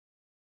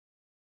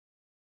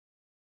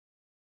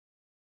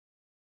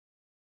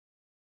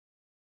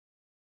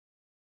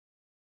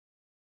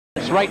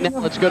right now.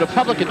 Let's go to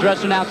public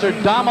address announcer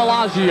Dom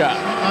Alazia.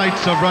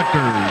 Knights of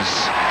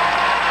Rutgers.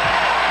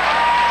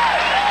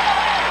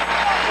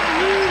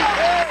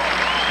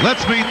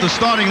 Let's meet the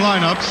starting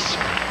lineups.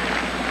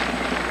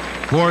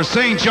 For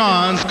St.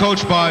 John's,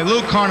 coached by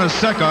Lou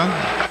Carnesecca.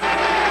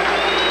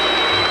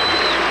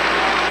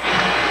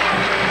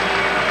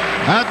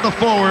 At the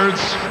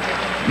forwards,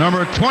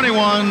 number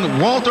 21,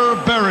 Walter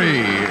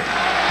Berry.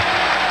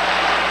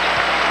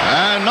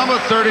 And number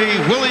 30,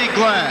 Willie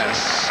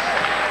Glass.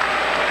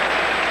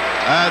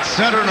 At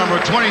center, number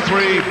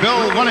 23,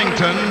 Bill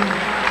Winnington.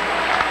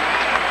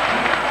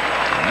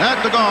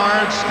 At the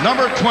guards,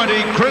 number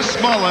 20, Chris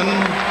Mullen.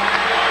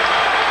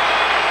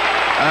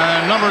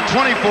 And number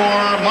 24,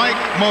 Mike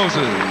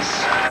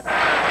Moses.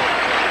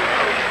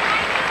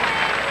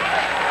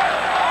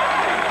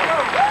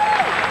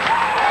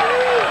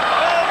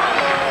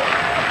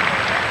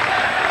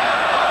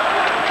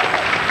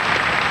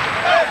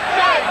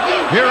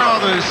 Here are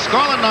the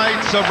Scarlet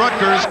Knights of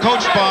Rutgers,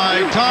 coached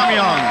by Tom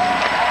Young.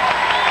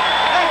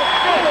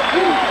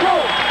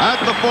 At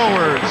the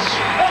forwards,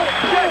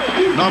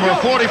 number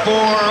 44,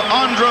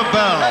 Andra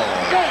Bell.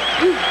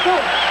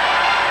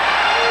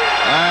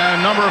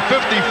 And number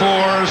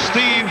 54,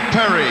 Steve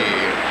Perry.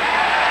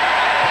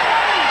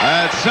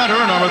 At center,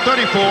 number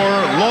 34,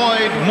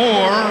 Lloyd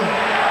Moore.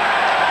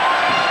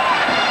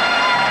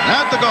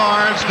 At the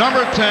guards,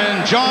 number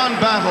 10, John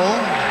Battle.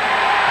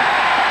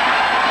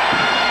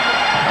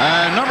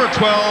 And number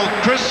 12,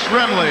 Chris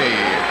Remley.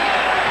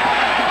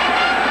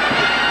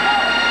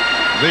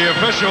 The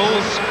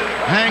officials,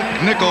 Hank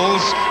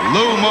Nichols,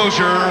 Lou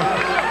Mosher,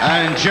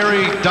 and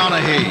Jerry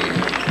Donahue.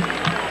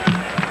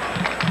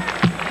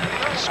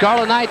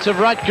 Scarlet Knights of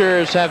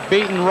Rutgers have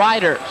beaten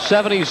Ryder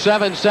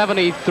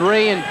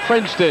 77-73 and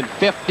Princeton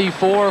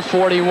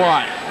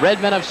 54-41.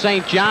 Redmen of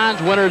St.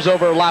 John's winners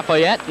over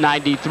Lafayette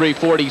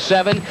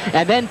 93-47,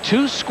 and then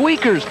two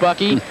squeakers,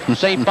 Bucky.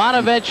 St.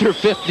 Bonaventure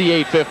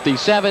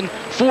 58-57,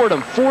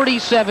 Fordham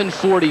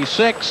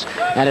 47-46,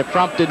 and it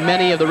prompted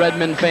many of the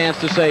Redmen fans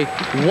to say,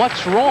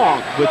 what's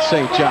wrong with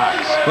St.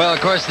 John's? Well, of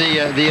course,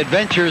 the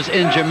adventures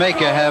in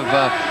Jamaica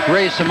have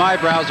raised some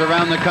eyebrows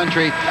around the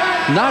country.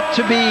 Not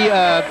to be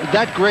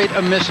that great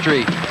a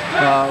mystery.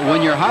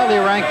 When you're highly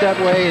ranked that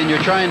way and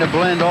you're trying to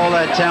blend all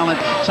that talent,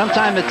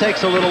 sometimes it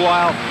takes a little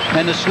while,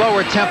 and the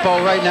slower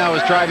tempo right now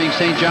is driving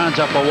St. John's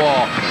up a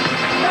wall.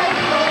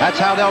 That's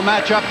how they'll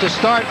match up to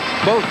start.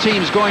 Both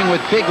teams going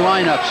with big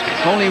lineups.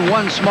 Only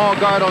one small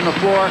guard on the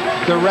floor,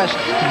 the rest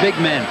big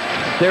men.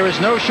 There is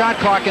no shot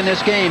clock in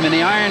this game, and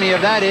the irony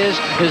of that is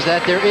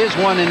that there is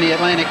one in the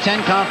Atlantic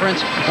 10 Conference,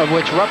 of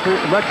which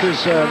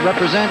Rutgers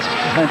represents,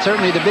 and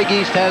certainly the Big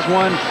East has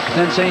one,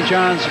 and St.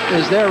 John's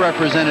is their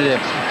representative.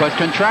 But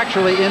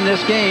contractually in this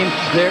game,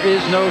 there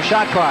is no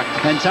shot clock,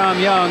 and Tom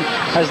Young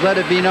has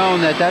let it be known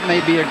that that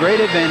may be a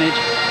great advantage.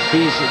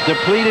 He's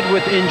depleted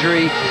with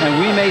injury, and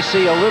we may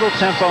see a little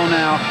tempo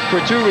now for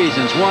two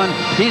reasons. One,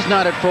 he's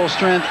not at full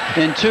strength,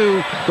 and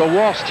two, the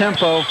waltz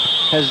tempo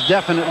has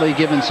definitely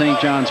given St.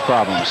 John's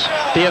problems.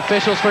 The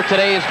officials for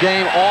today's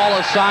game all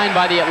assigned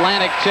by the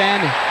Atlantic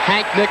 10,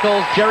 Hank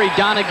Nichols, Jerry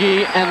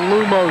Donaghy, and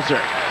Lou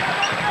Moser.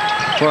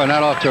 Boy,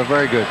 not off to a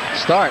very good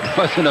start.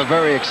 Wasn't a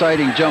very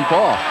exciting jump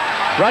ball.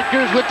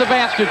 Rutgers with the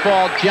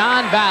basketball.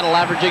 John Battle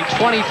averaging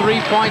 23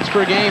 points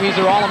per game. He's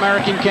their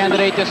All-American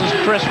candidate. This is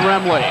Chris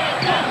Remley.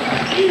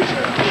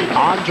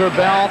 Andra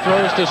Bell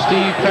throws to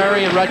Steve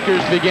Perry, and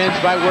Rutgers begins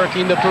by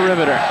working the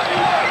perimeter.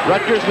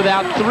 Rutgers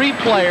without three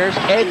players.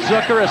 Ed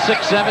Zucker, a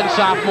 6'7"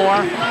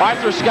 sophomore,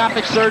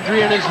 arthroscopic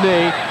surgery in his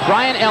knee.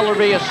 Brian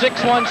Ellerby, a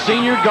 6'1"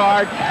 senior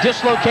guard,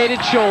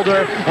 dislocated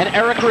shoulder, and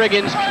Eric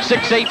Riggins,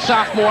 6'8"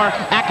 sophomore,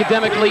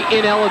 academically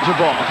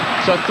ineligible.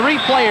 So three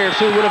players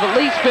who would have at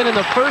least been in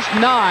the first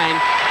 9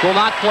 will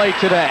not play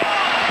today.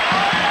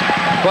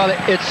 Well,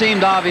 it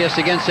seemed obvious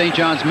against St.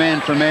 John's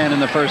man-for-man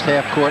in the first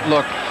half-court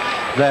look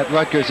that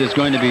Rutgers is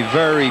going to be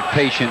very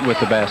patient with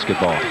the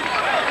basketball.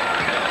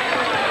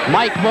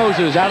 Mike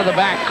Moses out of the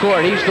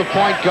backcourt. He's the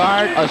point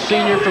guard, a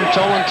senior from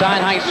Tolentine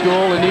High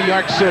School in New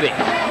York City.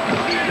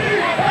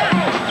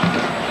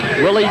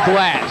 Willie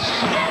Glass.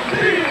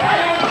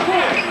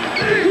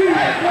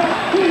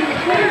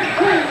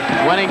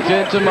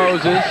 Winnington to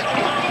Moses.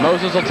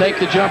 Moses will take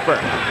the jumper.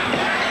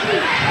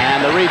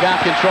 And the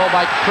rebound controlled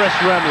by Chris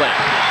Remley.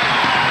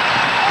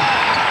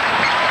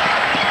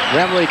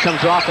 Remley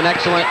comes off an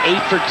excellent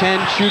 8 for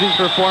 10 shooting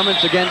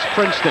performance against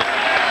Princeton.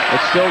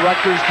 It's still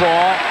Rutgers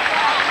ball.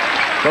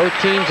 Both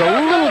teams a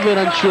little bit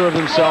unsure of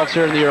themselves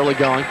here in the early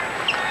going.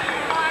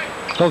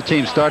 Both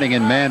teams starting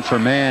in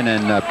man-for-man,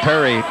 and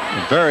Perry,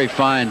 a very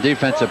fine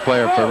defensive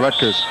player for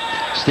Rutgers.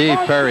 Steve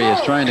Perry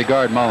is trying to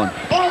guard Mullen.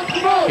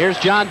 Here's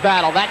John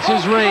Battle. That's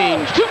his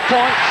range. 2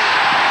 points.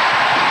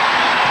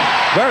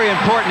 Very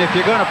important if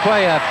you're going to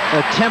play a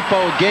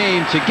tempo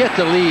game to get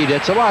the lead.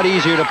 It's a lot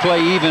easier to play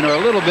even or a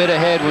little bit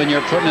ahead when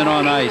you're putting it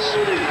on ice.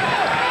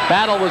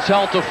 Battle was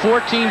held to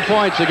 14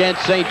 points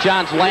against St.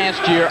 John's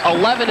last year,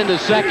 11 in the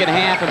second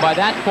half, and by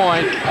that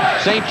point,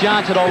 St.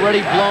 John's had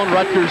already blown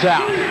Rutgers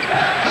out.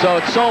 So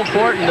it's so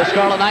important, the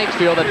Scarlet Knights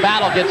feel, that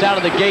Battle gets out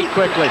of the gate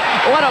quickly.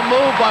 What a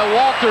move by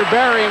Walter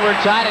Berry, and we're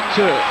tied at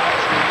 2.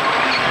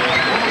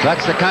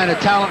 That's the kind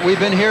of talent we've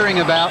been hearing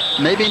about.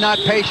 Maybe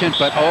not patient,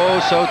 but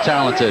oh so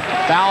talented.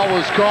 Foul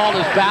was called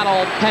as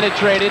Battle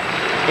penetrated.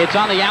 It's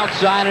on the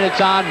outside, and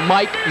it's on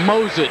Mike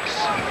Moses.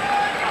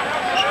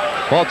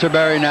 Walter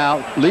Berry now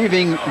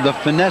leaving the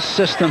finesse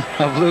system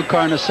of Lou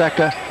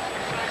Carnesecca.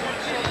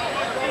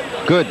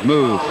 Good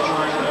move.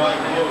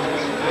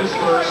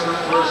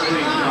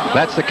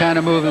 That's the kind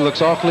of move that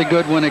looks awfully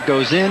good when it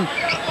goes in,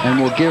 and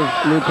will give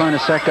Lou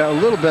Carnesecca a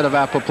little bit of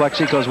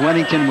apoplexy because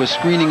Wennington was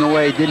screening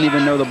away, didn't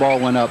even know the ball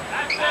went up.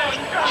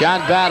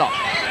 John Battle.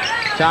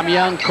 Tom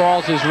Young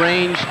calls his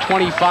range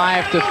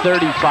 25 to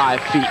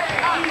 35 feet.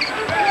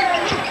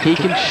 He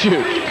can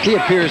shoot. He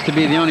appears to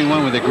be the only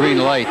one with a green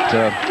light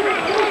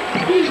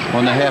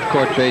on the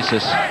half-court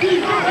basis.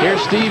 Here's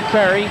Steve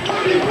Perry,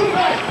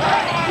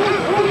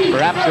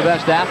 perhaps the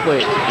best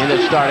athlete in the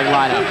starting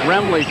lineup.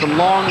 Remley from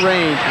long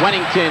range.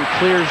 Wennington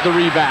clears the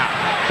rebound.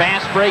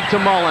 Fast break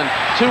to Mullen.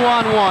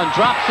 2-on-1.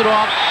 Drops it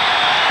off,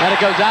 and it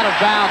goes out of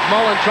bounds.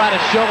 Mullen tried to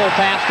shovel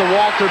pass to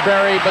Walter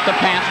Berry, but the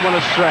pass went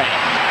astray.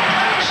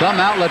 Some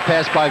outlet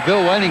pass by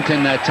Bill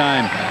Wennington that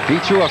time. He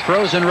threw a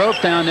frozen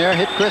rope down there,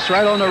 hit Chris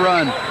right on the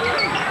run.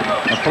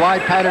 A fly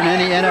pattern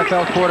any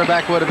NFL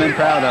quarterback would have been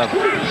proud of.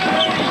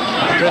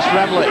 Chris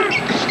Remley,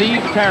 Steve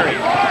Perry,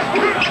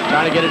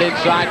 trying to get it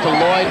inside to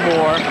Lloyd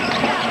Moore.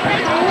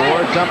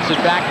 Moore dumps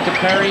it back to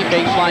Perry,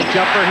 baseline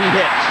jumper, he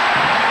hits.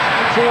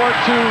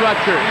 4-2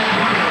 Rutgers.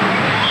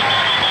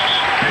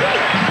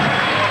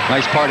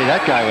 Nice party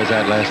that guy was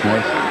at last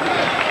night.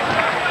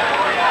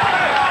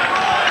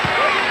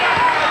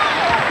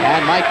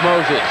 And Mike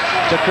Moses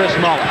to Chris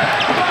Mullen.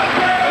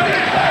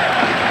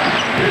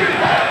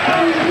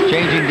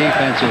 Changing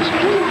defenses.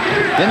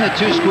 Then the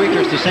two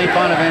squeakers to St.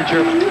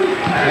 Bonaventure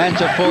and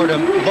to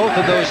Fordham. Both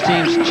of those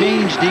teams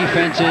changed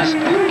defenses,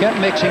 kept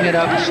mixing it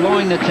up,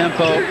 slowing the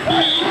tempo,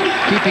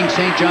 keeping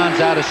St.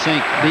 John's out of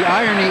sync. The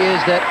irony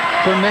is that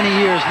for many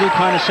years, Lou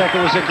Carnesecca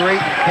was a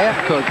great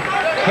half-court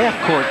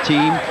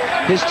team.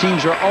 His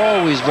teams are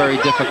always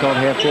very difficult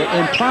half-court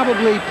and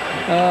probably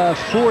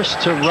forced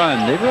to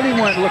run. They really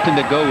weren't looking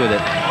to go with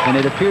it. And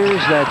it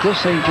appears that this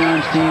St.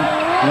 John's team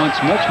wants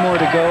much more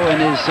to go and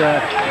is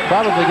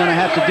probably going to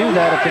have to do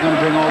that if they're going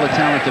to bring all the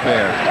talent to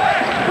bear.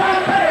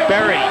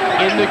 Berry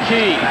in the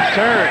key,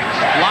 turns,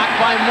 blocked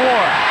by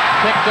Moore,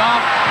 picked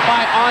off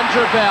by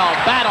Andre Bell.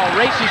 Battle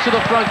races to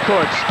the front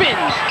court,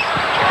 spins,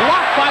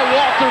 blocked by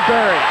Walter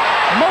Berry.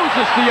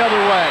 Moses the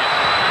other way.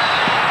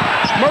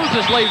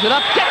 Moses lays it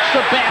up, gets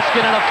the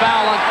basket, and a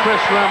foul on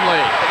Chris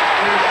Remley.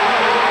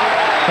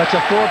 That's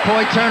a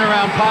 4-point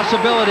turnaround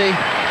possibility.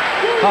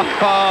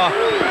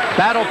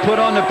 Battle put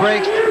on the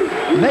brakes,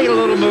 made a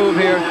little move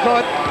here,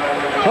 thought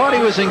he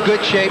was in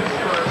good shape,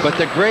 but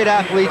the great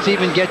athletes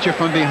even get you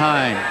from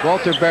behind.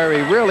 Walter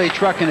Berry really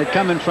trucking it,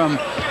 coming from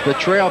the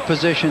trail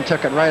position,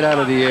 took it right out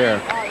of the air.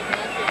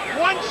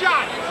 One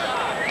shot.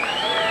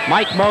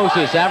 Mike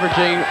Moses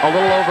averaging a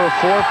little over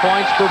 4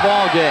 points per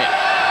ball game.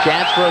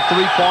 Chance for a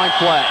three-point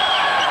play.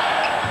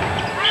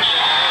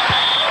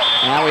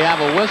 Now we have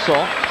a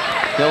whistle.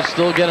 He'll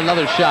still get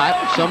another shot.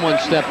 Someone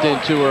stepped in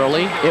too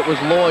early. It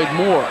was Lloyd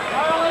Moore.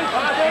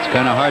 It's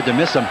kind of hard to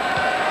miss him.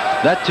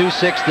 That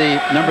 260,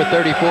 number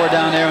 34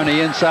 down there on the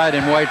inside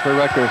in white for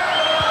Rutgers.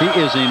 He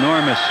is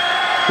enormous.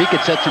 He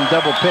could set some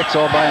double picks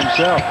all by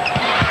himself.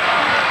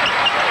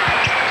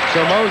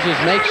 So Moses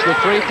makes the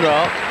free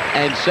throw,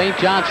 and St.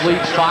 John's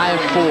leads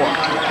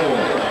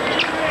 5-4.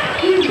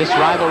 This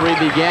rivalry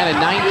began in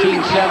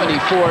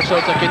 1974, so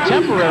it's a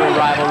contemporary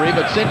rivalry,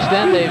 but since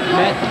then they've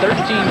met 13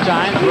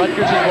 times.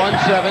 Rutgers has won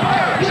 7,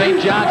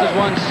 St. John's has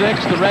won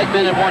 6, the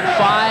Redmen have won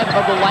 5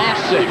 of the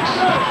last 6.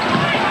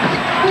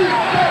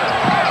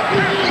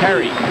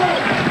 Perry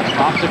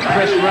off to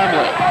Chris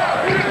Remley.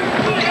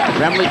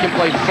 Remley can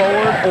play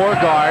forward or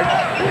guard.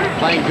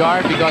 Playing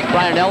guard because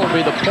Brian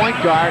Ellerby, the point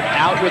guard,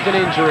 out with an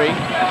injury.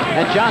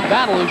 And John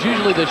Battle, who's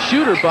usually the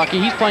shooter, Bucky,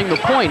 he's playing the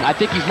point. I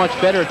think he's much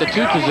better at the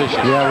 2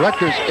 position. Yeah,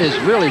 Rutgers is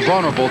really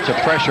vulnerable to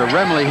pressure.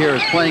 Remley here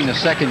is playing the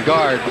second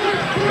guard.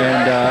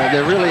 And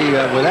they're really,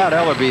 without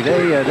Ellerby,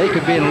 they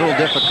could be in a little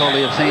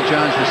difficulty if St.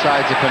 John's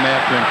decides to come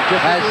after him.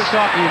 Just as we're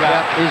talking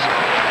about.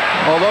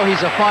 Although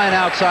he's a fine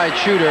outside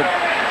shooter,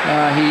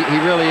 he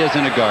really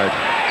isn't a guard.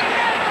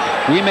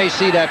 We may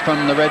see that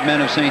from the Red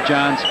Men of St.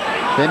 John's.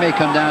 They may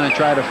come down and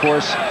try to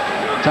force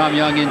Tom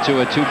Young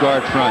into a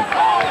 2-guard front.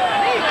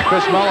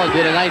 Chris Mullen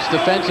did a nice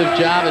defensive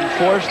job and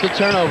forced the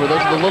turnover.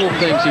 Those are the little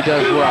things he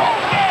does well.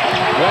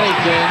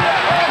 Wennington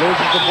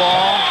loses the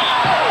ball,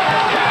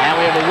 and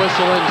we have a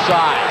whistle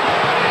inside.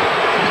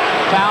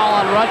 Foul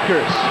on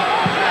Rutgers.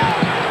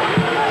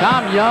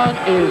 Tom Young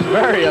is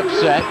very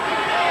upset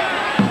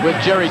with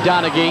Jerry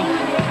Donaghy.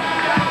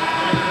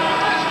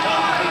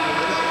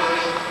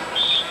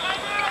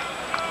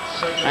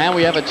 And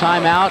we have a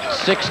timeout.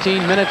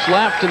 16 minutes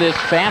left in this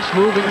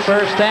fast-moving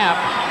first half.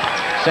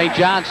 St.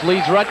 John's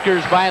leads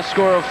Rutgers by a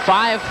score of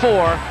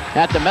 5-4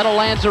 at the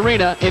Meadowlands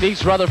Arena in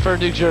East Rutherford,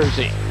 New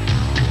Jersey.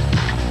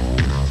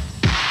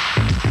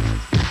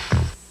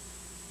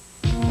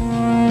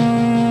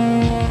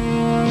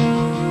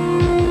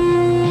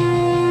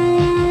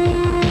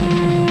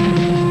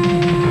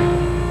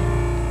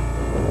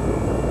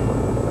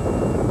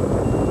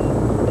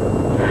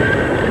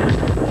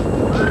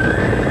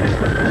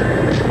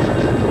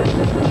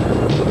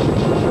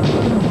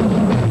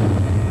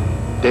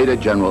 Data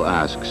General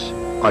asks,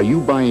 are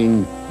you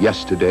buying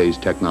yesterday's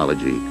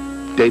technology?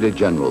 Data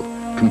General,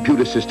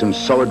 computer systems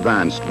so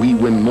advanced we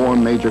win more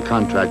major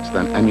contracts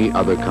than any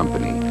other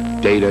company.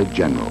 Data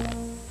General.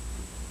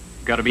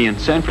 Got to be in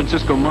San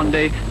Francisco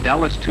Monday,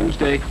 Dallas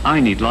Tuesday. I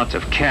need lots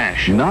of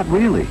cash. Not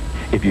really.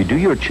 If you do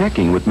your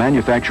checking with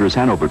Manufacturers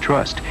Hanover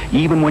Trust,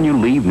 even when you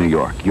leave New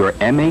York, your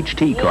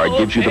MHT card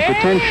gives you the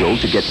potential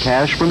to get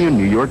cash from your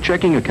New York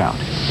checking account.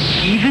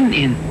 Even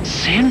in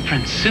San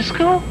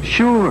Francisco?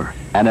 Sure.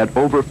 And at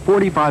over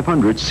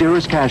 4,500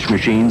 Cirrus cash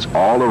machines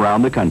all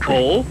around the country.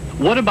 Oh,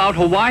 what about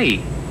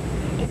Hawaii?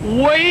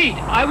 Wait,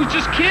 I was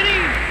just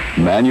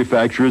kidding.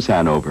 Manufacturers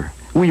Hanover.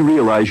 We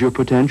realize your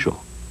potential.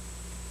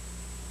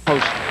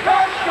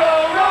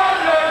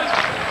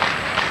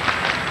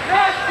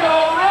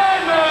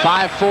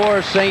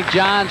 5-4, St.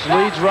 John's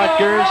leads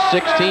Rutgers.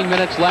 16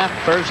 minutes left,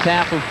 first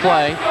half of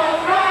play.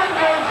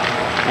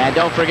 And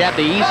don't forget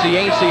the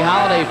ECAC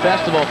Holiday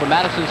Festival from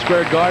Madison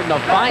Square Garden. A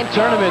fine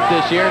tournament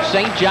this year.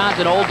 St. John's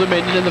and Old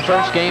Dominion in the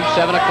first game,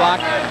 7 o'clock,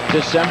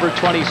 December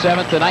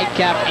 27th. The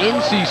nightcap,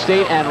 NC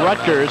State and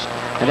Rutgers.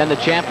 And then the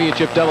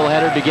championship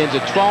doubleheader begins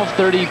at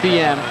 12:30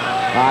 p.m.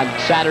 on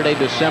Saturday,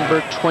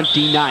 December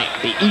 29th.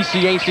 The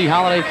ECAC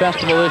Holiday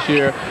Festival this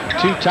year,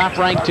 two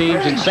top-ranked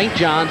teams in St.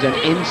 John's and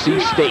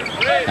NC State.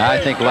 I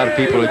think a lot of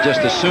people are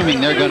just assuming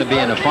they're going to be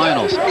in the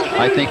finals.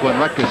 I think when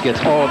Rutgers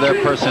gets all of their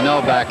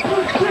personnel back,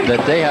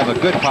 that they have a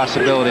good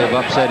possibility of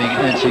upsetting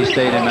NC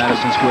State in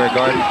Madison Square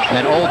Garden.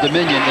 And Old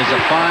Dominion is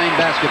a fine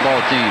basketball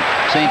team.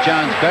 St.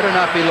 John's better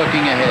not be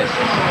looking ahead.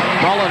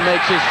 Mullen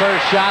makes his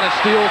first shot, a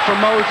steal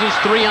from Moses.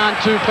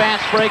 3-on-2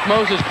 fast break.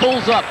 Moses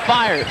pulls up,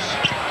 fires.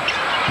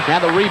 Now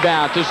the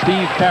rebound to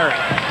Steve Perry.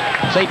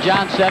 St.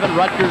 John's 7,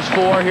 Rutgers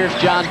 4. Here's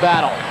John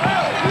Battle.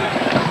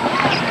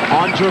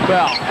 On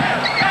Bell.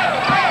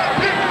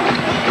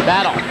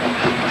 Battle.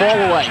 Fall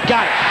away.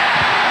 Got it.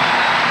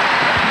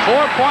 4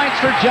 points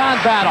for John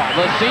Battle,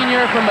 the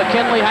senior from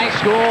McKinley High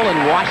School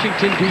in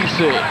Washington,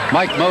 D.C.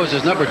 Mike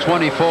Moses, number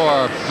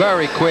 24,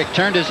 very quick.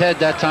 Turned his head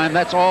that time.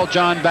 That's all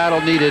John Battle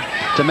needed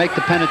to make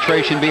the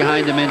penetration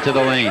behind him into the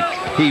lane.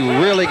 He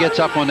really gets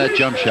up on that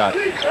jump shot.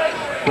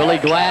 Billy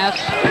Glass,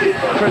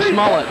 Chris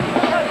Mullen.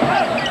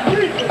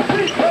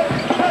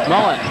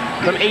 Mullen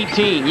from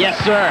 18, yes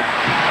sir.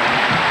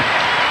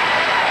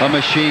 A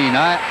machine.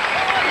 I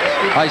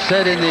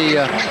said in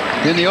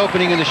the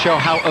opening of the show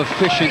how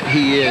efficient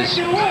he is.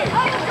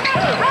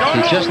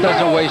 He just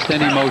doesn't waste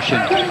any motion.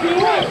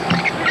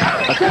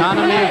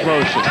 Economy of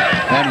motion.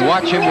 And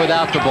watch him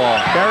without the ball.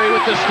 Berry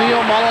with the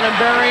steal. Mullen and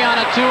Berry on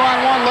a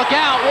 2-on-1. Look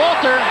out,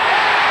 Walter.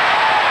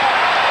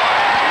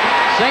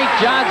 St.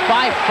 John's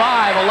by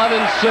 5,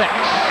 11-6.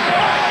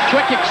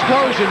 Quick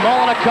explosion.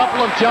 Mullen a couple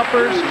of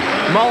jumpers.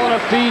 Mullen a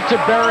feed to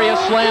Berry, a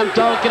slam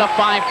dunk, and a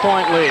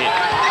 5-point lead.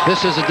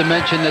 This is a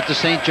dimension that the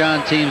St. John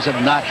teams have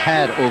not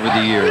had over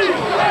the years.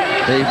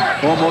 They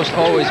almost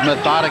always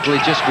methodically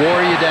just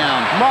wore you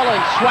down. Mullen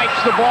swipes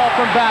the ball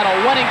from Battle.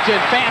 Weddington,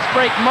 fast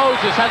break.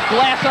 Moses has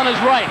Glass on his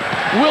right.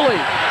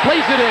 Willie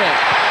plays it in.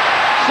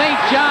 St.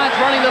 John's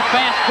running the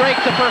fast break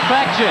to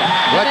perfection.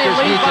 Rutgers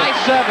they lead by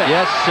 7.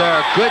 Yes,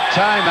 sir. Good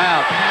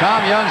timeout.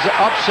 Tom Young's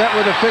upset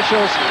with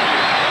officials,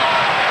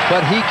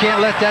 but he can't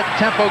let that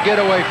tempo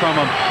get away from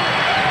him.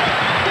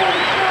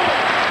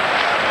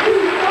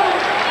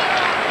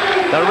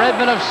 The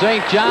Redmen of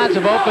St. John's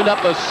have opened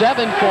up a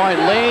 7-point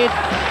lead.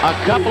 A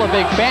couple of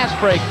big fast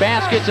break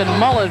baskets, and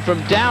Mullen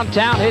from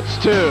downtown hits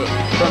 2.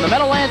 From the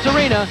Meadowlands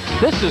Arena,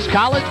 this is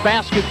college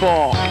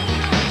basketball.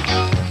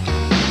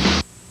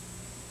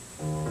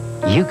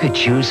 You could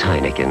choose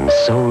Heineken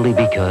solely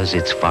because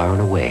it's far and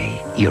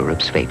away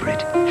Europe's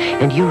favorite,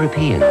 and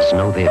Europeans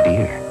know their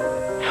beer.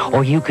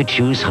 Or you could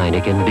choose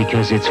Heineken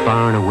because it's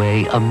far and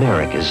away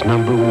America's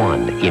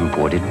 #1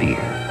 imported beer.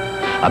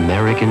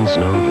 Americans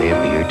know their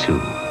beer too.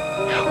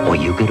 Or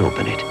you could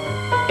open it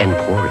and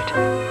pour it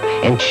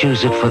and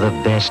choose it for the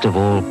best of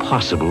all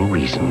possible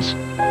reasons.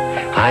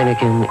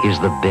 Heineken is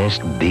the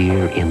best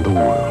beer in the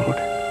world.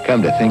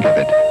 Come to think of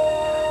it,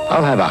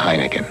 I'll have a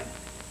Heineken.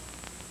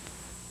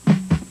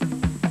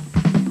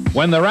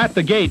 When they're at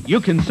the gate,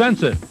 you can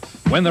sense it.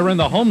 When they're in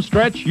the home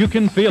stretch, you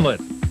can feel it.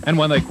 And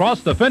when they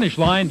cross the finish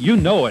line, you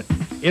know it.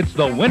 It's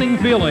the winning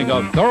feeling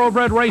of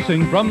thoroughbred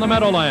racing from the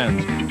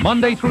Meadowlands,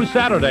 Monday through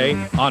Saturday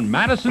on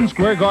Madison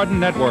Square Garden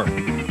Network.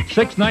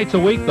 6 nights a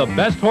week, the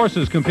best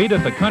horses compete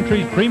at the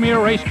country's premier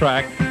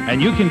racetrack,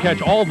 and you can catch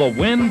all the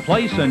win,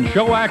 place, and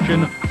show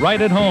action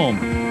right at home.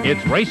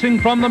 It's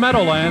Racing from the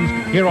Meadowlands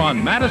here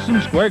on Madison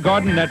Square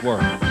Garden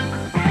Network.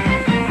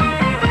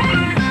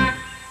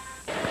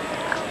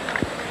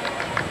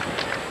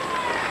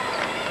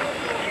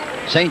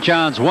 St.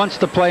 John's wants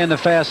to play in the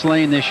fast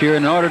lane this year.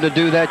 In order to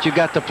do that, you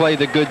got to play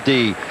the good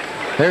D.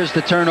 There's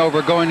the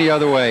turnover going the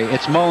other way.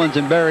 It's Mullins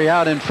and Berry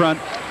out in front.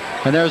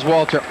 And there's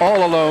Walter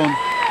all alone.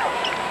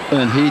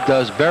 And he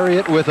does bury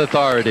it with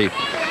authority.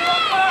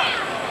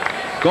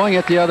 Going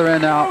at the other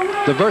end now,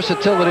 the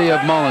versatility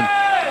of Mullen.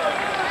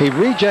 He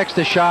rejects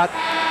the shot,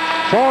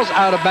 falls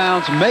out of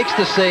bounds, makes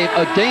the save,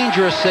 a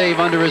dangerous save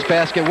under his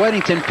basket.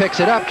 Weddington picks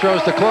it up,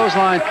 throws the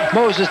clothesline,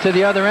 Moses to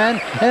the other end,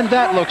 and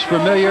that looks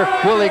familiar.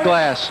 Willie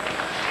Glass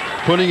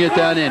putting it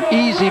down in.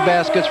 Easy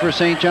baskets for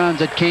St. John's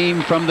that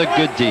came from the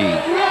good D.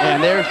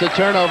 And there's the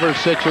turnover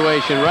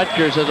situation.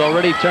 Rutgers has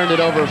already turned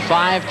it over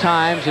 5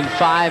 times in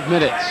 5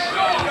 minutes.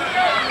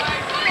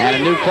 And a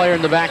new player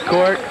in the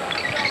backcourt.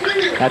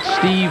 That's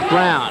Steve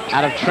Brown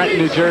out of Trenton,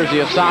 New Jersey,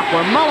 a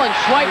sophomore. Mullen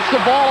swipes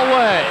the ball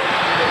away.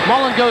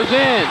 Mullen goes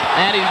in,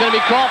 and he's going to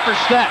be called for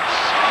steps.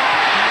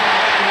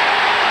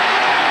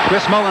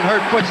 Chris Mullen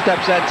heard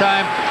footsteps that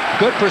time.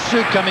 Good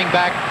pursuit coming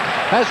back.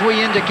 As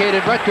we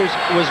indicated, Rutgers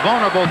was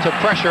vulnerable to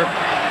pressure,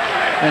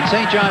 and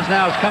St. John's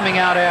now is coming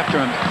out after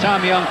him.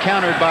 Tom Young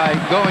countered by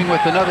going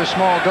with another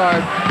small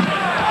guard.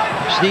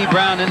 Steve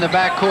Brown in the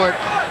backcourt,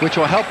 which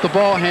will help the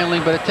ball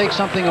handling, but it takes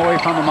something away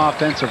from him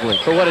offensively.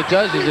 But what it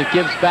does is it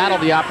gives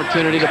Battle the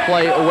opportunity to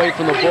play away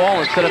from the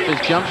ball and set up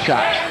his jump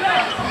shot.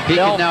 He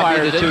can now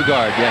be the 2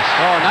 guard, yes.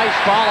 Oh, nice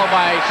follow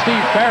by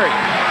Steve Perry.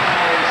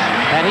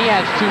 And he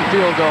has 2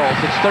 field goals.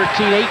 It's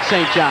 13-8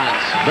 St. John's.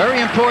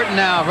 Very important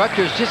now.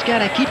 Rutgers just got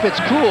to keep it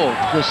cool.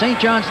 The St.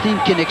 John's team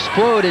can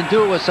explode and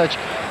do it with such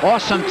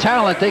awesome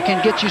talent. They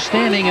can get you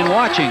standing and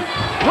watching.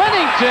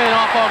 Weddington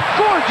off a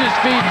gorgeous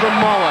feed from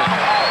Mullen.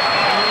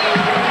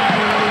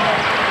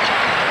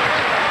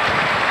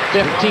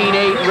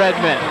 15-8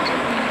 Redmond.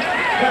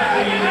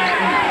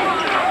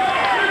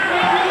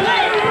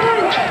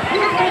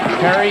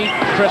 Perry,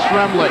 Chris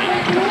Remley.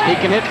 He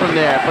can hit from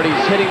there, but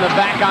he's hitting the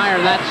back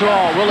iron, that's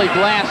all. Willie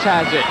Glass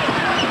has it.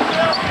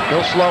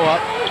 He'll slow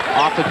up.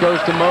 Off it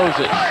goes to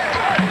Moses.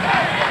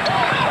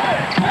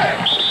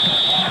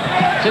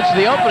 Since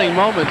the opening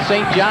moment,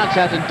 St. John's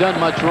hasn't done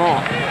much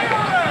wrong.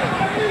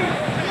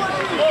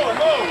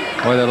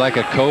 Boy, they're like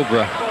a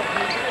cobra.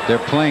 They're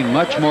playing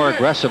much more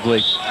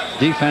aggressively.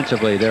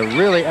 Defensively, they're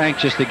really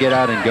anxious to get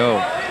out and go.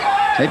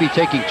 Maybe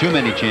taking too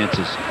many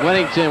chances.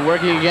 Weddington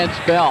working against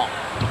Bell.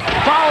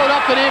 Followed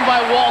up and in by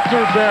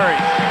Walter Berry.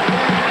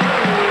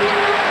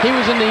 He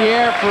was in the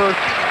air for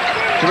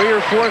 3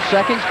 or 4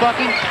 seconds,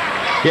 Bucky?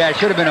 Yeah, it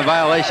should have been a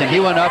violation. He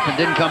went up and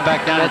didn't come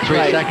back down in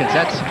 3 seconds.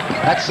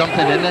 That's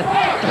something, isn't it?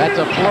 That's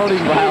a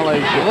floating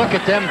violation. Look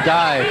at them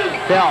dive.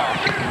 Bell.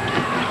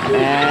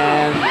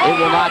 And it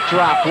will not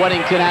drop.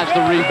 Weddington has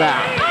the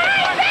rebound.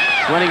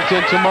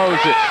 Weddington to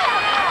Moses.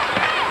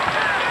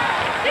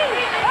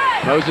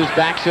 Moses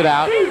backs it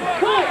out.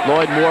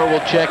 Lloyd Moore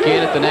will check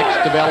in at the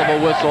next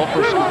available whistle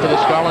for the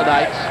Scarlet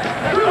Knights.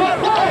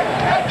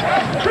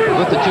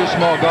 With the 2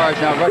 small guards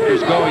now,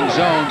 Rutgers going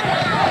zone.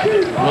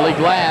 Willie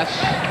Glass.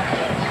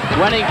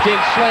 Weddington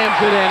slams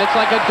it in. It's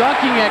like a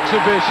dunking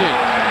exhibition.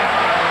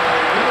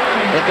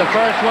 If the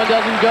first one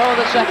doesn't go,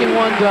 the second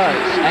one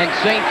does. And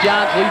St.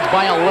 John's leads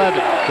by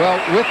 11. Well,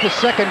 with the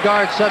second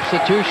guard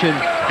substitution,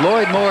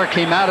 Lloyd Moore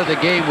came out of the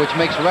game, which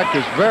makes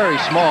Rutgers very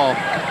small.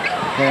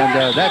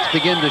 And that's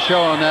beginning to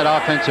show on that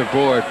offensive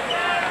board.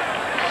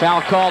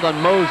 Foul called on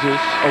Moses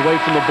away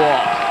from the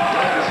ball.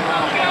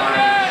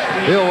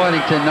 Bill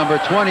Weddington, number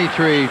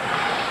 23,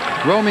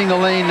 roaming the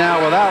lane now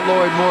without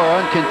Lloyd Moore,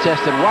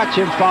 uncontested. Watch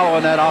him follow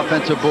on that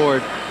offensive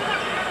board.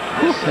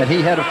 And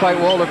he had to fight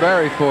Walter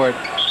Berry for it.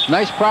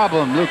 Nice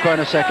problem Lou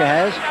Carnesecca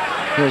has.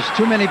 There's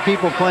too many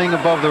people playing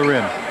above the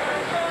rim.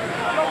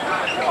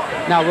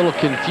 Now a little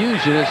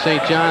confusion as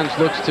St. John's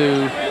looks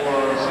to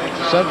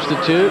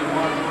substitute.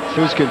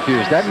 Who's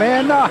confused? That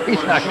man? No,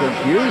 he's not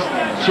confused.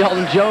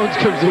 Shelton Jones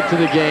comes into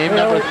the game,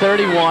 number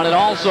 31, and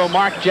also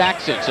Mark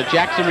Jackson. So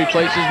Jackson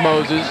replaces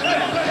Moses.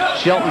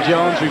 Shelton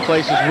Jones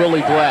replaces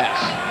Willie Glass.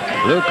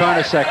 Lou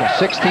Carnesecca,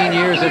 16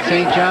 years at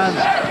St. John's,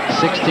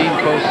 16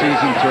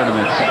 postseason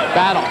tournaments.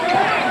 Battle.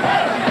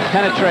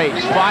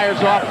 Penetrates,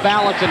 fires off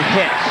balance, and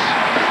hits.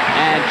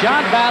 And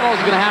John Battle is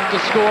going to have to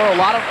score a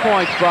lot of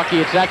points, Bucky.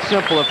 It's that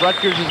simple if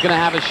Rutgers is going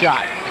to have a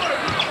shot.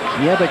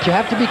 Yeah, but you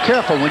have to be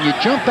careful. When you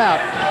jump out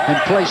and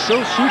play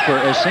so super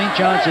as St.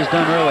 John's has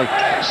done early,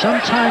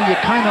 sometimes you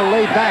kind of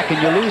lay back and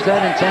you lose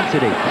that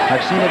intensity.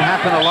 I've seen it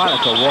happen a lot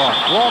at the walk.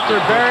 Walter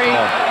Berry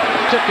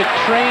took a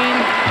train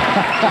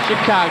to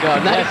Chicago.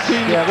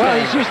 19 yeah, well,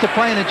 he's used to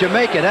playing in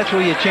Jamaica. That's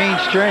where you change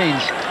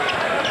trains.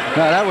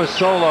 No, that was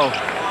solo.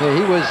 Yeah,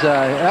 he was,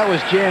 that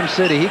was Jam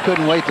City. He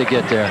couldn't wait to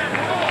get there.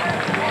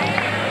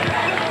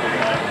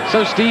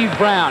 So Steve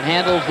Brown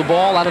handles the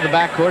ball out of the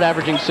backcourt,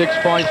 averaging 6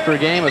 points per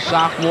game. A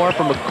sophomore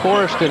from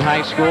Coriston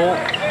High School.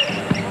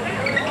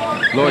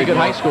 Lloyd, good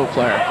high school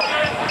player.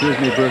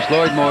 Excuse me, Bruce.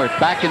 Lloyd Moore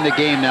back in the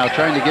game now,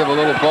 trying to give a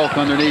little bulk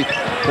underneath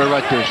for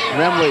Rutgers.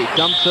 Remley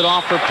dumps it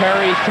off for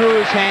Perry, through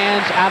his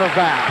hands, out of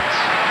bounds.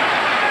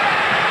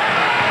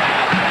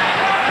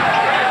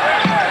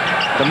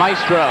 The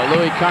maestro,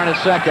 Louis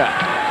Carnesecca.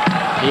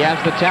 He has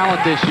the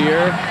talent this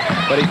year.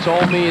 but he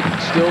told me it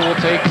still will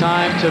take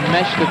time to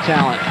mesh the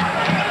talent.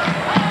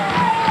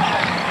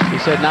 He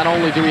said not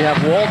only do we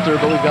have Walter,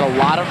 but we've got a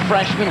lot of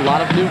freshmen, a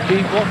lot of new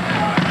people.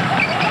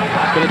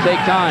 It's going to take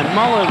time.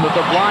 Mullen with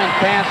a blind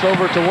pass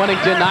over to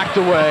Winnington, knocked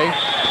away.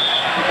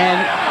 And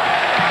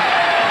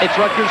it's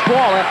Rutgers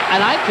ball.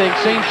 And I think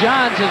St.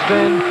 John's has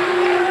been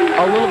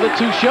a little bit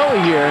too showy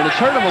here, and it's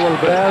hurt him a little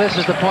bit. Well, this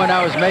is the point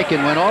I was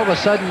making. When all of a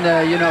sudden,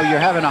 you know,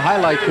 you're having a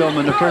highlight film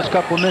in the first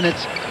couple of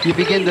minutes, you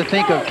begin to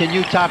think of, can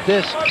you top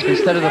this,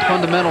 instead of the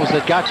fundamentals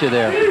that got you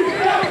there.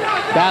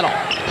 Battle,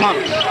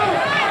 pumps.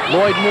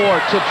 Lloyd Moore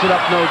tips it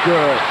up, no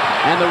good.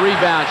 And the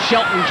rebound,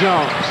 Shelton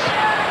Jones,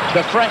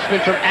 the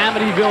freshman from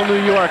Amityville,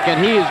 New York, and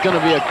he is going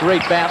to be a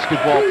great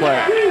basketball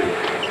player.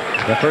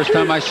 The first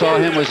time I saw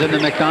him was in the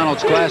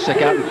McDonald's Classic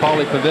out in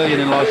Pauley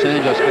Pavilion in Los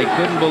Angeles. I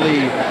couldn't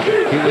believe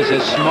he was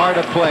as smart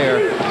a player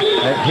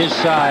at his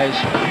size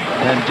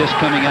and just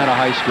coming out of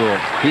high school.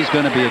 He's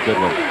going to be a good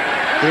one.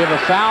 We have a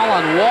foul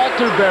on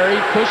Walter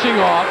Berry, pushing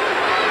off.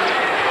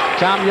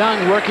 Tom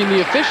Young working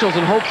the officials,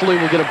 and hopefully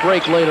we'll get a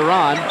break later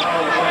on.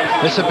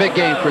 This is a big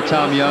game for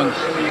Tom Young.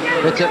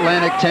 It's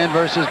Atlantic 10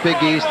 versus Big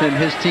East, and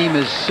his team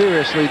is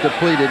seriously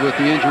depleted with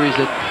the injuries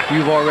that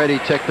you've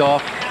already ticked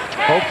off.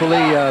 Hopefully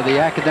the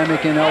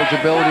academic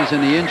ineligibilities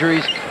and the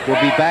injuries will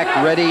be back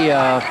ready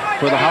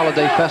for the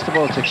holiday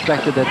festival. It's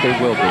expected that they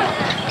will be.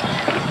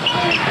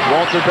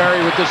 Walter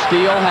Berry with the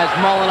steal, has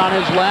Mullen on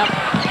his left.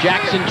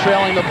 Jackson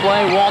trailing the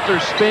play.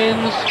 Walter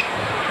spins.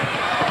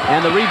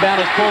 And the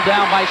rebound is pulled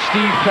down by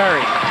Steve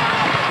Perry.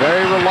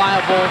 Very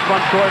reliable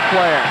front court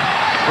player.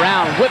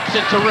 Brown whips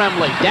it to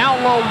Remley.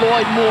 Down low,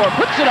 Lloyd Moore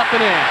puts it up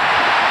and in.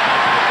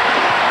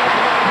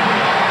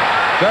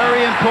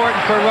 Very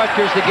important for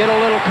Rutgers to get a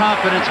little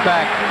confidence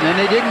back. And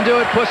they didn't do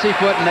it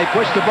pussyfoot, and they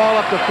pushed the ball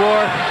up the floor,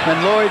 and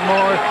Lloyd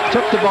Moore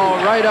took the ball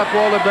right up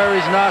Walter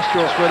Berry's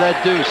nostrils for that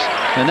deuce.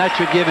 And that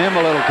should give him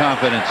a little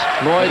confidence.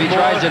 If he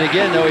tries it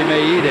again, though, he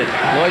may eat it.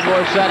 Lloyd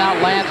Moore sat out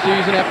last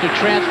season after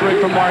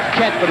transferring from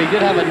Marquette, but he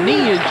did have a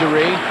knee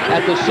injury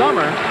at the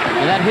summer,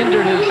 and that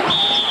hindered his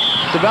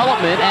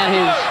development and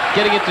his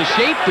getting into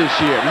shape this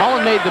year.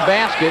 Mullen made the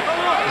basket,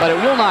 but it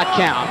will not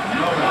count.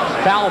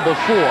 Foul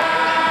before.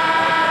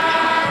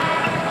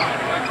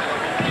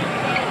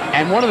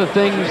 And one of the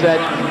things that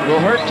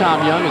will hurt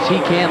Tom Young is he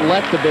can't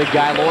let the big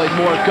guy, Lloyd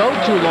Moore, go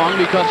too long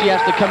because he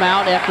has to come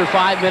out after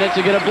 5 minutes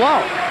to get a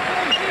blow.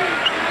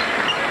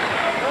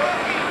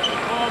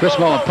 Chris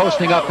Mullen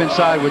posting up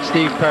inside with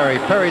Steve Perry.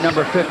 Perry,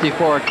 number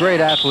 54, a great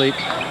athlete.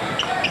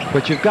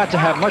 But you've got to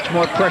have much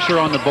more pressure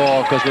on the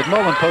ball, because with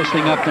Mullen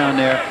posting up down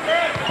there,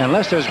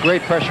 unless there's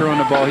great pressure on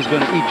the ball, he's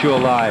going to eat you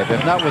alive.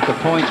 If not with the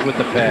points, with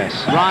the pass.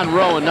 Ron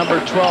Rowan,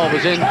 number 12,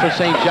 is in for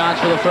St. John's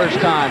for the first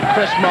time.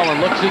 Chris Mullen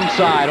looks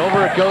inside.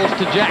 Over it goes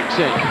to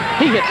Jackson.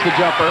 He hits the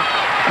jumper.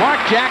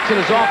 Mark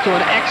Jackson is off to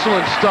an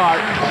excellent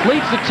start.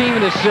 Leads the team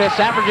in assists,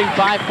 averaging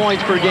 5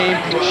 points per game,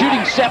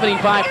 shooting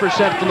 75%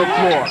 from the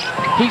floor.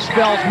 He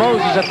spells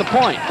Moses at the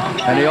point.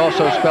 And he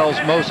also spells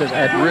Moses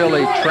at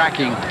really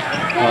tracking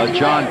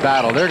John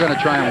Battle. They're going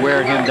to try and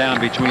wear him down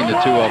between the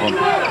two of them.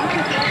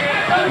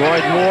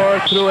 Lloyd Moore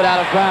threw it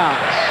out of bounds.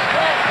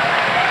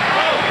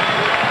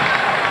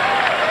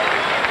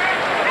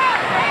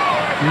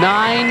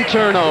 Nine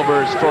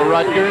turnovers for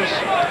Rutgers.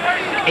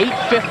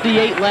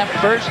 8:58 left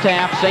first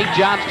half. St.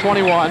 John's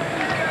 21.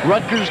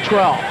 Rutgers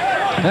 12.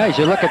 As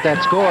you look at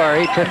that score,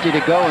 8:50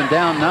 to go and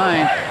down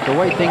 9, the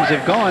way things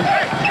have gone,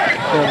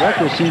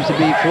 Rutgers seems to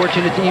be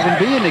fortunate to even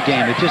be in the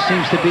game. It just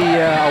seems to be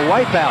a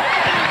wipeout.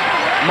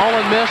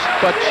 Mullen missed,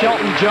 but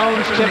Shelton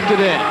Jones tipped it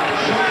in.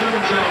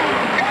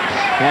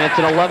 And it's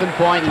an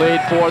 11-point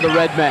lead for the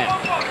Red Men.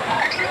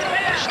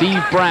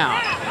 Steve Brown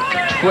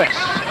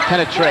twists,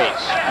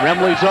 penetrates.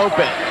 Remley's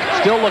open,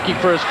 still looking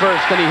for his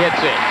first, and he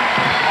hits it.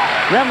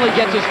 Remley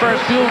gets his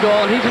first field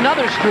goal, and he's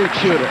another streak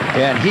shooter.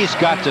 Yeah, and he's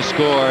got to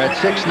score at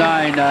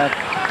 6'9",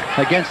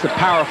 against a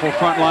powerful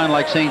front line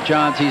like St.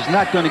 John's. He's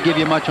not going to give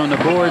you much on the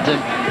boards,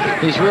 and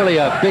he's really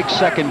a big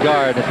second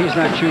guard. If he's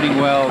not shooting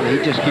well, he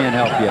just can't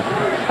help you.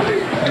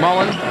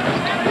 Mullen,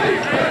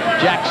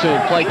 Jackson,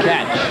 play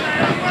catch.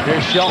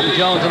 Here's Shelton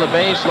Jones on the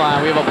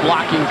baseline. We have a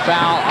blocking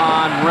foul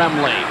on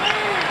Remley.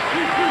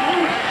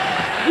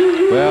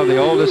 Well, the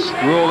oldest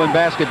rule in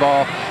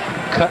basketball,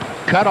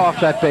 cut off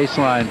that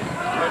baseline.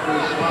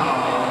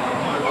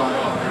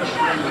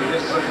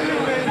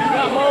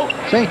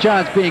 St.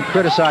 John's being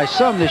criticized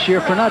some this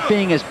year for not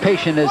being as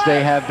patient as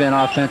they have been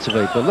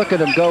offensively. But look at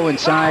them go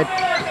inside,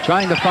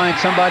 trying to find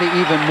somebody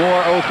even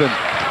more open.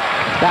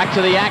 Back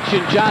to the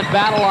action. John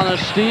Battle on a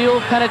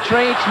steal,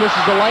 penetrates,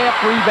 misses the layup,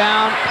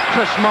 rebound,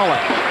 Chris Mullen.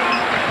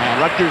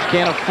 And Rutgers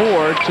can't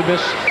afford to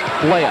miss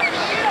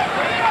layups.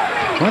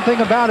 One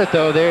thing about it,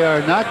 though, they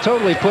are not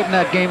totally putting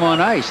that game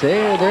on ice.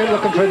 They're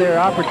looking for their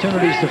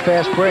opportunities to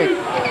fast break.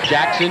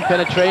 Jackson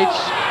penetrates.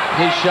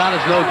 His shot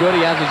is no good.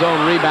 He has his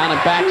own rebound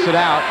and backs it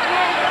out.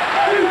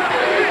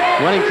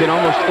 Wennington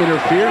almost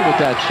interfered with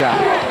that shot.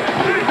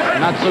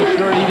 Not so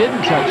sure he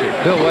didn't touch it.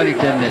 Bill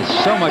Wennington is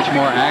so much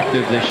more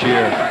active this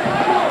year.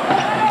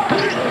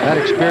 That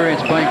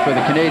experience playing for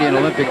the Canadian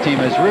Olympic team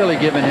has really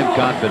given him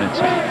confidence.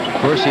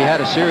 Of course, he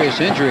had a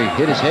serious injury,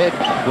 hit his head,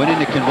 went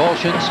into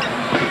convulsions,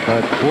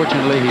 but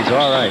fortunately, he's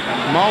all right.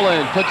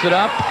 Mullen puts it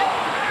up.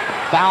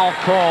 Foul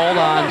called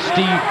on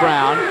Steve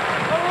Brown,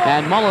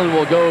 and Mullen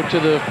will go to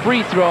the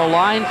free throw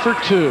line for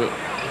 2.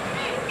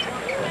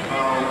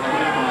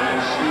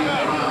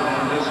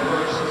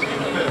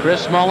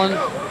 Chris Mullen,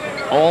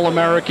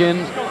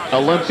 All-American,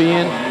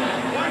 Olympian,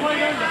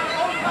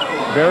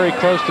 very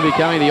close to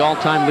becoming the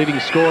all-time leading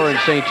scorer in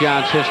St.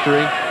 John's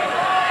history.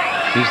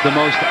 He's the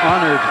most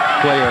honored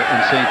player in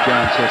St.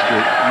 John's history.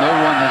 No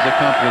one has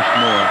accomplished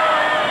more.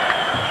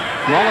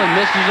 Mullen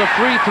misses a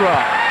free throw.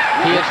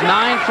 He is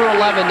 9 for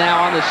 11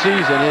 now on the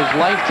season. His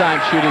lifetime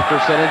shooting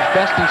percentage,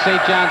 best in St.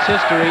 John's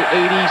history, 86%.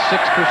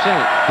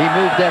 He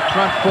moved that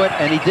front foot,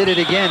 and he did it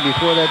again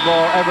before that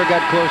ball ever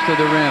got close to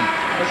the rim.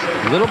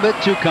 A little bit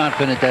too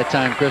confident that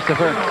time,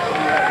 Christopher.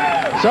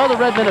 So the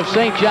Redmen of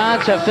St.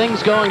 John's have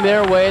things going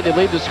their way. They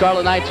lead the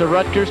Scarlet Knights of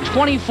Rutgers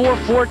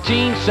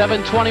 24-14,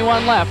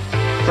 7:21 left,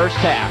 first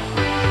half.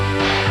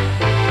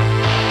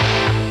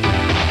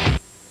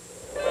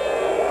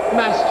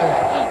 Master,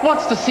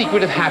 what's the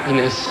secret of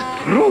happiness?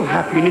 True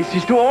happiness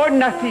is to own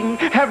nothing,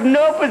 have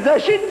no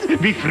possessions,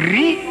 be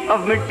free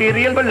of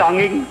material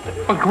belongings.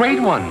 A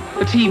great one.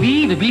 The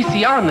TV, the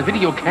VCR, and the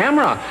video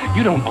camera.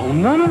 You don't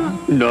own them?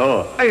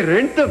 No, I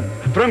rent them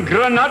from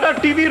Granada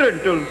TV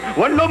Rental.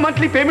 One low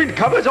monthly payment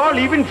covers all,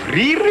 even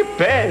free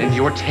repairs. And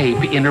your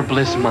tape, Inner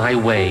Bliss My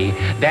Way,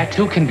 that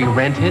too can be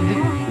rented?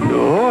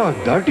 No,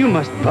 that you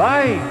must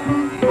buy.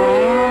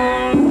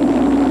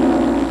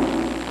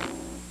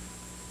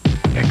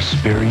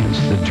 Experience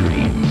the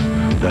dream.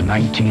 The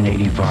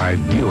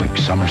 1985 Buick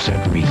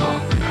Somerset Regal.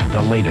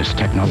 The latest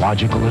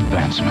technological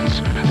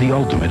advancements. The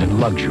ultimate in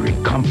luxury,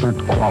 comfort,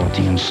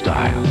 quality, and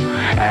style.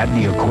 Add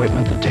the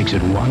equipment that takes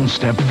it one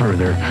step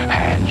further,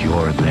 and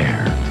you're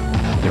there.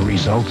 The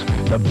result?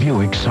 The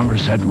Buick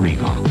Somerset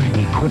Regal.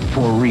 Equipped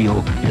for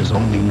real is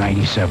only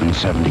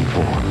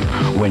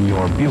 $97.74. When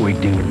your Buick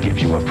dealer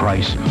gives you a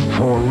price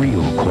for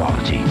real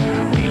quality,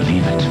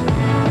 believe it.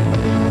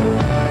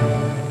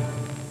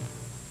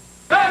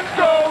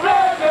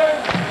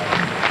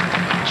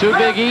 Two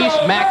Big East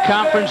MAC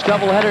Conference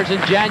doubleheaders in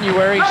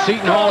January.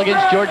 Seton Hall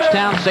against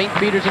Georgetown, St.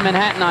 Peter's in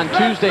Manhattan on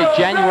Tuesday,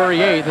 January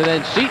 8th. And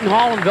then Seton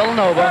Hall and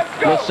Villanova,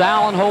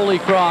 LaSalle and Holy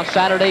Cross,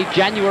 Saturday,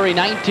 January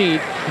 19th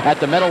at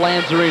the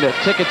Meadowlands Arena.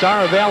 Tickets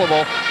are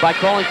available by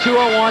calling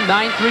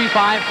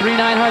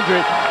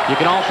 201-935-3900. You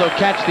can also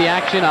catch the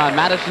action on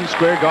Madison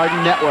Square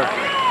Garden Network.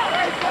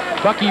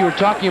 Bucky, you were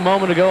talking a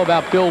moment ago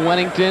about Bill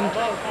Wennington.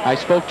 I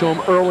spoke to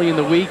him early in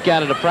the week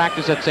out at a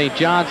practice at St.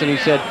 John's, and he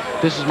said,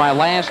 this is my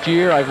last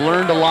year. I've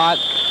learned a lot.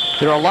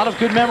 There are a lot of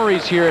good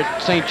memories here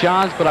at St.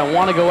 John's, but I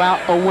want to go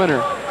out a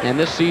winner, and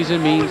this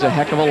season means a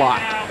heck of a lot.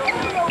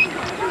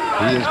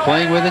 He is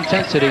playing with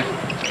intensity.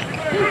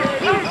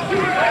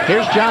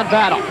 Here's John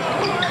Battle.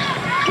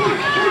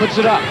 Puts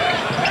it up.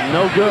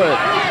 No good.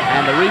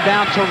 And the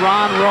rebound to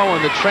Ron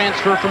Rowan, the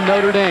transfer from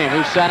Notre Dame,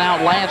 who sat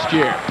out last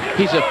year.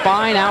 He's a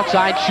fine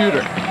outside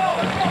shooter.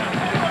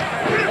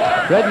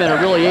 Redmen are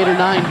really 8 or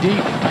 9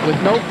 deep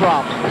with no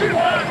problem.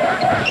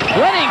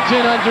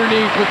 Wennington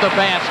underneath with the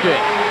basket.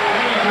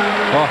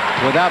 Oh,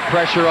 without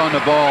pressure on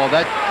the ball.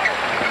 That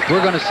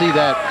we're going to see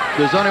that.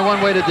 There's only one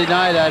way to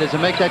deny that, is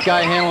to make that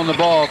guy handling the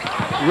ball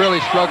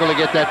really struggle to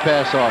get that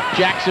pass off.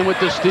 Jackson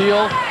with the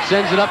steal,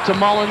 sends it up to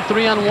Mullen,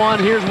 3-on-1.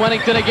 Here's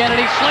Wennington again,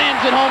 and he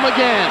slams it home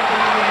again.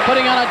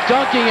 Putting on a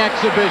dunking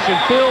exhibition.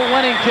 Bill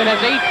Wennington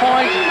has 8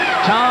 points.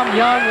 Tom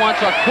Young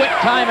wants a quick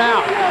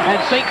timeout, and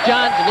St.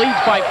 John's leads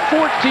by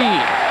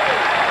 14.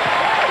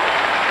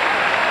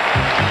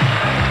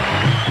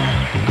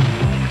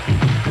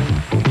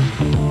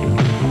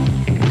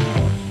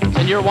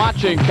 And you're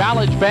watching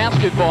college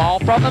basketball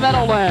from the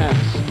Meadowlands.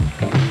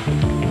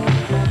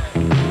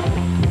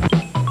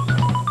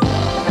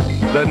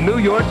 The New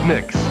York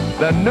Knicks,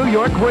 the New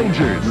York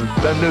Rangers,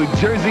 the New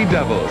Jersey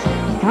Devils.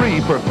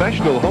 3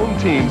 professional home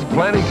teams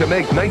planning to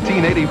make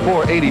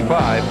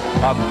 1984-85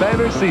 a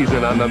banner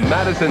season on the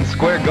Madison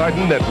Square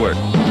Garden Network.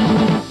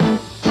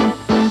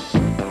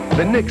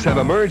 The Knicks have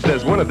emerged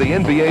as one of the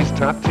NBA's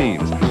top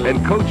teams,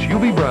 and Coach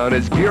Hubie Brown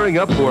is gearing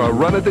up for a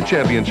run at the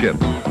championship.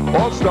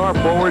 All-star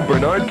forward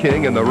Bernard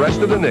King and the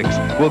rest of the Knicks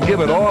will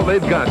give it all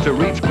they've got to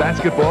reach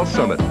basketball's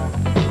summit.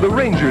 The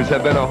Rangers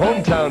have been a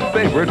hometown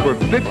favorite for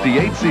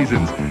 58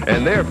 seasons,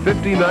 and their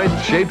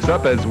 59th shapes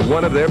up as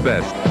one of their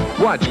best.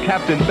 Watch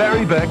Captain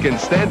Barry Beck and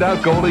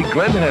standout goalie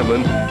Glenn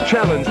Hamlin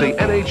challenge the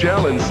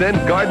NHL and send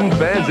Garden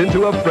fans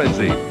into a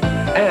frenzy.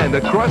 And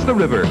across the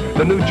river,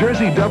 the New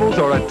Jersey Devils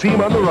are a team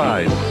on the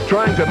rise,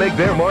 trying to make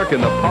their mark in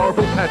the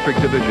powerful Patrick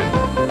Division.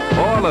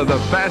 All of the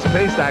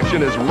fast-paced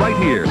action is right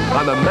here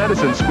on the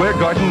Madison Square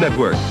Garden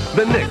Network.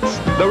 The Knicks,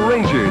 the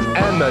Rangers,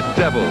 and the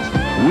Devils.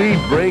 We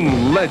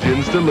bring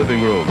legends to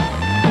living room.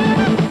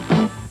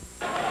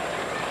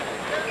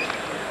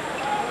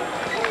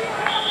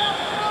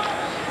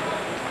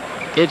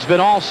 It's been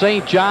all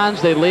St.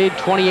 John's. They lead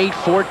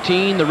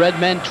 28-14. The Red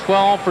Men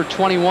 12 for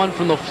 21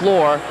 from the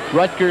floor.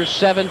 Rutgers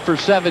 7 for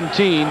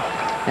 17.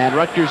 And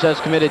Rutgers has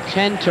committed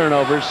 10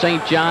 turnovers.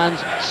 St. John's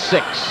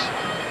 6.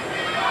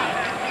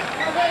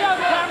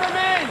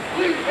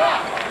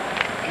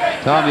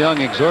 Tom Young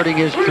exhorting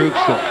his troops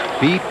to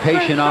be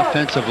patient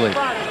offensively.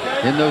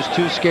 In those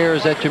 2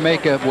 scares at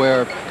Jamaica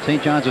where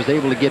St. John's was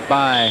able to get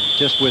by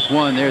just with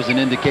 1, there's an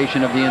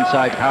indication of the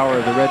inside power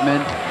of the Red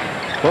Men.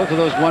 Both of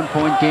those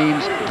 1-point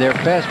games, their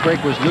fast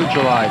break was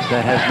neutralized.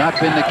 That has not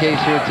been the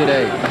case here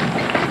today.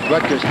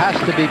 Rutgers has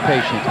to be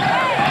patient.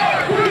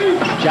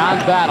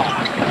 John Battle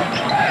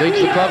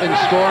leads the club in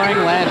scoring.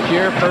 Last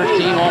year, first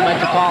team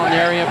All-Metropolitan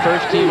Area,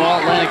 first team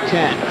All-Atlantic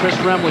 10. Chris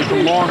Remley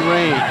from long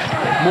range.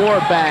 More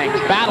bangs.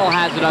 Battle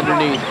has it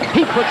underneath.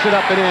 He puts it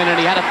up and in, and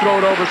he had to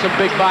throw it over some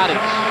big bodies.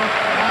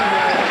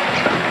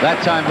 That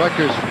time,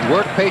 Rutgers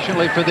worked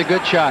patiently for the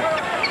good shot.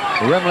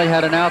 Remley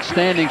had an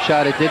outstanding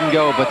shot. It didn't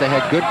go, but they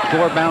had good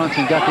floor balance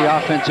and got the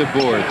offensive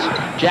boards.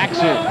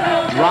 Jackson,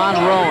 Ron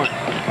Rowan.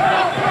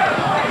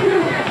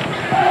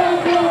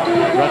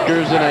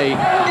 Rutgers in a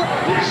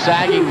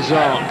sagging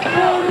zone.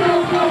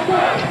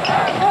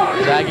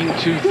 Sagging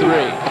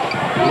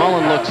 2-3.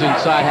 Mullen looks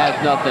inside, has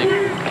nothing.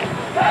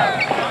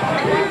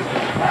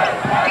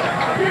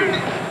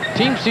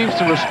 Team seems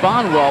to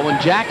respond well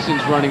when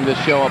Jackson's running the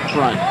show up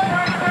front.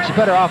 He's a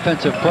better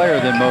offensive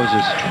player than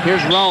Moses.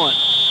 Here's Rowan.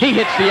 He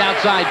hits the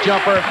outside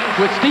jumper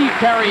with Steve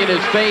Perry in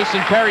his face,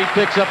 and Perry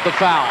picks up the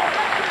foul.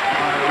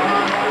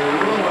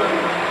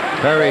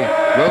 Perry,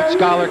 Rhodes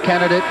Scholar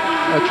candidate,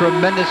 a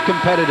tremendous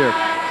competitor.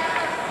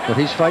 But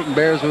he's fighting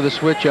bears with a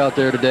switch out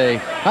there today.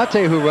 I'll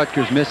tell you who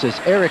Rutgers misses.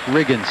 Eric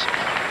Riggins,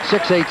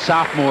 6'8"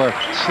 sophomore,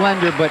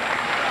 slender, but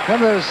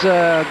one of those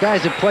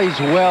guys that plays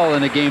well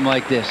in a game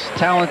like this.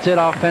 Talented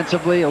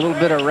offensively, a little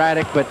bit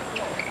erratic, but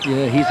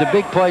yeah, he's a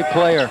big play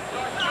player.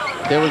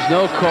 There was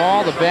no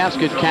call. The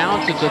basket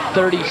counts. It's a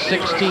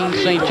 30-16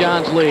 St.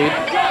 John's lead.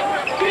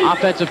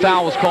 Offensive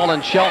foul was called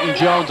on Shelton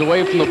Jones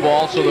away from the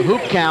ball, so the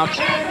hoop counts.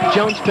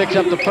 Jones picks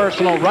up the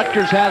personal.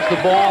 Rutgers has the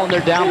ball, and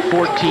they're down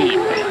 14.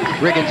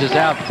 Riggins is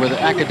out for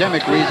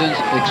academic reasons,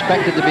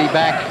 expected to be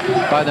back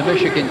by the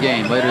Michigan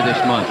game later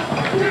this month.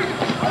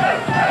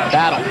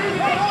 Battle.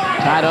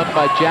 Tied up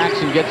by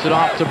Jackson, gets it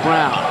off to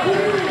Brown.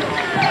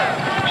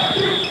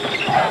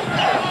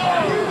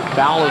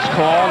 Foul is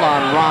called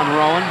on Ron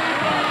Rowan.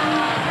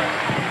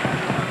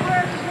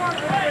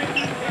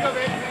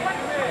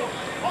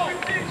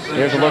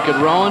 Here's a look at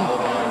Rowan,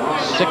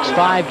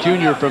 6'5"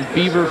 junior from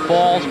Beaver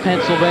Falls,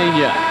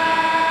 Pennsylvania.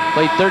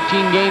 Played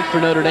 13 games for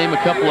Notre Dame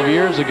a couple of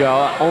years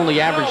ago, only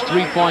averaged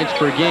 3 points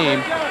per game,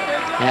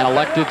 and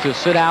elected to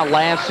sit out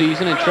last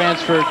season and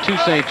transfer to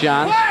St.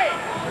 John's.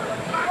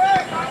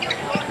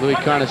 Louis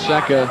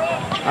Carnesecca,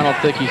 I don't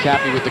think he's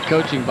happy with the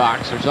coaching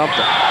box or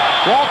something.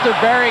 Walter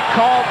Berry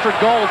called for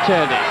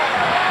goaltending.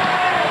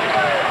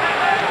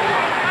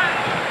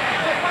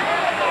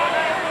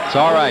 It's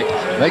all right.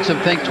 Makes him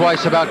think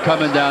twice about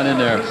coming down in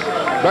there.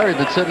 Berry's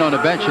been sitting on the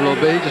bench a little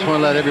bit. He just wanted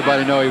to let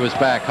everybody know he was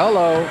back.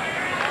 Hello.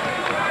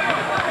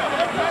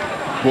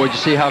 Boy, did you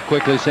see how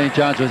quickly St.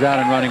 John's was out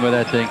and running with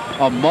that thing?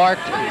 A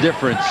marked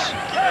difference.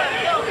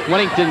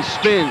 Wennington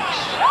spins.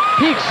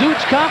 He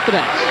exudes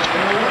confidence.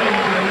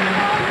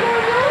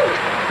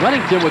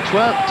 Wennington with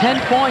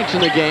 10 points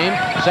in the game.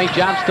 St.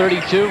 John's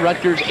 32,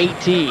 Rutgers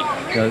 18.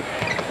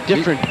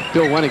 Different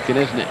Bill Wennington,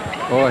 isn't it?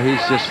 Oh,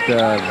 he's just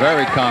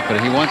very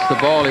confident. He wants the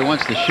ball. He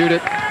wants to shoot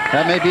it.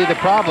 That may be the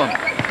problem.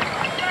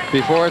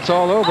 Before it's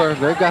all over,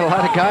 they've got a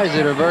lot of guys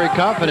that are very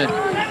confident.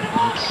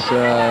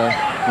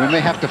 We may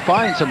have to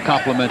find some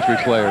complimentary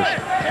players.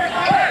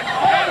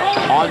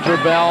 Andre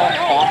Bell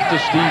off to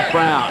Steve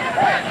Brown.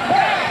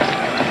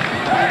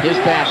 His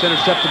pass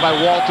intercepted by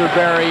Walter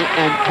Berry,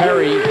 and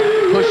Perry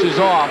pushes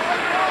off.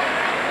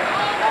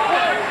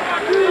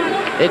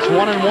 It's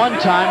 1-1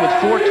 time with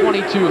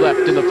 4:22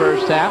 left in the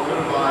first half.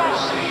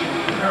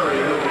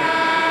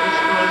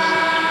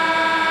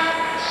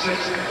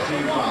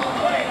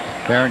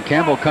 Baron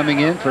Campbell coming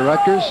in for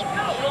Rutgers.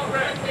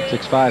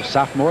 6'5"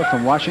 sophomore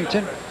from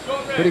Washington.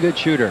 Pretty good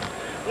shooter.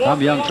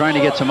 Tom Young trying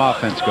to get some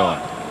offense going.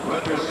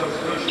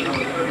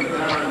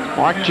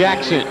 Mark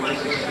Jackson,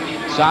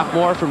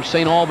 sophomore from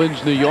St.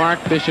 Albans, New York,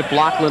 Bishop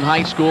Loughlin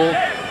High School.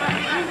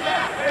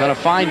 Done a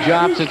fine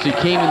job since he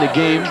came in the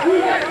game.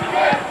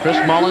 Chris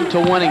Mullen to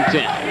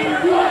Wennington.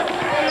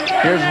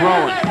 Here's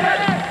Rowan.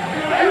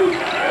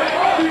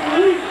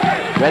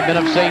 Redmen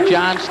of St.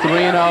 John's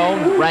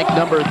 3-0, ranked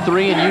number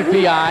 3 in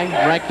UPI,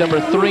 ranked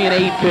number 3 in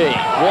AP.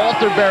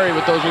 Walter Berry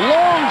with those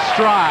long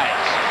strides.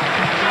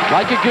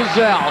 Like a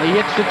gazelle, he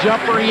hits the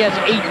jumper, he has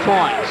 8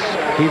 points.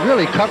 He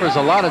really covers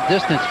a lot of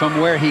distance from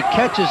where he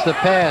catches the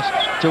pass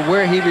to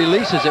where he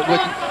releases it,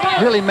 which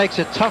really makes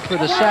it tough for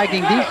the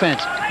sagging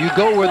defense. You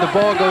go where the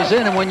ball goes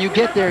in, and when you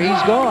get there,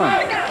 he's gone.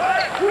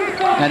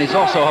 And he's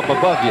also up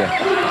above you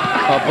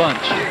a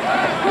bunch.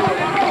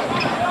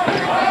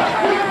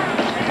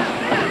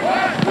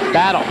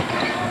 Battle,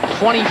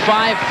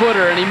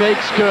 25-footer, and he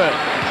makes good.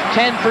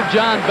 10 for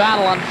John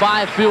Battle on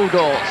 5 field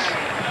goals.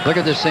 Look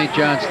at this St.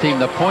 John's team.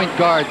 The point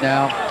guard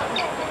now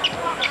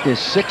is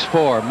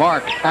 6'4",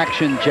 Mark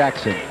Action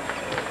Jackson.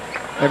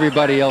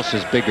 Everybody else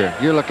is bigger.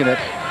 You're looking at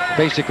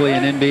basically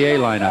an NBA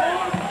lineup.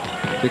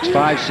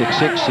 6'5",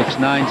 6'6",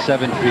 6'9",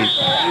 7 feet.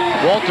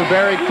 Walter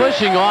Berry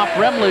pushing off.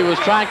 Remley was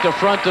trying to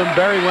front him.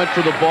 Berry went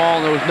for the ball,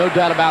 and there was no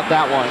doubt about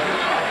that one.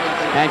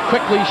 And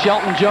quickly,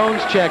 Shelton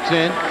Jones checks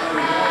in,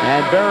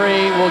 and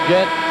Berry will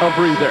get a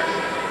breather.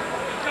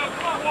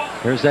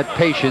 There's that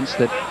patience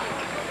that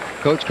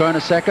Coach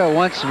Carnesecca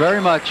wants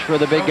very much for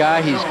the big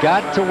guy. He's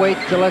got to wait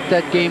to let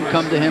that game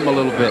come to him a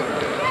little bit.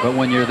 But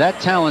when you're that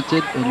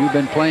talented and you've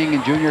been playing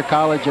in junior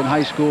college and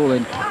high school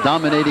and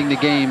dominating the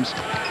games,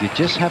 you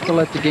just have to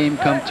let the game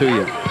come to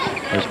you.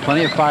 There's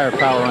plenty of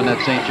firepower on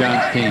that St.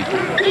 John's team.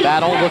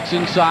 Battle looks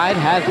inside,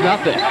 has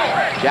nothing.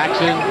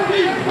 Jackson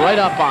right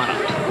up on him.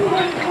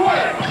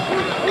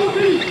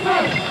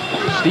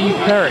 Steve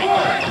Perry.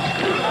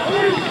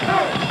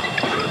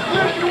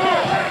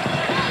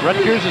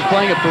 Rutgers is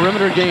playing a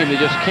perimeter game. They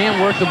just can't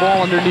work the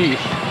ball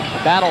underneath.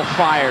 Battle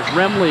fires.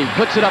 Remley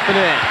puts it up and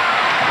in.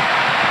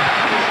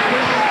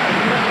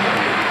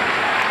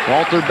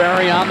 Walter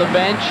Berry on the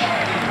bench.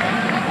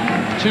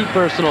 2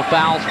 personal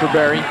fouls for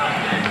Berry.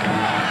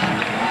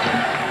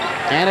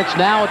 And it's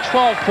now a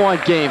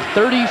 12-point game.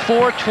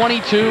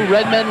 34-22,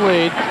 Redmen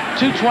lead.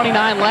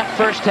 2:29 left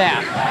first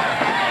half.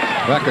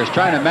 Rutgers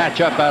trying to match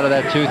up out of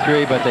that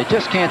 2-3, but they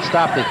just can't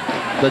stop the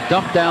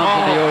dump downs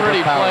and the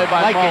overpower.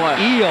 Like an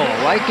eel,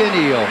 like an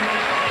eel.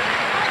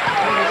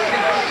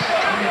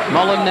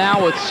 Mullen now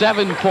with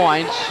 7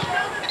 points.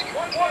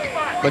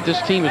 But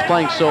this team is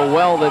playing so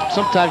well that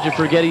sometimes you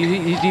forget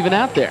he's even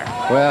out there.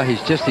 Well,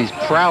 he's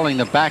prowling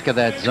the back of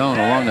that zone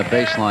along the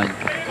baseline.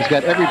 He's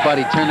got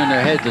everybody turning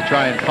their head to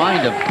try and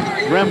find him.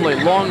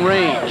 Remley, long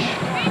range.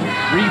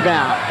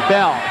 Rebound.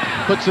 Bell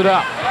puts it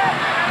up.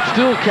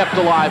 Still kept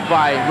alive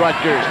by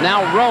Rutgers.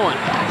 Now Rowan.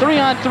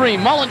 3-on-3.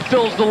 Mullen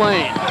fills the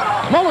lane.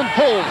 Mullen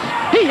pulls.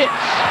 He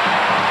hits.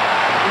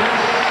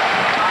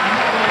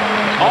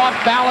 Off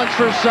balance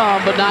for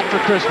some, but not for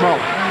Chris Mullen.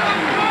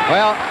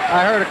 Well,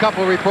 I heard a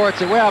couple of reports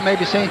that, well,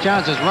 maybe St.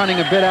 John's is running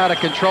a bit out of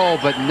control,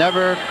 but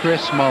never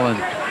Chris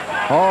Mullen.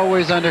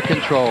 Always under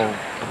control.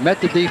 Met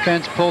the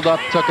defense, pulled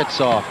up, took it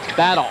soft.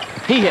 Battle.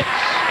 He hits.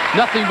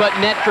 Nothing but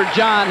net for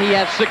John. He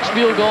has 6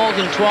 field goals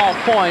and 12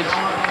 points.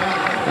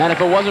 And if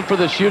it wasn't for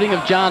the shooting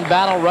of John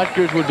Battle,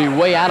 Rutgers would be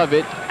way out of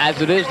it.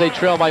 As it is, they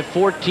trail by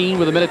 14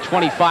 with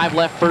 1:25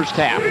 left first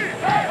half.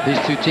 These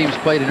two teams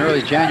played in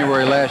early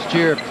January last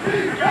year.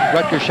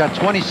 Rutgers shot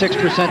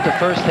 26% the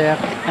first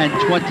half and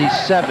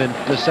 27%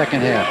 the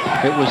second half.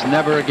 It was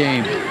never a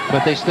game,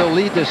 but they still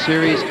lead this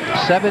series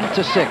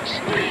 7-6.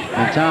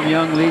 And Tom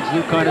Young leads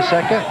Lou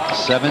Carnesecca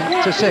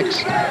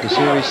 7-6. The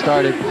series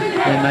started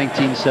in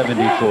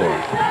 1974.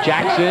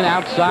 Jackson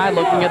outside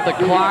looking at the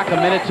clock. A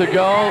minute to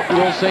go.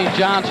 Will St.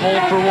 John's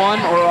hold for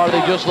one, or are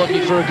they just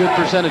looking for a good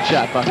percentage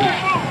shot, Bucky?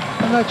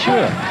 I'm not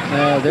sure.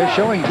 They're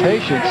showing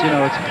patience. You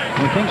know, it's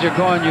when things are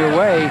going your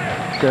way,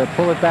 to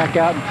pull it back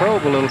out and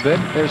probe a little bit.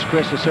 There's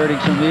Chris asserting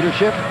some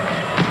leadership.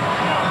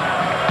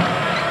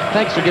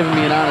 Thanks for giving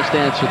me an honest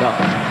answer, though.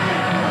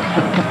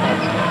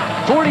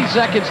 40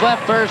 seconds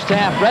left first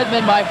half.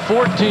 Redmen by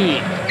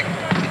 14.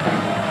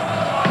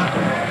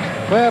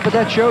 Well, but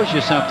that shows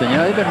you something. You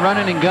know, they've been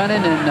running and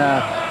gunning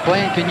and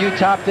playing can you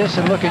top this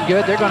and looking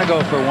good. They're going to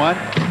go for one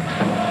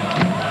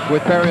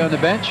with Perry on the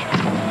bench.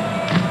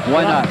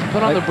 Why not?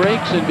 Put on the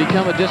brakes and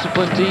become a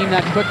disciplined team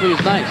that quickly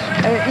is nice.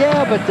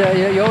 Yeah, but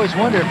you always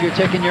wonder if you're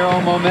taking your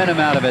own momentum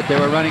out of it. They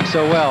were running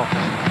so well.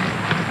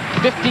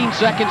 15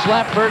 seconds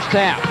left first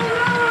half.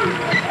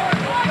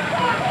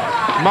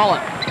 Mullen.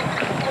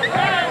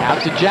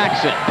 Out to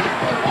Jackson.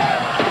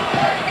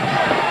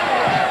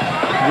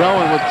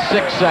 Rowan with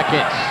 6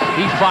 seconds.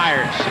 He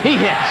fires. He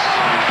hits.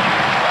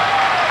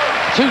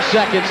 2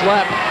 seconds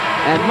left.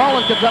 And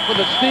Mullen comes up with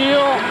a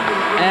steal.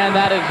 And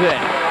that is it.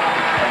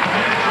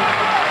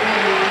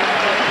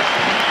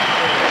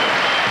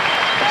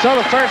 So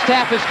the first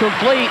half is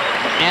complete,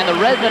 and the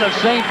Redmen of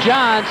St.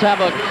 John's have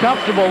a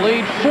comfortable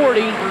lead,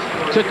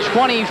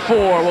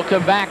 40-24. We'll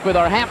come back with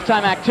our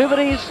halftime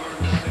activities.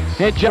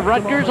 At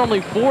Rutgers,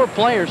 only 4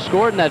 players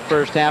scored in that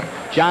first half.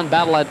 John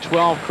Battle had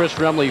 12, Chris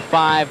Remley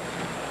 5.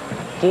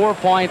 4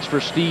 points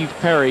for Steve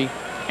Perry,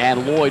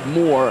 and Lloyd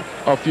Moore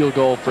a field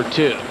goal for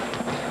 2.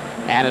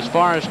 And as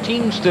far as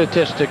team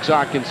statistics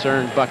are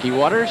concerned, Bucky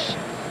Waters,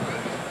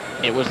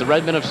 it was the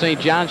Redmen of St.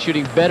 John's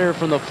shooting better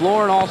from the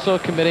floor and also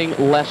committing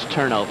less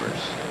turnovers.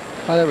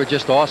 Oh, they were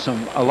just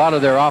awesome. A lot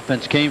of their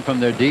offense came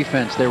from their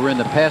defense. They were in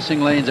the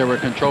passing lanes. They were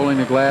controlling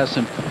the glass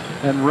and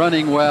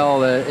running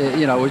well.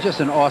 You know, it was just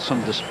an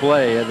awesome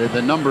display.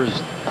 The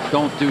numbers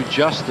don't do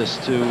justice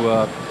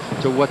to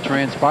what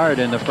transpired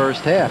in the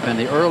first half. And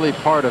the early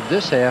part of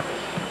this half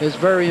is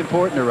very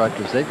important to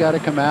Rutgers. They've got to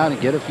come out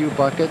and get a few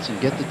buckets and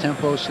get the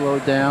tempo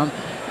slowed down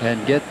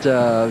and get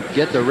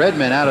the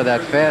Redmen out of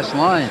that fast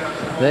line.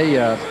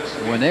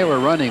 when they were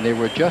running, they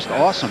were just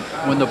awesome.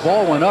 When the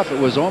ball went up, it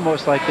was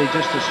almost like they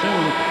just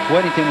assumed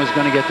Weddington was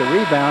going to get the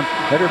rebound.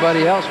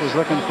 Everybody else was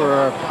looking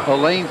for a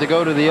lane to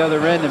go to the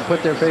other end and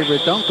put their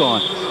favorite dunk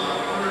on.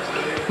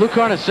 Lou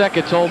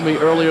Carnesecca told me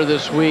earlier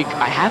this week,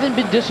 I haven't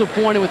been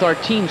disappointed with our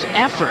team's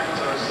effort,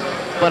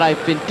 but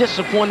I've been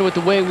disappointed with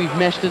the way we've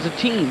meshed as a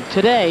team.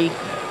 Today,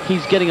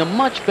 he's getting a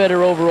much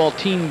better overall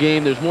team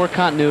game. There's more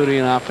continuity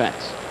in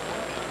offense.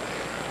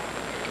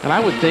 And I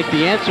would think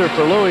the answer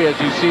for Louis, as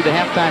you see the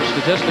halftime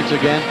statistics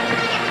again,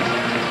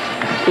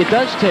 it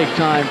does take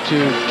time to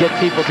get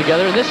people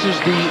together. And this is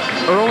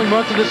the early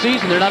month of the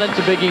season. They're not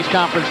into Big East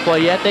Conference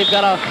play yet. They've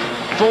got a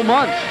full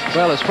month.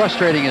 Well, as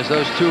frustrating as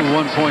those 2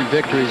 one-point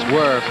victories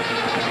were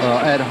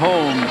at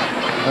home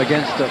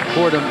against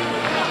Fordham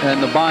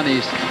and the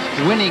Bonnies,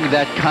 winning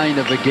that kind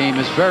of a game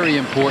is very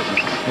important.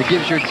 It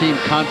gives your team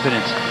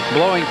confidence.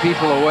 Blowing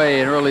people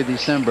away in early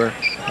December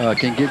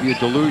can give you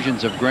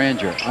delusions of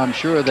grandeur. I'm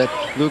sure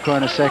that Lou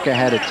Carnesecca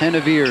had a 10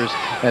 of ears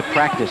at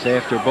practice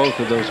after both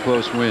of those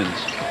close wins.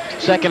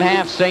 Second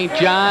half, St.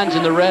 John's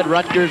in the red,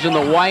 Rutgers in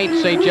the white.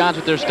 St. John's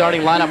with their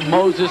starting lineup,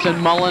 Moses and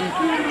Mullen,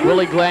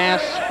 Willie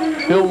Glass,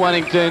 Bill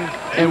Weddington,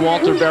 and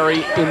Walter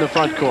Berry in the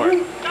front court.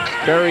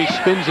 Berry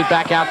spins it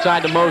back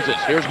outside to Moses.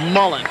 Here's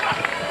Mullen.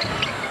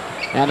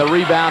 And the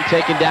rebound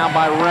taken down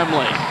by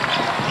Remley.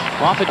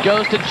 Off it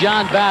goes to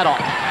John Battle.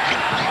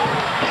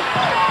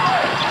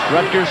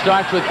 Rutgers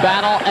starts with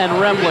Battle and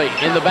Remley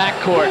in the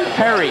backcourt.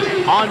 Perry,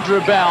 Andre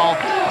Bell,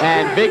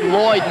 and Big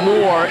Lloyd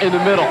Moore in the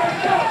middle.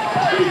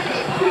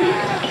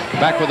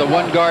 Back with a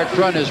 1-guard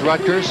front is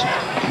Rutgers.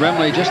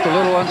 Remley just a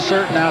little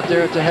uncertain out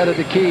there at the head of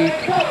the key.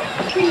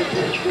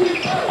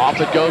 Off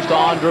it goes to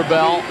Andre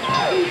Bell.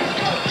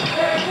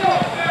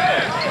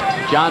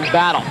 John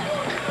Battle.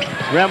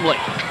 Remley.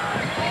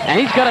 And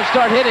he's got to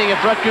start hitting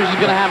if Rutgers is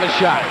going to have a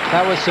shot.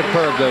 That was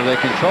superb, though. They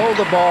controlled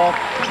the ball.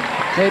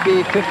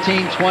 Maybe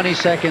 15, 20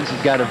 seconds.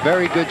 He's got a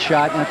very good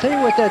shot. And I'll tell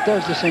you what that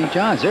does to St.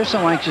 John's. They're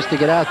so anxious to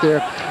get out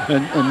there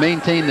and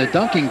maintain the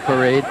dunking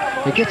parade.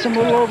 It gets them a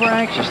little over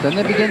anxious. Then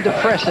they begin to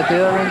press at the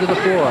other end of the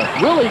floor.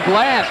 Willie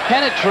Glass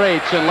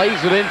penetrates and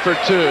lays it in for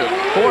 2.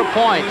 4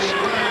 points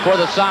for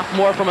the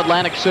sophomore from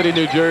Atlantic City,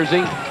 New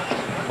Jersey.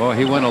 Oh,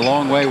 he went a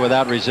long way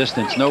without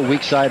resistance. No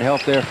weak side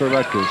help there for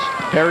Rutgers.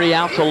 Perry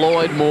out to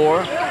Lloyd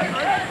Moore.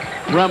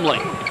 Remley.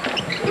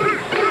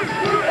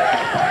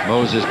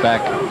 Moses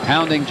back,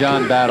 pounding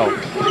John Battle.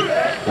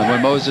 And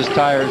when Moses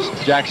tires,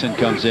 Jackson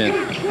comes in.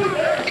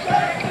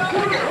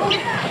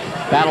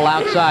 Battle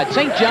outside.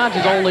 St. John's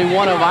is only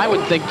one of, I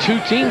would think, 2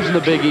 teams in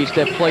the Big East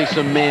that play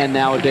some man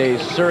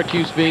nowadays.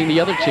 Syracuse being the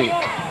other team.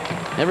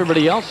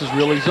 Everybody else is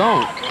really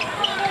zone.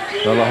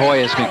 Well, the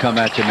Hoyas can come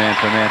at you man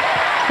for man.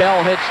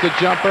 Bell hits the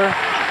jumper.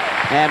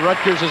 And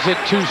Rutgers has hit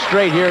 2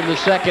 straight here in the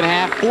second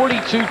half.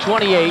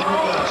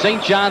 42-28.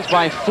 St. John's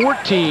by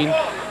 14.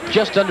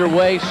 Just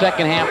underway,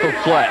 second half of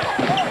play.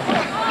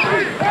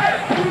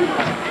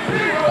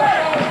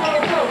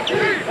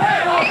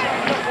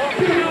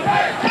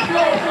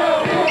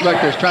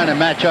 Rutgers trying to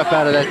match up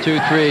out of that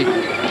 2-3.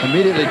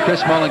 Immediately,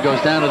 Chris Mullen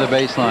goes down to the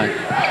baseline.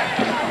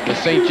 The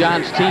St.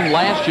 John's team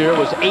last year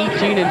was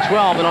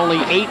 18-12 and only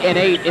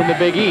 8-8 in the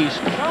Big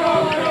East.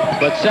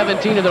 But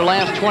 17 of their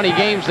last 20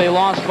 games, they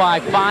lost by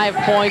 5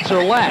 points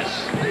or less.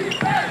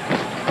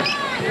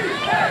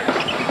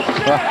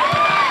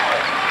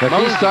 If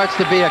he starts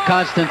to be a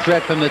constant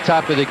threat from the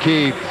top of the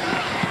key,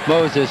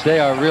 Moses, they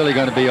are really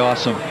going to be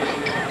awesome.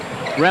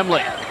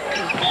 Remley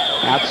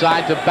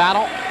outside to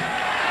Battle.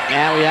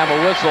 And we have a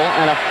whistle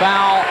and a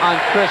foul on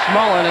Chris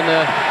Mullen. And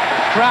the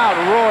crowd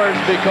roars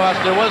because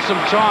there was some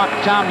talk,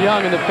 Tom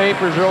Young, in the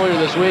papers earlier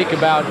this week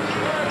about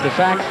the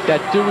fact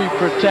that do we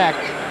protect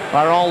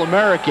our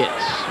All-Americans,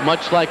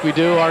 much like we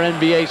do our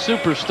NBA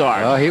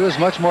superstars. Well, he was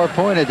much more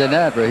pointed than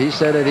that, but he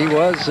said that he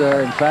was,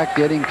 in fact,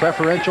 getting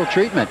preferential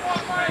treatment.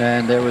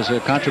 And there was a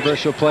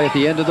controversial play at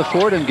the end of the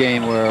Fordham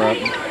game where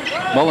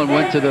Mullen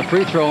went to the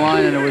free throw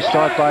line, and it was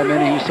thought by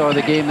many who saw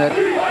the game that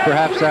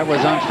perhaps that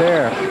was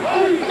unfair.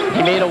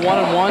 He made a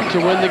 1-on-1 to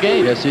win the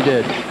game. Yes, he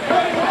did.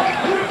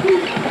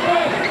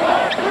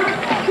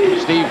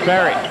 Steve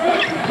Perry.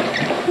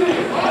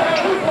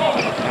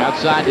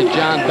 Outside to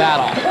John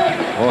Battle.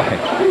 Boy.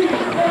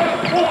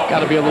 Got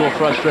to be a little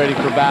frustrating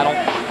for Battle.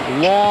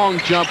 Long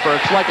jumper.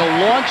 It's like a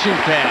launching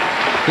pad.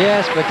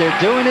 Yes, but they're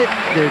doing it.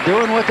 They're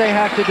doing what they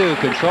have to do.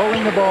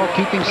 Controlling the ball,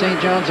 keeping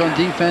St. John's on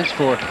defense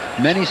for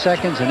many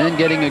seconds, and then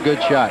getting a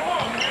good shot.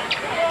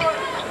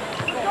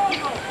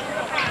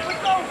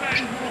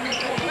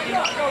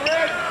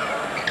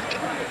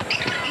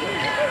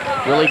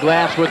 Willie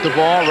Glass with the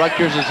ball.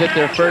 Rutgers has hit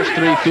their first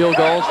 3 field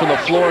goals from the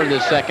floor in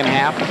this second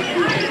half.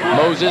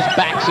 Moses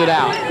backs it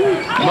out.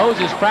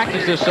 Moses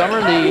practiced this summer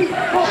in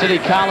the City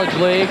College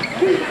League,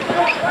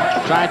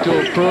 trying to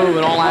improve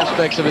in all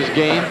aspects of his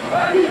game.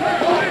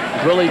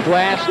 Willie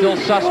Glass still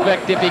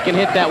suspect if he can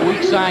hit that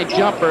weak side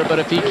jumper, but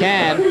if he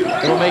can,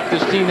 it'll make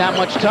this team that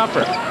much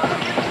tougher.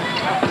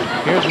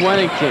 Here's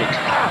Weddington.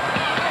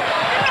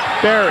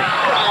 Berry.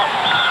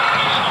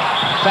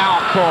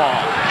 foul call.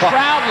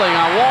 Traveling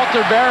on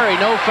Walter Berry,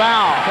 no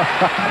foul.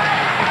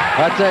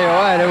 I'll tell you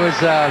what,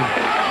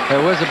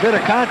 there was a bit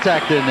of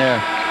contact in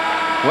there.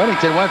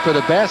 Weddington went for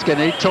the basket,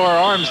 and he tore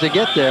arms to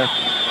get there.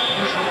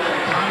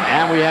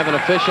 And we have an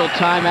official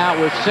timeout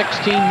with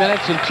 16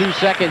 minutes and 2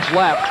 seconds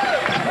left.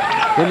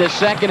 In the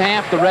second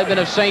half, the Redmen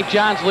of St.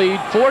 John's lead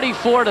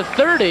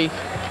 44-30,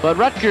 but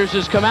Rutgers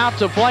has come out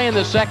to play in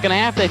the second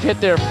half. They've hit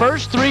their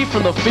first three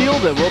from the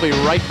field, and we'll be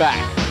right back.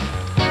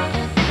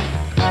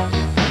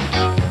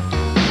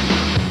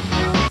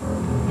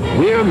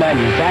 We're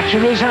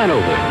Manufacturers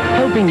Hanover,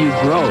 helping you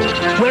grow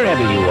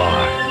wherever you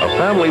are. A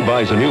family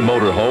buys a new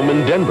motor home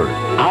in Denver.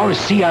 Our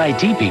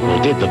CIT people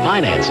did the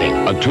financing.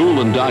 A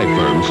tool and die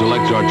firm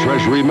selects our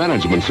treasury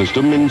management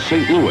system in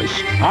St. Louis.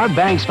 Our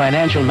bank's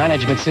financial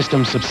management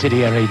system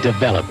subsidiary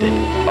developed it.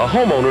 A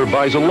homeowner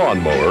buys a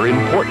lawnmower in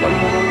Portland.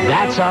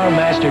 That's our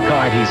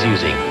MasterCard he's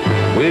using.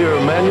 We're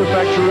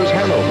Manufacturers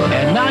Hanover.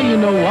 And now you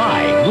know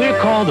why. We're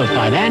called the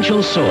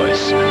financial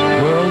source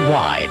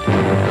worldwide.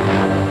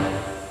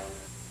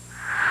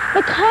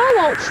 The car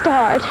won't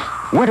start.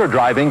 Winter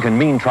driving can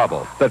mean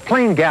trouble, but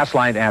plain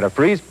gas-line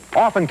antifreeze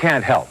often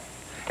can't help.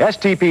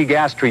 STP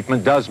gas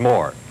treatment does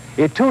more.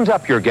 It tunes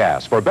up your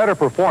gas for better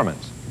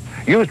performance.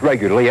 Used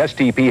regularly,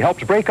 STP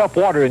helps break up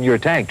water in your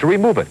tank to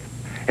remove it,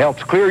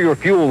 helps clear your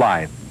fuel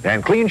line,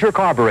 and cleans your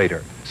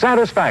carburetor.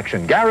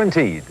 Satisfaction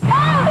guaranteed. Oh,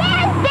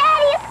 here's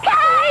Daddy's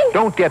car!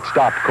 Don't get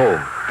stopped cold.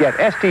 Get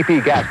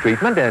STP gas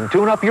treatment and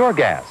tune up your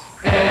gas.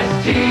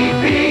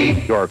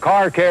 STP! Your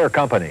car care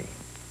company.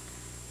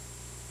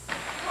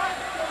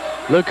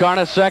 Luke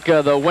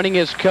Carnesecca, the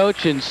winningest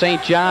coach in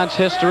St. John's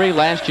history.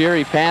 Last year,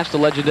 he passed the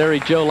legendary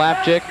Joe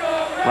Lapchick.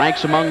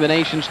 Ranks among the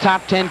nation's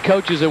top 10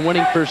 coaches in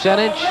winning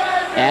percentage.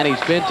 And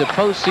he's been to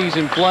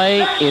postseason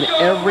play in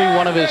every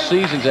one of his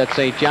seasons at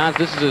St. John's.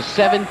 This is his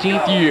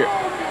 17th year.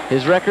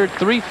 His record,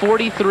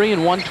 343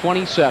 and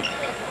 127.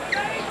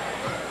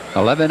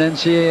 11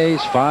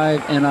 NCAAs,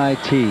 5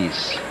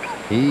 NITs.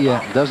 He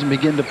doesn't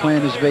begin to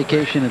plan his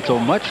vacation until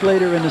much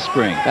later in the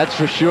spring. That's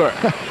for sure.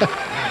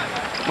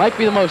 Might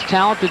be the most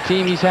talented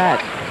team he's had.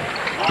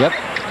 Yep.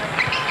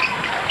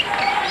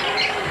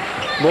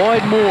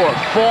 Lloyd Moore,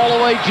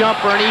 fall-away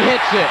jumper, and he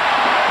hits it.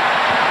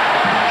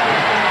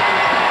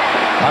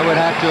 I would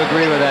have to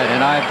agree with that,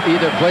 and I've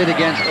either played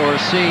against or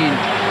seen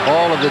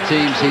all of the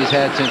teams he's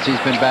had since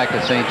he's been back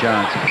at St.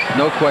 John's.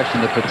 No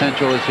question, the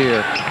potential is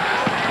here.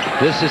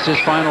 This is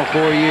his Final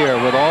Four year.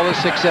 With all the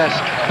success,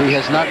 he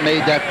has not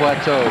made that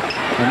plateau,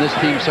 and this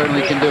team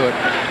certainly can do it,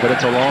 but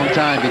it's a long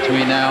time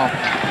between now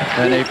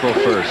and April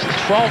 1st.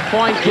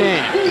 12-point game.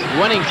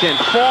 Winnington,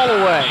 fall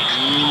away.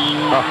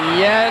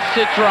 Yes,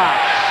 it drops.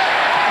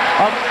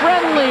 A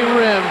friendly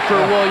rim for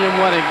William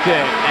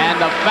Winnington. And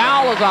the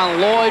foul is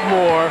on Lloyd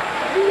Moore.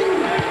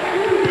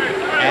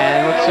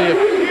 And let's see if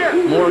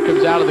Moore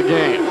comes out of the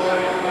game.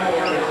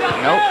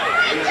 Nope.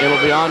 It'll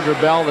be Andre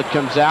Bell that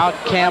comes out.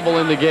 Campbell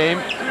in the game.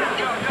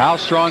 How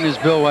strong is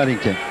Bill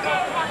Weddington?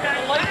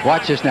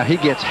 Watch this now. He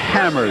gets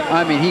hammered.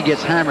 I mean, he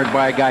gets hammered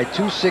by a guy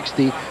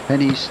 260, and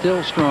he's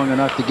still strong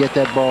enough to get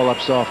that ball up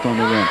soft on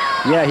the rim.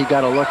 Yeah, he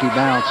got a lucky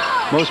bounce.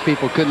 Most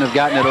people couldn't have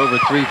gotten it over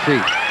 3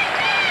 feet.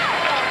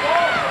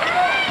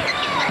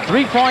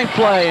 3-point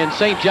play, and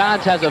St.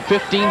 John's has a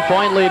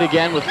 15-point lead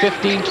again with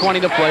 15:20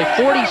 to play,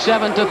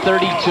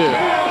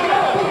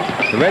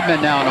 47-32. The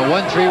Redmen now in a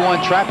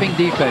 1-3-1 trapping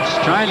defense,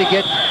 trying to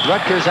get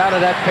Rutgers out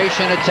of that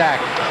patient attack.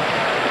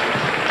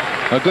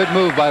 A good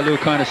move by Lou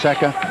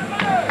Carnesecca.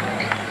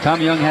 Tom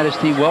Young had his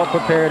team well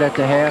prepared at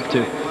the half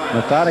to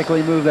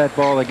methodically move that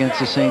ball against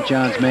the St.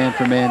 John's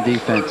man-for-man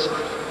defense.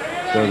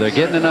 So they're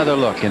getting another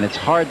look, and it's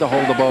hard to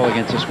hold the ball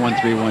against this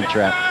 1-3-1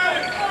 trap.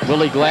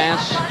 Willie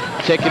Glass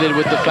ticketed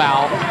with the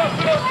foul.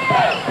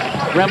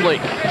 Remley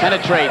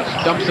penetrates,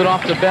 dumps it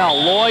off to Bell.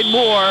 Lloyd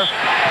Moore,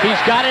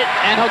 he's got it,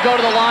 and he'll go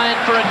to the line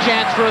for a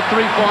chance for a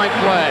 3-point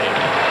play.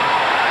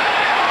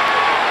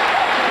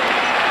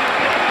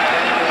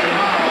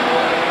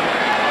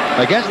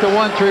 Against the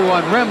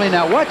 1-3-1 Remley.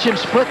 Now watch him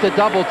split the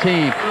double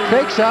team.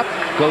 Fakes up,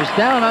 goes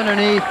down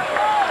underneath.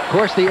 Of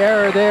course, the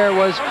error there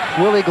was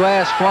Willie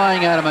Glass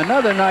flying at him.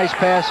 Another nice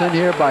pass in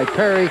here by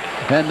Perry,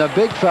 and the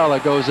big fella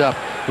goes up.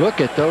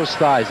 Look at those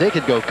thighs. They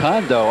could go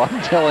condo.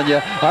 I'm telling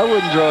you, I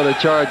wouldn't draw the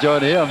charge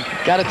on him.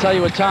 Got to tell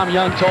you what Tom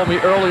Young told me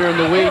earlier in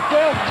the week.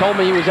 Told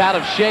me he was out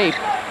of shape.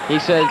 He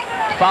said,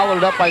 followed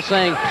it up by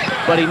saying,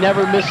 but he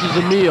never misses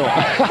a meal.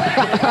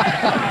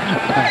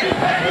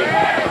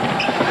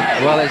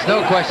 Well, there's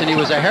no question he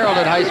was a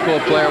heralded high school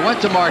player,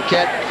 went to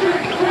Marquette.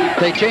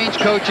 They changed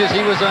coaches.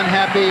 He was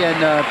unhappy,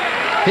 and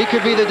he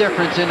could be the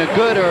difference in a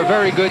good or a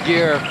very good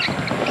year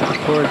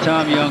for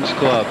Tom Young's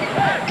club.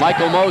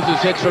 Michael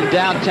Moses hits from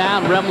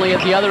downtown. Remley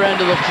at the other end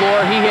of the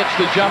floor. He hits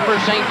the jumper.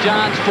 St.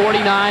 John's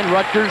 49,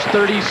 Rutgers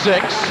 36.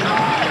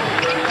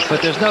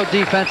 But there's no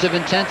defensive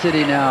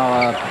intensity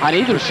now on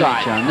either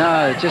side.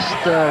 No, just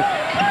a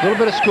little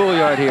bit of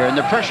schoolyard here, and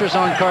the pressure's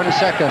on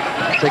Carnesecca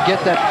to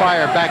get that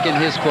fire back in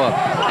his club.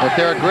 If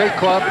they're a great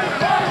club,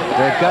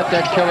 they've got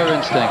that killer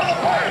instinct.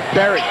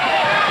 Berry,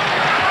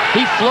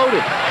 he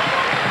floated.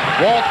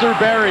 Walter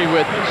Berry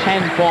with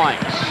 10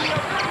 points.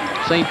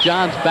 St.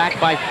 John's back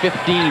by 15.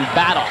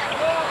 Battle.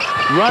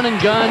 Run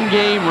and gun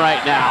game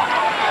right now.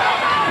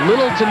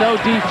 Little to no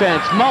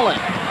defense. Mullen.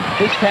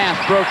 His pass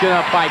broken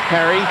up by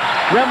Perry.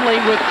 Remley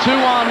with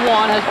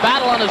 2-on-1. Has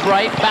Battle on his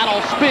right.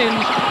 Battle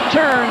spins.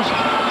 Turns.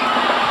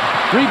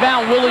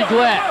 Rebound Willie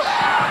Glass.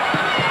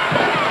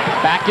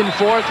 Back and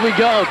forth we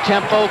go.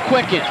 Tempo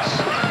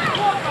quickens.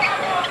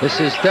 This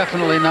is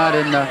definitely not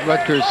in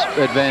Rutgers'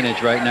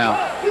 advantage right now.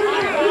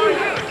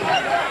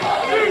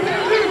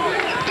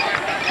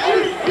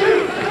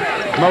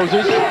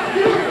 Moses.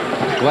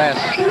 Glass,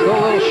 a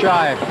little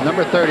shy.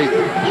 Number 30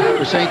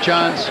 for St.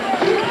 John's.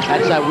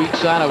 That's that weak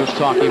side I was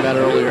talking about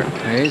earlier.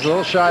 He's a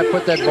little shy.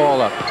 Put that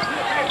ball up.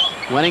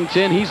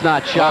 Wennington, he's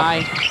not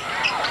shy.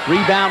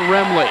 Rebound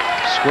Remley.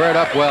 Squared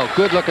up well.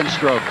 Good looking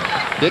stroke.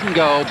 Didn't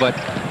go, but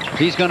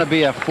he's going to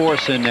be a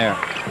force in there.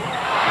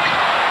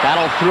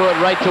 Battle threw it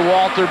right to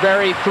Walter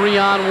Berry.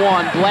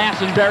 3-on-1. Glass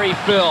and Berry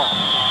fill.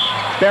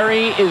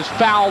 Berry is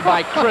fouled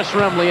by Chris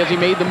Remley as he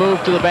made the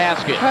move to the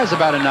basket. That's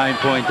about a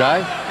 9-point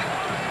dive.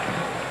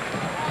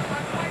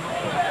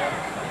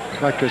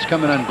 Rutgers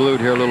coming unglued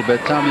here a little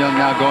bit. Tom Young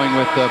now going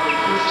with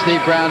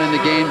Steve Brown in the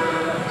game.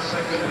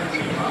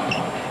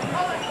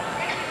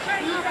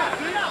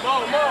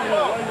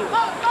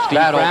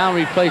 Steve Brown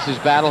replaces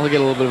Battle. He'll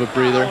get a little bit of a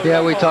breather.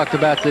 Yeah, we talked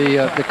about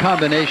the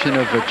combination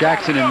of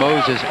Jackson and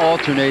Moses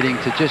alternating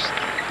to just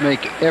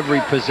make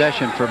every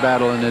possession for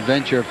Battle an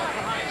adventure.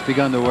 It's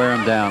begun to wear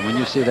him down. When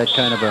you see that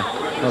kind of a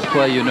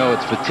play, you know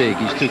it's fatigue.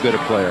 He's too good a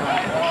player.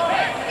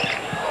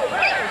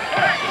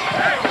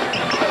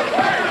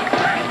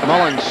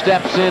 Mullen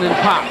steps in and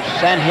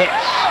pops and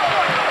hits.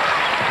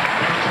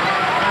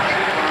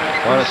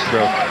 What a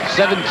stroke.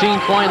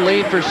 17-point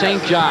lead for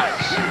St.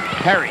 John's.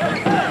 Perry.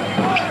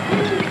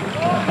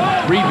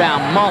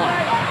 Rebound Mullen.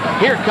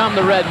 Here come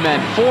the Red Men.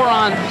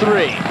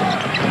 4-on-3.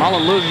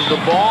 Mullen loses the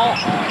ball.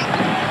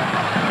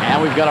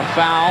 And we've got a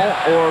foul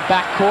or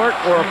backcourt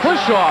or a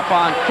push-off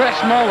on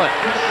Chris Mullen.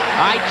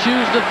 I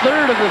choose the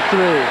third of the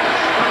three.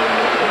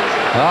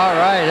 All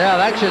right, yeah,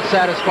 that should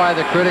satisfy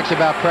the critics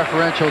about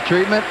preferential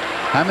treatment.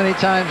 How many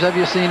times have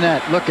you seen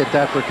that? Look at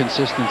that for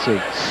consistency.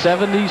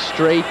 70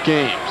 straight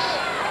games.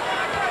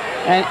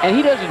 And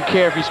he doesn't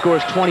care if he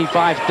scores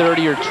 25,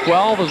 30, or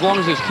 12, as long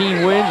as his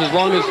team wins, as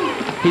long as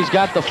he's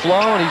got the flow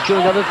and he's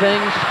doing other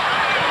things.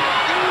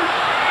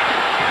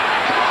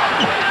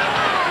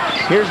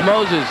 Here's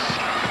Moses.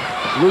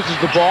 Loses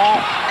the ball.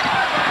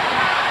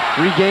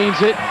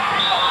 Regains it.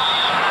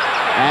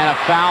 And a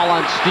foul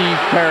on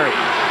Steve Perry.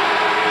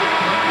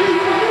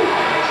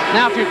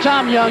 Now, if you're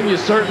Tom Young, you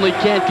certainly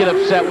can't get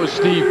upset with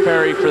Steve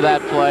Perry for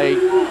that play.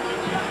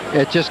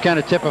 It just kind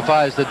of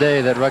typifies the day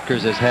that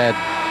Rutgers has had.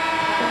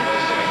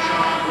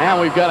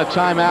 And we've got a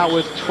timeout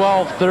with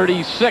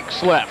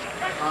 12:36 left.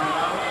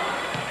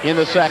 In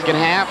the second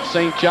half,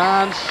 St.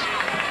 John's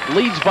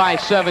leads by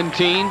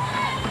 17.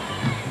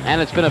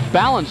 And it's been a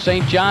balanced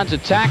St. John's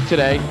attack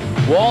today.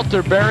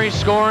 Walter Berry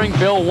scoring,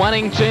 Bill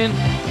Wennington,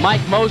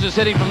 Mike Moses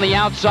hitting from the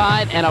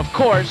outside, and of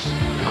course,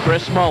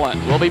 Chris Mullen.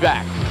 We'll be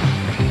back.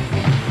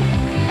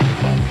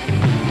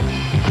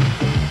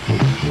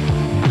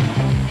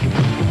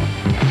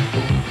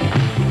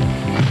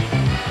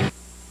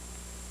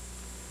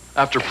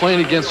 After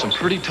playing against some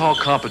pretty tall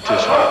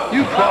competition,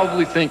 you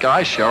probably think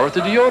I shower with the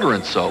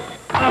deodorant soap.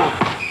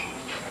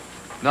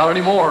 Not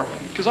anymore,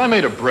 because I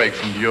made a break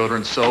from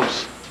deodorant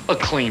soaps. A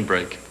clean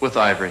break with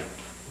Ivory.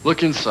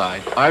 Look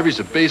inside. Ivory's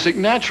a basic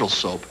natural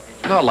soap.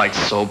 Not like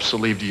soaps that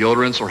leave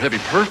deodorants or heavy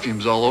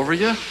perfumes all over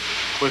you.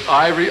 With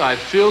Ivory, I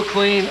feel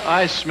clean,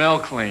 I smell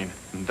clean.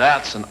 And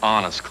that's an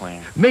honest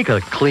clean. Make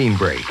a clean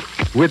break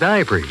with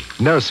Ivory.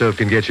 No soap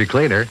can get you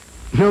cleaner,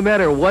 no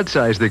matter what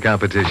size the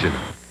competition.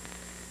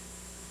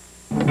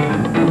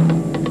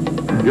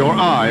 Your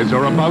eyes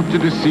are about to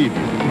deceive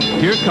you.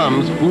 Here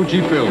comes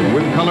Fujifilm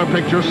with color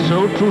pictures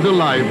so true to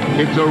life,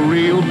 it's a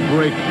real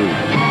breakthrough.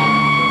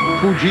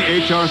 Fuji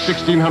HR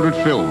 1600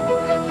 film.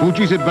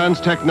 Fuji's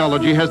advanced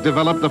technology has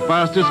developed the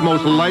fastest,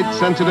 most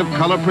light-sensitive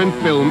color print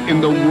film in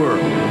the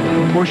world.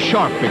 For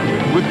sharp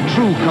pictures with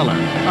true color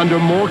under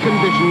more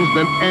conditions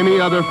than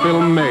any other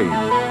film made.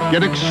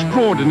 Get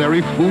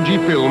extraordinary Fuji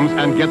films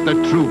and get the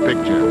true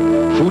picture.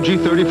 Fuji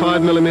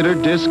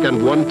 35mm disc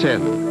and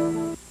 110.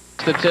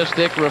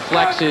 Statistic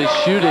reflects his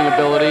shooting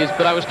abilities,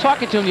 but I was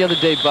talking to him the other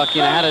day, Bucky,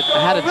 and I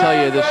had to tell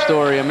you this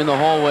story. I'm in the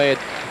hallway at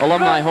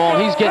Alumni Hall.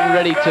 He's getting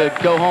ready to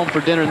go home for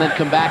dinner and then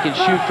come back and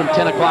shoot from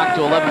 10 o'clock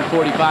to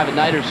 11:45 at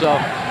night or so.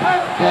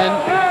 And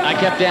I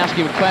kept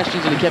asking him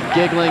questions, and he kept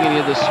giggling, and he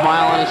had this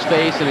smile on his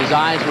face, and his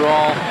eyes were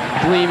all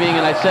gleaming.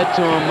 And I said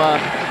to him,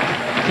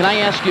 can I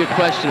ask you a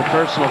question, a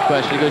personal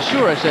question? He goes,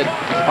 sure. I said,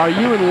 are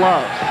you in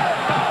love?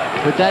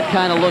 With that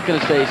kind of look in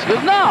his face. He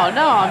goes, no,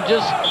 I'm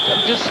just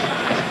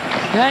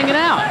hanging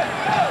out.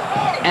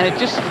 And it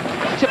just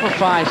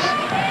typifies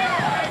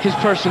his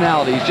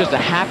personality. He's just a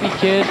happy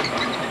kid,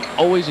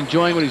 always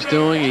enjoying what he's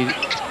doing. He's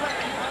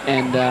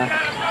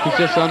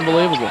just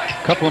unbelievable.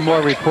 A couple of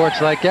more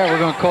reports like that, we're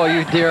going to call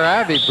you Dear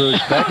Abby,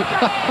 Bruce Beck.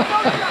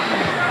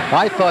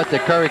 I thought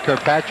that Curry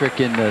Kirkpatrick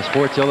in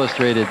Sports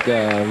Illustrated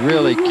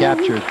really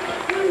captured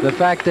the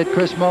fact that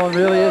Chris Mullin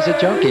really is a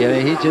junkie. I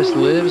mean, he just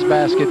lives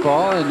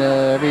basketball, and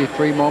every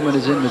free moment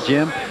is in the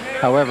gym.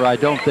 However, I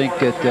don't think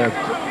that,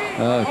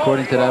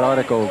 according to that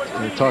article,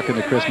 talking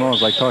to Chris Mullin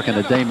is like talking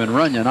to Damon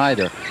Runyon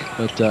either.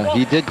 But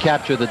he did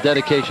capture the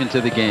dedication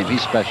to the game.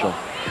 He's special.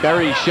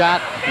 Berry's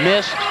shot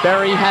missed.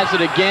 Berry has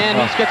it again.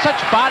 He's got such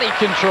body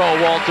control,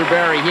 Walter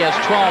Berry. He has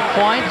 12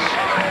 points,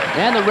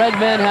 and the Red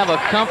Men have a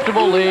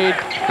comfortable lead.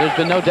 There's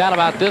been no doubt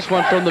about this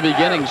one from the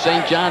beginning.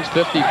 St. John's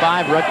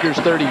 55, Rutgers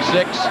 36.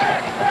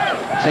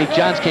 St.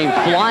 John's came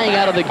flying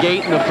out of the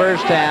gate in the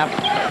first half,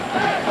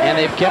 and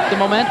they've kept the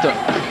momentum.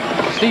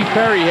 Steve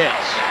Perry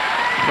hits.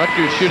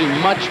 Rutgers shooting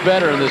much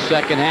better in the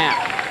second half.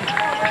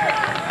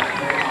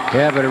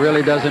 Yeah, but it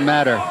really doesn't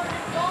matter.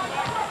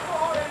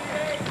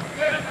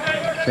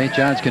 St.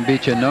 John's can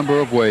beat you a number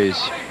of ways.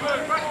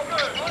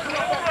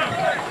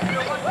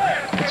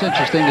 It's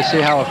interesting to see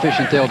how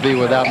efficient they'll be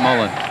without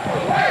Mullin.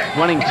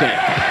 Wennington.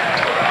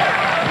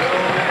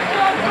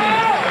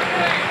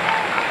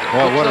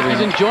 Well, looks like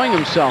he's enjoying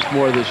himself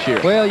more this year.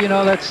 Well, you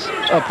know, that's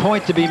a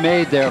point to be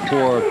made there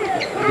for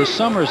the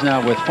summers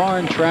now with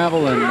foreign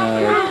travel,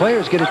 and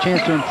players get a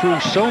chance to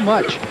improve so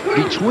much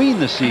between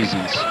the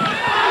seasons.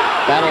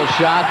 Battle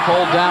shot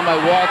pulled down by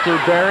Walter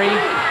Berry.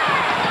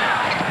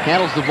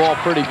 Handles the ball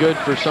pretty good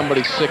for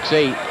somebody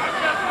 6'8".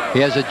 He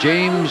has a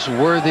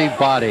James-worthy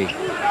body,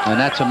 and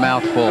that's a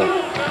mouthful.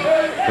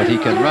 But he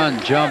can run,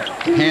 jump,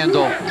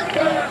 handle.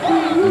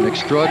 An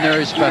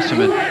extraordinary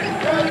specimen.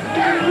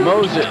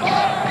 Moses.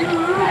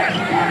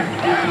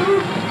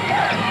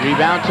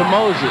 Rebound to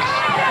Moses.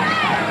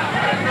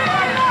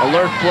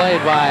 Alert play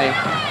by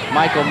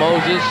Michael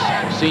Moses,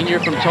 senior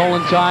from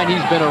Tolentine.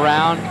 He's been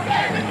around.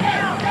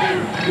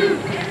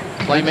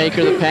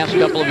 Playmaker the past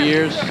couple of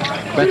years.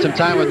 Spent some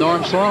time with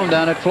Norm Sloan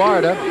down at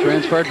Florida.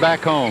 Transferred back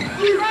home.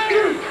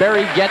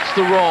 Berry gets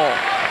the roll.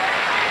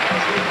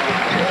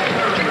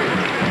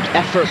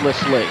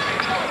 Effortlessly.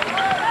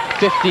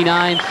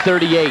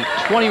 59-38.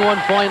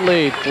 21-point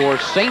lead for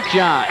St.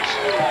 John's.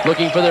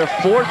 Looking for their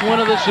 4th win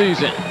of the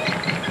season.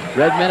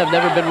 Red Men have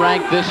never been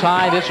ranked this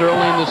high this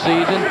early in the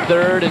season.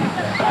 3rd in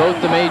both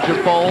the major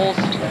polls.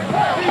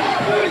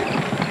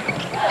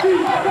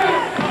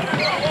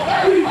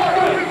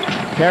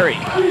 Perry.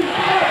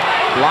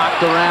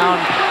 Blocked around.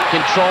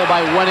 Controlled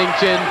by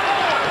Wennington.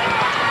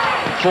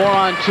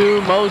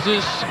 4-on-2.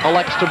 Moses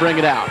elects to bring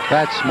it out.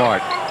 That's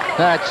smart.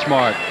 That's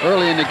smart.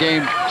 Early in the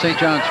game, St.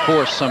 John's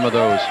forced some of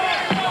those.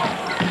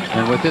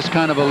 And with this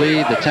kind of a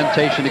lead, the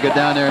temptation to go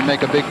down there and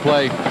make a big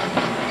play,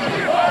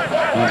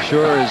 I'm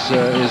sure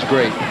is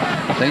great.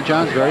 St.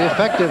 John's very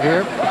effective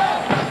here.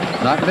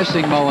 Not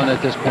missing Mullin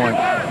at this point.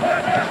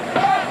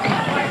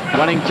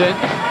 Wennington.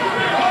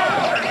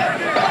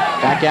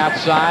 Back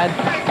outside.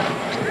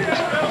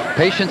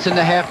 Patience in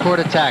the half-court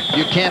attack.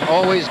 You can't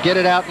always get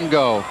it out and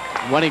go.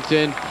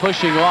 Wennington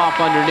pushing off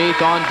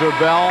underneath. Andre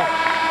Bell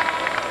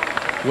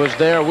was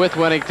there with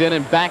Wennington,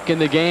 and back in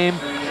the game,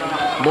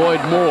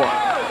 Lloyd Moore.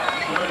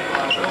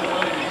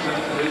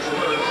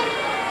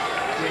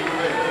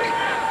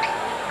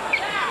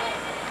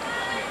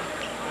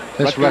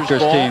 This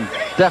Rutgers team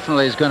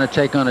definitely is going to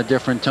take on a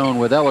different tone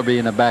with Ellerby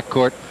in the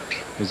backcourt.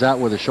 He's out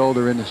with a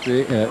shoulder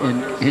injury,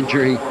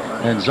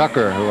 and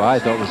Zucker, who I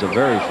thought was a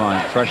very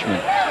fine freshman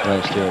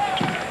last year.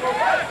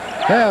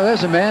 Yeah,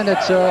 there's a man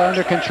that's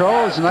under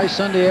control. It's a nice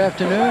Sunday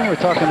afternoon. We're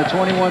talking a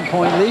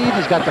 21-point lead.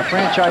 He's got the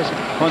franchise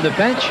on the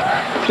bench.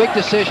 Big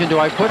decision. Do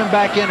I put him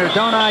back in or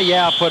don't I?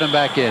 Yeah, I'll put him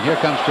back in. Here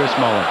comes Chris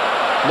Mullin.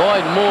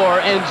 Lloyd Moore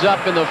ends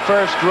up in the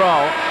first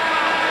row.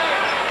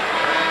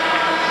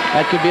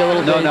 That could be a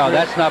little dangerous. No,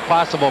 that's not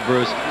possible,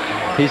 Bruce.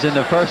 He's in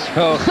the first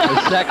row,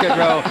 the second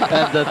row,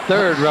 and the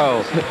third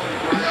row.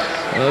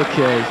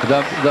 Okay.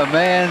 The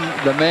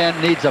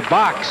man needs a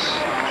box.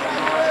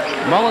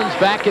 Mullin's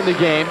back in the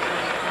game.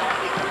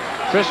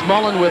 Chris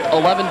Mullin with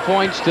 11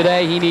 points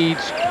today. He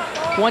needs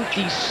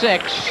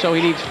 26, so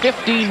he needs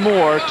 15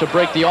 more to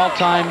break the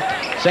all-time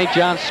St.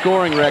 John's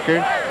scoring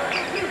record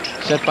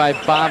set by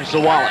Bob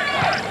Zawalik.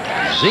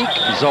 Zeke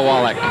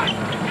Zawalik.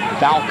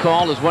 Foul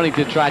call as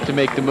Wennington tried to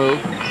make the move.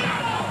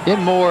 In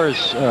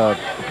Moore's,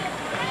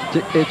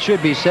 it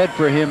should be said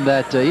for him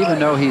that even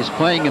though he's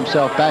playing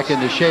himself back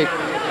into shape,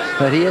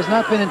 that he has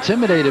not been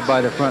intimidated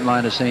by the front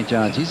line of St.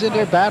 John's. He's in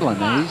there battling,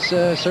 and he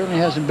certainly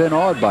hasn't been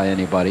awed by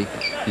anybody.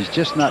 He's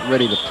just not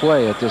ready to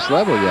play at this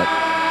level yet.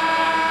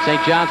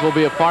 St. John's will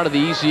be a part of the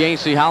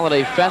ECAC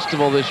Holiday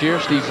Festival this year.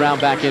 Steve Brown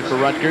back in for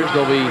Rutgers.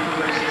 They'll be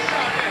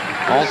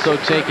also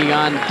taking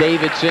on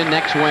Davidson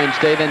next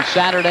Wednesday. Then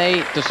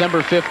Saturday,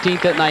 December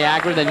 15th at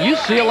Niagara. Then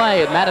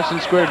UCLA at Madison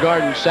Square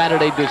Garden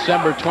Saturday,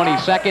 December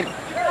 22nd.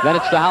 Then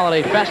it's the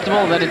Holiday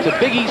Festival. Then it's a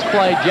Big East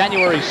play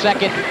January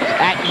 2nd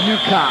at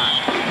UConn.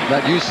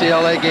 That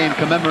UCLA game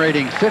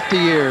commemorating 50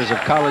 years of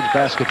college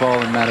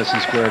basketball in Madison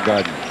Square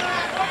Garden.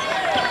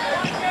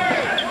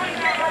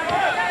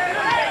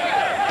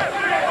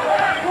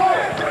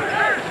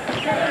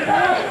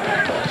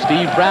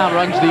 Steve Brown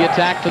runs the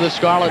attack for the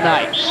Scarlet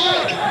Knights.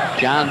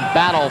 John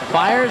Battle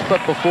fires,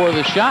 but before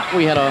the shot,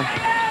 we had a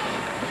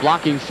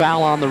blocking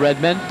foul on the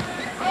Redmen.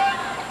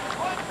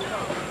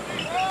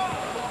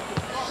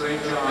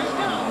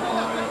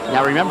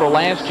 Now remember,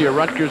 last year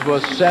Rutgers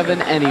was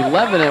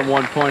 7-11 at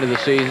one point of the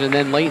season. And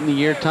then late in the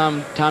year,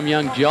 Tom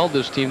Young gelled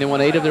this team. They won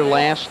 8 of their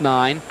last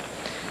 9,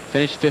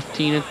 finished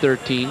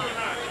 15-13,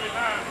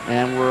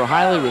 and were a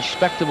highly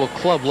respectable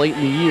club late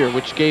in the year,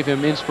 which gave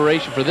him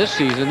inspiration for this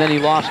season. Then he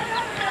lost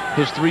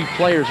his 3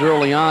 players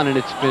early on, and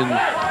it's been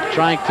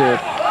trying to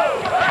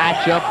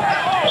patch up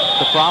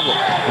the problem.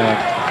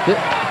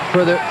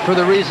 For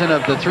the reason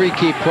of the 3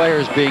 key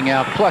players being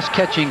out, plus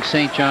catching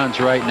St. John's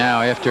right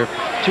now after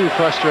 2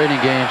 frustrating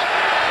games.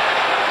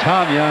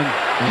 Tom Young,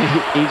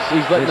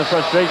 he's letting the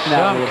frustration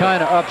out. Some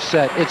kind of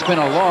upset. It's been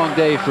a long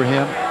day for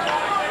him.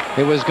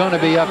 It was going to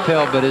be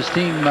uphill, but his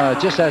team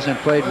just hasn't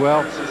played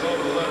well.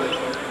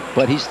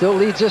 But he still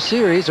leads this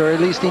series, or at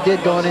least he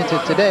did going into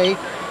today.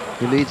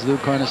 He leads Lou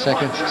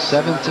Carnesecca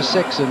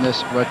 7-6 in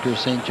this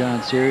Rutgers-St.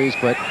 John series,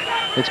 but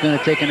it's going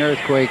to take an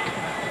earthquake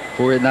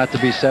for it not to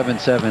be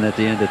 7-7 at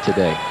the end of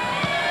today.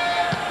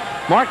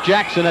 Mark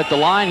Jackson at the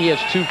line. He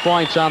has 2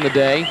 points on the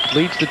day.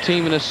 Leads the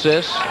team in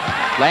assists.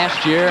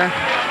 Last year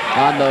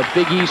on the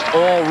Big East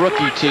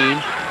All-Rookie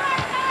team.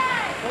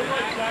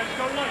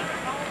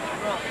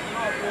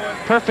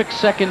 Perfect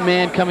second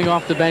man coming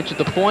off the bench at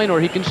the point, or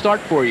he can start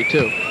for you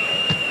too.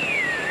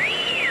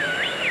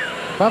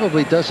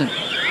 Probably doesn't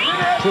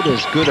put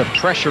as good a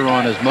pressure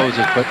on as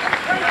Moses, but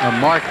a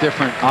mark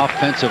different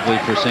offensively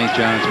for St.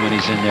 John's when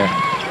he's in there.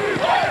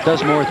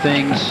 Does more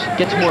things.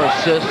 Gets more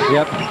assists.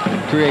 Yep.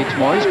 Creates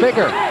more. He's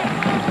bigger.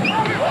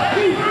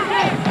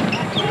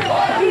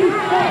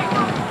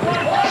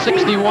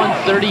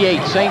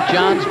 61-38. St.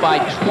 John's by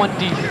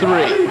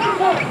 23.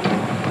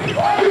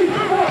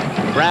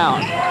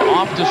 Brown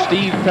off to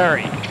Steve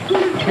Perry.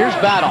 Here's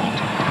Battle.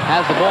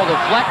 Has the ball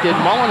deflected.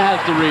 Mullen has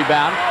the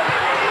rebound.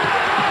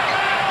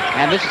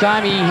 And this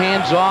time he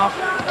hands off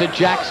to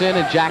Jackson,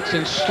 and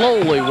Jackson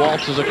slowly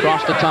waltzes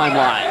across the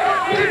timeline.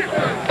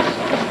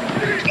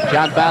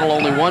 John Battle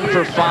only 1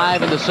 for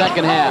 5 in the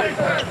second half.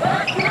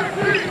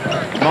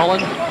 Mullen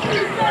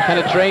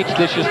penetrates,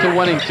 dishes to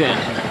Winnington.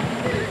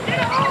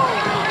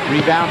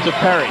 Rebound to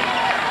Perry.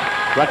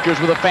 Rutgers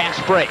with a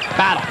fast break.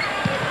 Battle.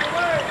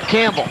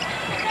 Campbell.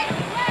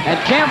 And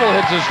Campbell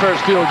hits his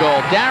first field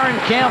goal. Darren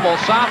Campbell,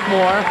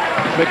 sophomore,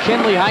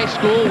 McKinley High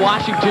School,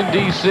 Washington,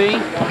 D.C.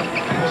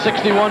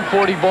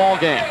 61-40 ball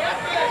game.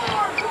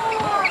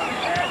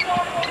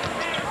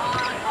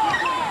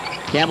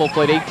 Campbell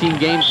played 18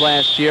 games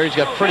last year. He's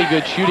got pretty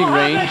good shooting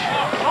range.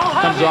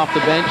 Comes off the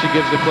bench and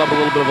gives the club a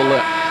little bit of a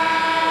lift.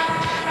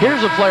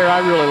 Here's a player I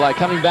really like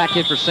coming back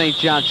in for St.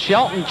 John.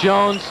 Shelton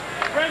Jones.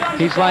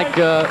 He's like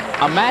a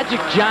Magic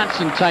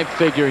Johnson type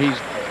figure. He's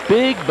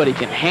big, but he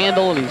can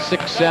handle, and he's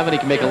 6'7". He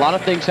can make a lot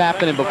of things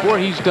happen, and before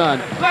he's done,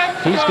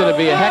 he's going to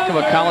be a heck of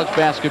a college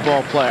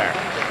basketball player.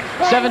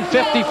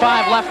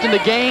 7:55 left in the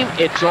game.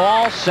 It's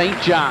all St.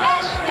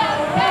 John's.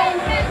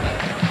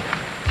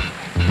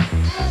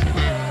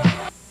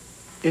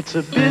 It's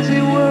a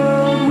busy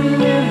world we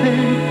live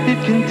in.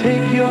 It can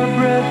take your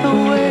breath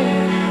away.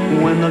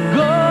 When the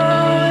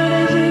going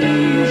isn't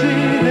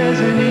easy, there's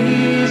an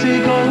easy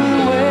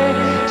going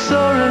way. So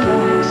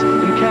relax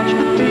and catch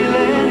the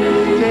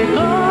feeling. Take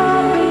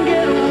off and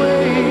get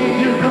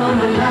away. You're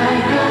gonna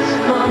like us,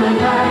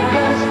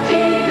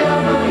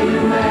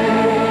 TWA.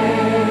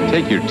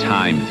 Take your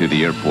time through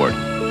the airport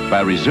by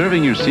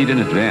reserving your seat in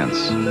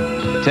advance.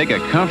 Take a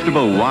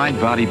comfortable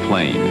wide-body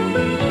plane.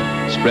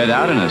 Spread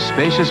out in a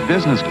spacious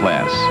business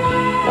class,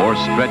 or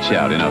stretch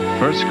out in a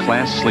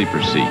first-class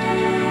sleeper seat.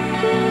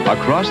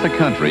 Across the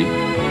country,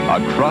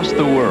 across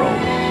the world,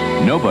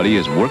 nobody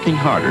is working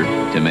harder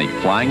to make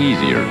flying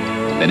easier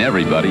than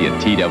everybody at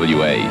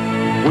TWA.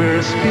 We're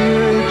a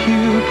spirit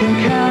you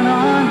can count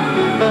on,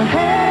 a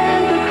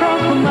hand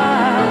across the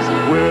miles.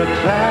 We're a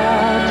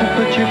cloud to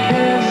put your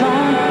cares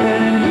on,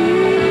 and an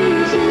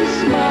easy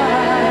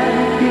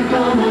smile. You're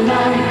gonna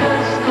like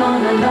us,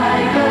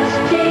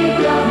 TWA.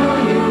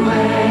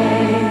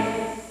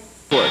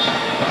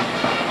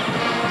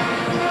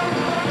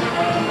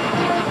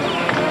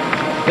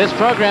 This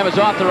program is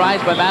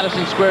authorized by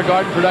Madison Square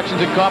Garden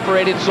Productions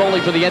Incorporated solely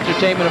for the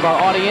entertainment of our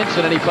audience,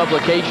 and any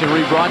publication,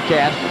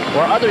 rebroadcast,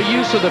 or other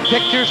use of the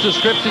pictures,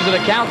 descriptions, and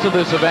accounts of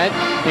this event,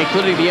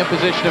 including the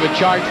imposition of a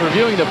charge for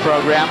viewing the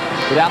program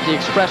without the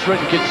express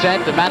written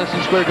consent of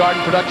Madison Square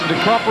Garden Productions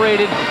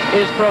Incorporated,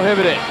 is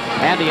prohibited.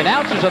 And the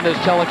announcers on this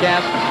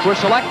telecast were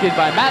selected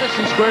by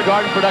Madison Square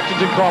Garden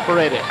Productions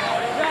Incorporated.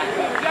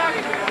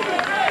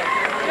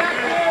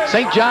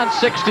 St. John's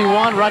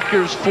 61,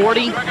 Rutgers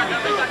 40.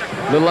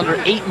 A little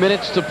under 8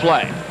 minutes to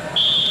play.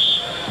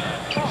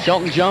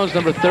 Shelton Jones,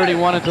 number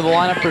 31, into the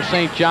lineup for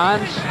St.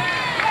 John's.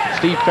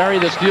 Steve Perry,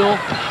 the steal.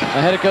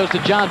 Ahead it goes to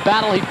John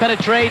Battle. He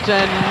penetrates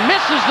and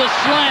misses the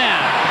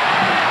slam.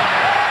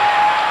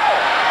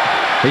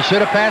 He should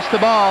have passed the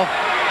ball.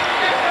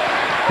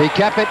 He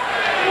kept it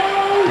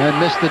and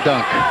missed the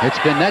dunk. It's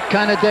been that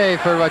kind of day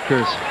for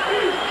Rutgers.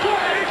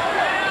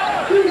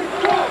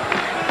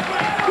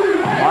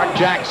 Mark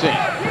Jackson.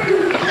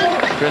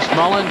 Chris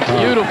Mullen,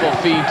 beautiful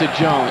feed to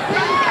Jones.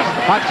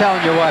 I'm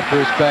telling you what,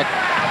 Bruce Beck.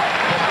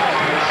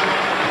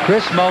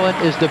 Chris Mullen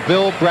is the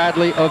Bill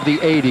Bradley of the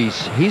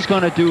 80s. He's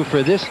going to do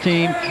for this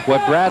team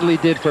what Bradley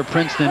did for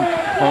Princeton,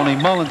 only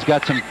Mullen's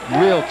got some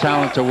real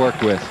talent to work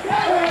with.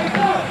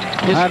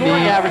 His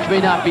scoring average may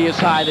not be as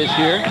high this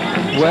year.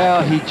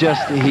 Well, he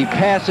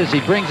passes, he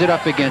brings it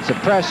up against the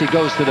press, he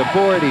goes to the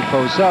board, he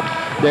posts up.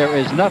 There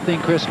is nothing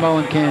Chris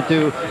Mullen can't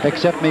do,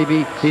 except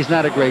maybe he's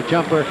not a great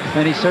jumper,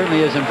 and he certainly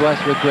isn't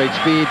blessed with great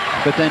speed,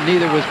 but then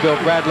neither was Bill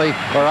Bradley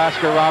or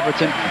Oscar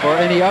Robertson or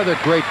any other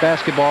great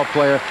basketball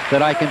player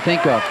that I can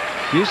think of.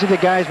 Usually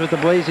the guys with the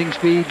blazing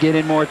speed get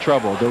in more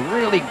trouble. The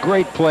really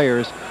great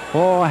players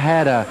all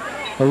had a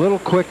little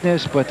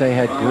quickness, but they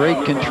had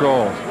great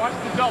control.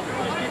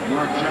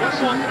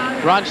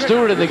 Ron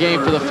Stewart in the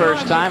game for the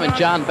first time, and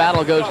John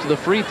Battle goes to the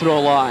free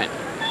throw line.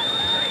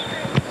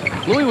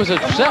 Louis was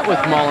upset with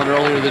Mullen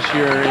earlier this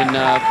year in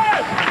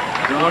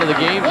one of the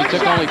games. He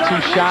took only 2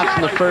 shots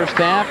in the first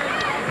half.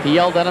 He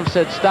yelled at him,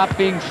 said, "Stop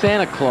being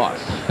Santa Claus."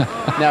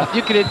 Now, if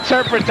you could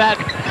interpret that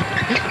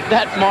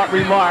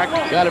remark,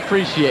 I'd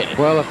appreciate it.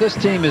 Well, if this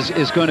team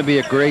is going to be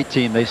a great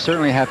team, they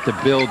certainly have to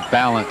build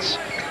balance.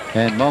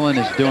 And Mullen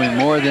is doing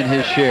more than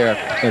his share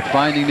at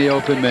finding the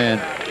open man.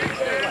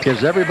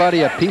 Gives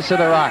everybody a piece of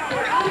the rock.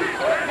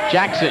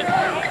 Jackson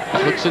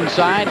looks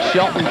inside.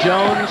 Shelton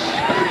Jones.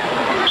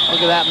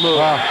 Look at that move.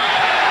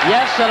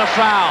 Yes, and a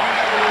foul.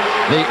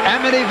 The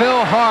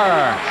Amityville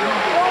Horror.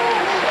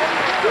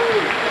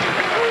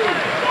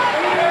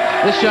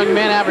 This young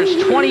man averaged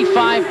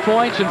 25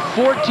 points and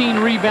 14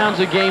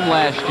 rebounds a game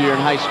last year in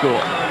high school.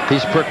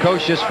 He's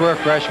precocious for a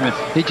freshman.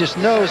 He just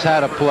knows how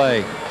to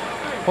play.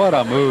 What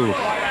a move.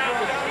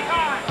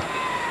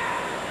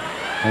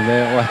 And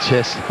then watch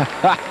this.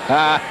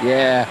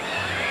 Yeah.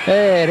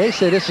 Hey, they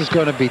say this is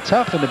going to be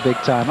tough in the big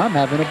time. I'm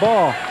having a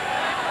ball.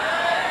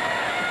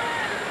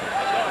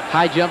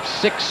 High jump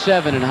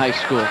 6'7" in high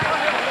school.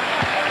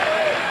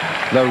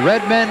 The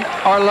Redmen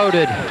are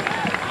loaded.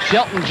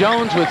 Shelton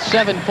Jones with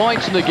 7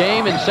 points in the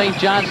game, and St.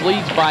 John's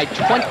leads by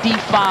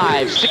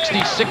 25,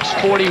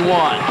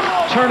 66-41.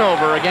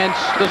 Turnover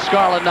against the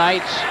Scarlet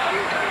Knights.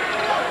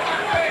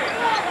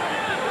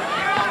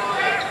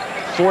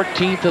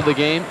 14th of the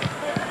game.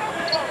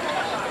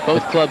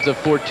 Both clubs have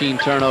 14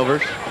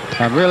 turnovers.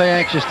 I'm really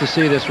anxious to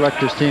see this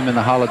Rutgers team in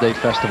the Holiday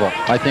Festival.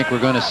 I think we're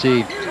going to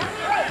see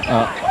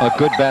a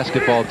good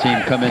basketball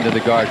team come into the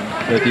Garden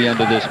at the end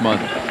of this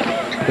month.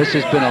 This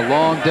has been a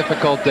long,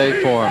 difficult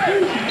day for them.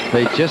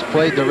 They just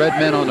played the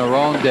Redmen on the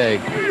wrong day.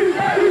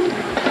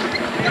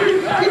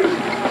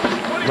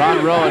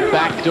 Ron Rowan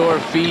backdoor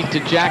feed to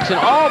Jackson.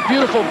 Oh,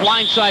 beautiful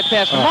blindside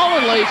pass.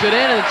 Mullen lays it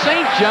in, and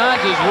St.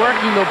 John's is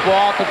working the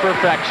ball to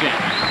perfection.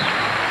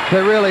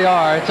 They really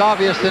are. It's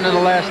obvious in the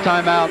last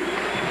time out.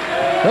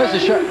 There's a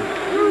shot.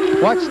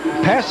 Watch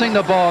passing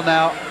the ball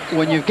now.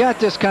 When you've got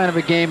this kind of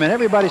a game and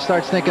everybody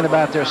starts thinking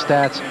about their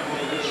stats,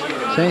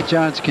 St.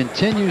 John's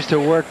continues to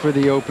work for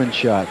the open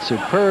shot.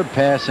 Superb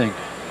passing.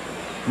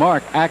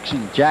 Mark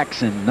Action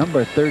Jackson,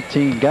 number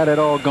 13, got it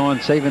all going,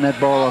 saving that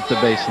ball off the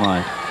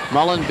baseline.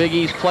 Mullen, Big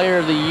East Player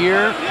of the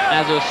Year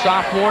as a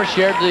sophomore,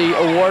 shared the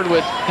award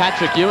with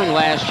Patrick Ewing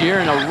last year,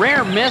 and a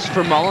rare miss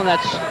for Mullen.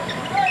 That's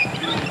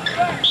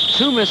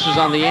 2 misses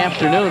on the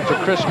afternoon for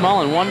Chris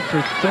Mullen, 1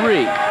 for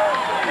 3.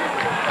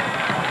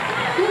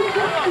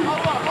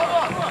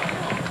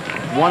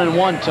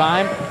 1-and-1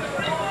 time.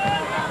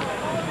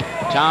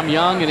 Tom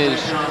Young in his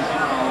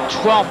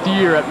 12th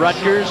year at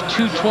Rutgers,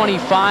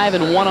 225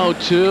 and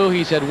 102.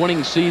 He's had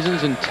winning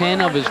seasons in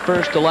 10 of his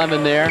first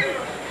 11 there.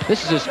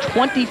 This is his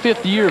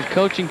 25th year of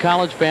coaching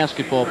college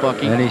basketball,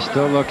 Bucky. And he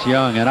still looks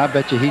young, and I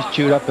bet you he's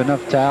chewed up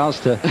enough towels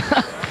to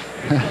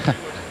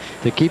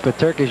to keep a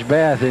Turkish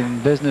bath in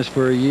business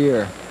for a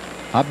year.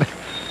 I bet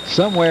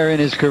somewhere in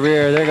his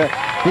career,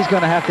 he's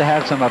going to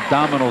have some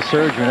abdominal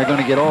surgery. They're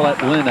going to get all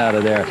that lint out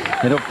of there,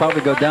 and he'll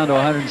probably go down to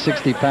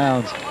 160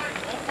 pounds.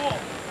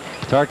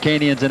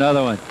 Tarkanian's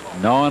another one,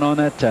 gnawing on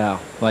that towel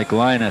like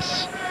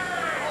Linus.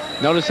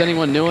 Notice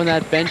anyone new on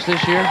that bench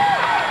this year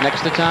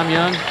next to Tom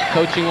Young,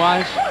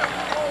 coaching-wise?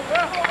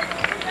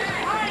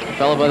 A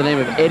fellow by the name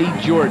of Eddie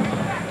Jordan.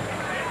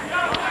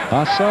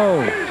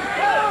 So.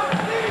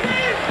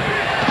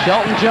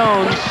 Shelton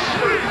Jones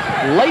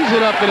lays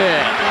it up and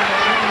in.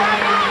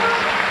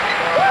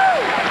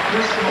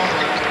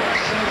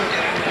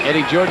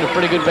 Eddie Jordan, a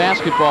pretty good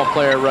basketball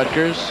player at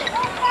Rutgers.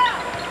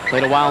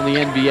 Played a while in the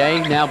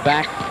NBA, now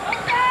back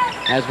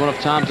as one of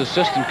Tom's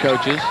assistant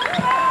coaches.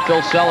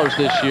 Phil Sellers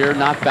this year,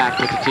 not back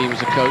with the team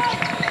as a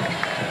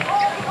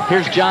coach.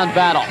 Here's John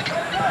Battle.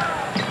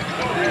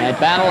 And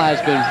Battle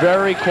has been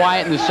very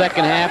quiet in the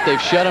second half.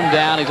 They've shut him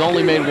down. He's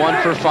only made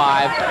 1 for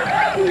 5,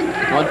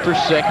 1 for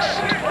 6.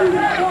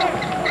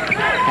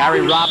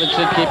 Harry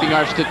Robinson keeping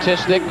our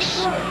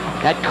statistics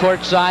at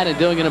courtside and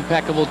doing an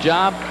impeccable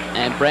job.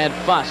 And Brad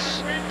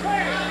Fuss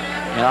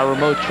and our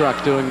remote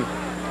truck doing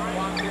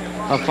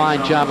a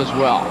fine job as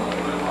well.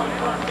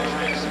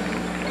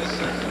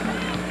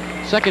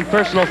 Second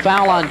personal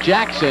foul on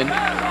Jackson.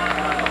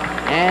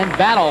 And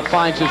Battle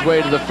finds his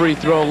way to the free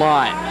throw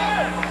line.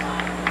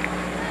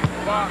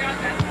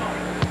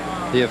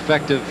 The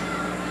effective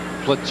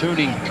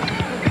platooning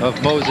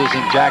of Moses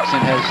and Jackson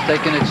has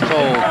taken its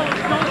toll.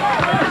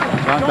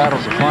 John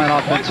Battle's a fine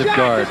offensive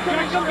guard.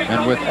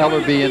 And with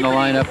Ellerby in the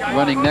lineup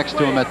running next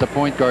to him at the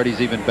point guard,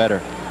 he's even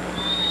better.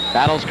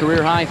 Battle's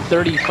career high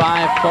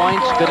 35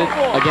 points. Did it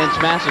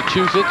against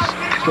Massachusetts.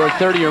 Scored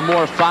 30 or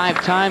more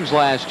 5 times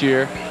last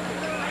year.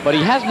 But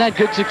he hasn't had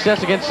good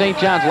success against St.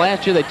 John's.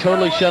 Last year they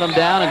totally shut him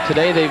down, and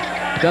today they've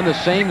done the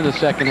same in the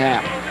second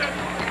half.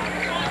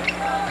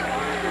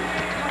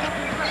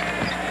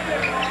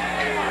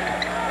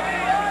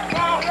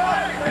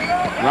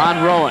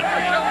 Ron Rowan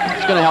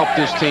is going to help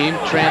this team.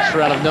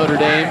 Transfer out of Notre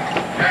Dame.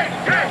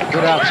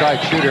 Good outside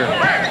shooter.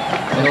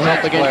 He'll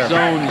help against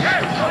zones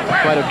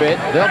quite a bit.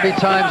 There'll be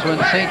times when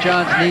St.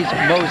 John's needs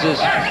Moses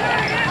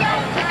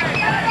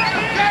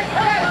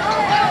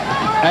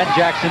and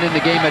Jackson in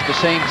the game at the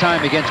same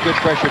time against good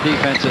pressure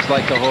defenses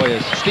like the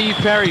Hoyas. Steve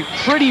Perry,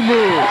 pretty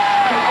move.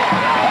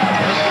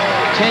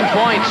 10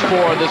 points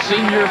for the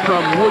senior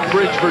from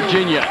Woodbridge,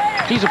 Virginia.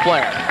 He's a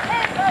player.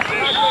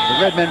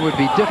 The Redmen would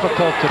be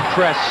difficult to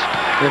press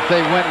if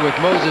they went with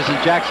Moses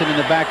and Jackson in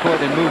the backcourt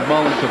and moved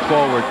Mullen to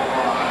forward.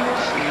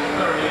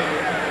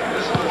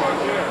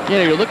 You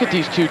know, you look at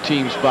these two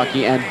teams,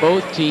 Bucky, and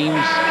both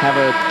teams have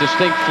a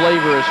distinct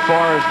flavor as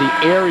far as the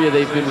area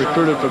they've been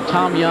recruited from.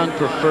 Tom Young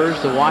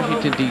prefers the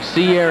Washington,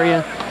 D.C.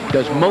 area,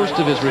 does most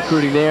of his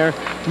recruiting there.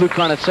 Lou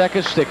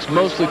Carnesecca sticks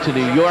mostly to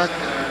New York.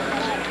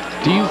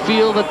 Do you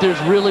feel that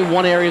there's really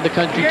one area of the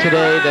country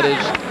today that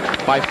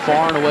is by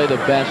far and away the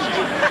best?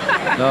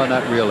 No,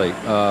 not really.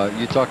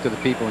 You talk to the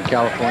people in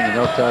California, and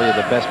they'll tell you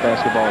the best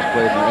basketball is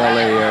played in the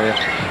L.A. area.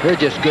 They're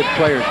just good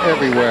players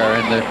everywhere,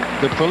 and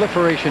the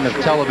proliferation of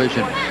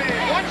television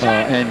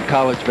and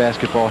college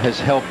basketball has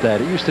helped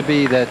that. It used to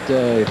be that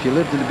if you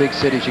lived in the big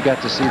cities, you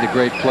got to see the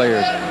great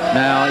players.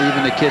 Now,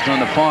 even the kids on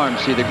the farm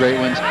see the great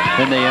ones,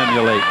 and they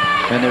emulate.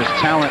 And there's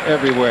talent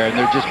everywhere, and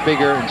they're just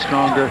bigger and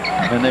stronger,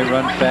 and they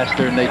run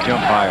faster, and they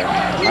jump higher.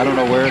 I don't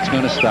know where it's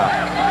going to stop,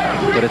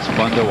 but it's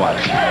fun to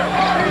watch.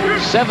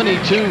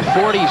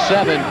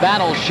 72-47,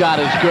 Battle's shot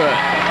is good.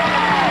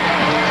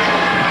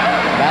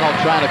 Battle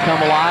trying to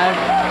come alive.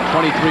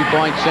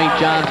 23-point St.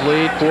 John's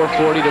lead,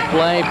 4:40 to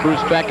play.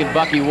 Bruce Beck and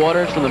Bucky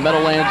Waters from the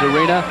Meadowlands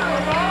Arena.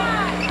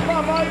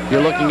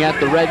 You're looking at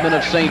the Redmen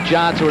of St.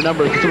 John's, who are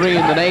number 3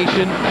 in the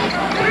nation.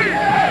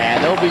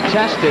 And they'll be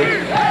tested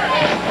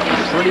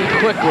pretty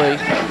quickly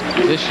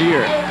this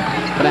year.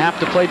 Going to have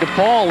to play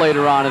DePaul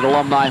later on at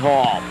Alumni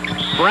Hall.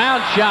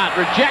 Brown shot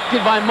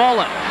rejected by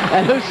Mullen.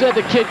 And who said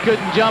the kid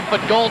couldn't jump,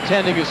 but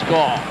goaltending is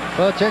called.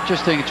 Well, it's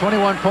interesting.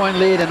 21-point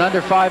lead in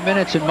under 5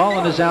 minutes, and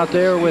Mullen is out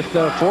there with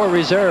 4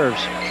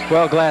 reserves.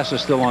 Well, Glass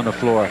is still on the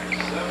floor.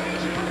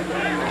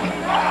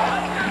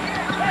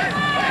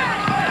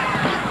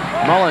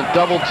 Mullen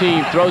double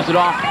team, throws it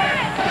off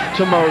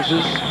to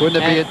Moses.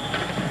 Wouldn't it be it?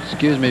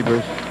 Excuse me,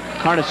 Bruce.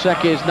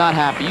 Carnesecca is not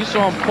happy. You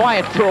saw him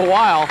quiet for a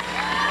while,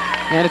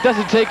 and it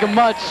doesn't take him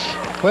much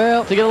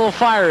to get a little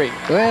fiery.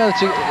 Well,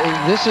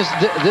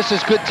 this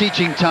is good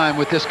teaching time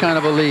with this kind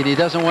of a lead. He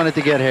doesn't want it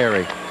to get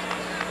hairy.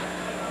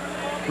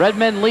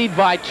 Redmen lead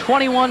by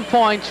 21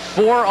 points,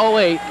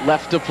 4:08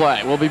 left to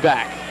play. We'll be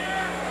back.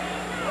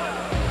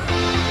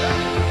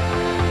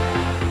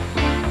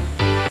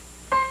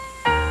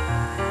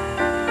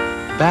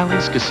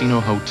 Bally's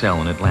Casino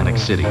Hotel in Atlantic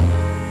City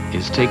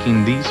is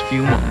taking these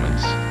few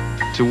moments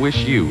to wish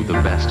you the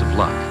best of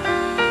luck.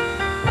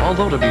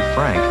 Although, to be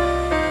frank,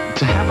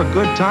 to have a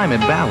good time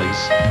at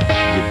Bally's,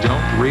 you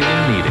don't really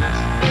need it.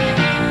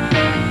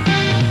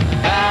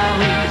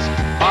 Bally's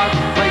Park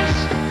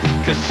Place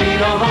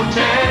Casino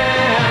Hotel.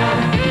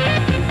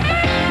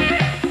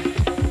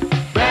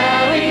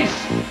 Bally's,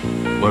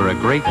 where a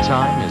great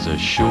time is a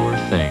sure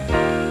thing.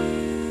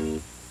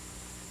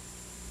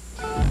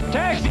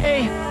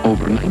 Taxi!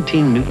 Over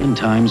 19 million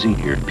times a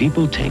year,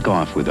 people take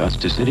off with us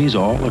to cities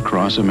all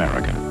across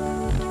America.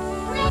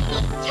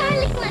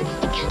 Charlie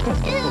wants to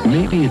come too.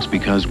 Maybe it's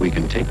because we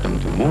can take them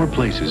to more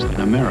places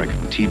than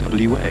American,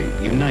 TWA,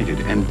 United,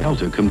 and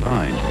Delta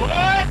combined.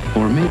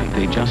 Or maybe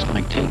they just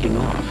like taking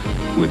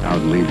off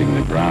without leaving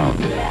the ground.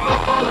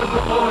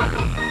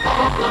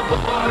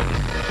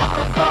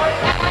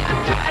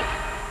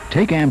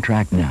 Take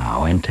Amtrak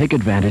now and take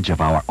advantage of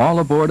our All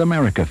Aboard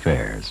America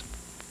fares.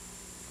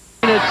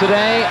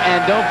 Today,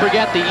 and don't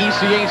forget the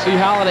ECAC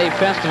Holiday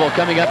Festival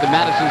coming up at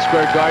Madison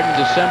Square Garden,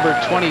 December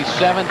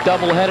 27th.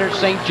 Doubleheader,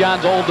 St.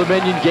 John's Old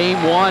Dominion,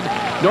 Game 1.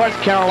 North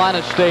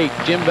Carolina State,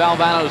 Jim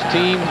Valvano's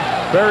team,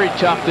 very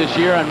tough this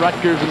year on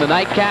Rutgers in the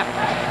nightcap.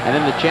 And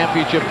then the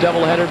championship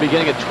doubleheader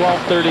beginning at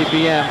 12:30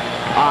 p.m.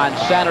 on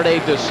Saturday,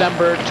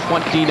 December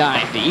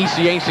 29th. The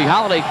ECAC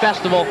Holiday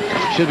Festival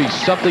should be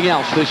something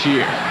else this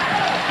year.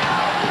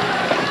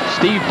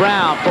 Steve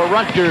Brown for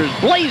Rutgers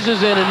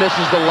blazes in and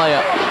misses the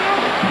layup.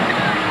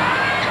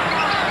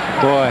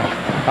 Boy,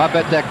 I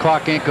bet that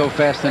clock ain't go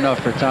fast enough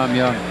for Tom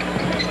Young.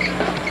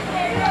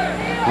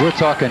 We're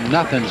talking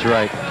nothing's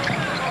right.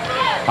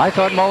 I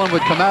thought Mullen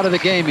would come out of the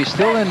game. He's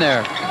still in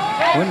there.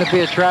 Wouldn't it be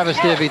a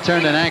travesty if he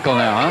turned an ankle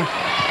now,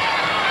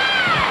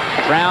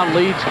 huh? Brown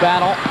leads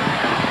Battle,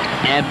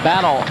 and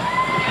Battle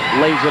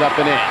lays it up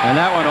and in. And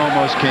that one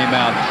almost came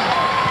out.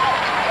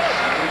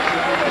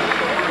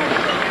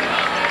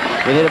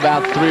 It hit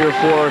about 3 or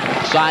 4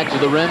 sides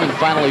of the rim and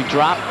finally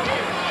dropped.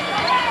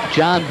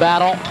 John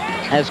Battle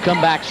has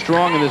come back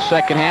strong in the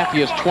second half. He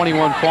has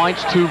 21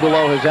 points, 2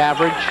 below his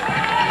average.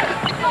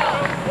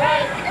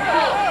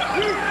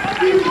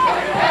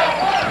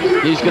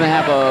 He's going to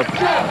have a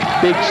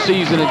big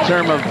season in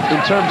terms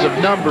of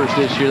numbers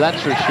this year,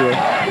 that's for sure.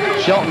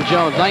 Shelton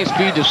Jones, nice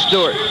feed to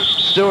Stewart.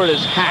 Stewart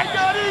is hacked.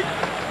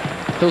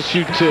 He'll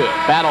shoot 2.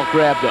 Battle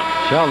grabbed him.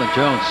 Shelton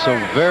Jones, so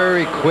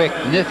very quick,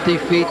 nifty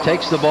feet,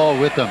 takes the ball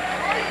with him.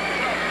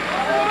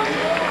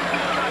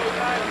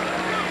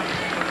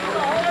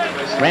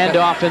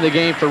 Randolph in the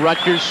game for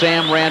Rutgers.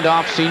 Sam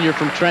Randolph, senior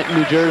from Trenton,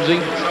 New Jersey.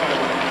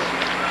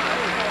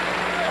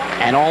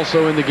 And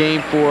also in the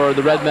game for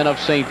the Redmen of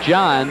St.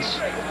 John's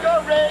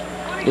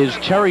is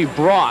Terry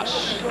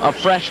Bross, a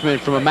freshman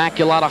from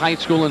Immaculata High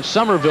School in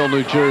Somerville,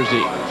 New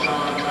Jersey.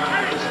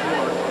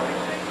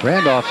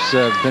 Randolph's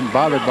been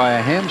bothered by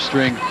a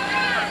hamstring.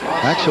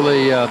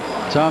 Actually,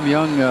 Tom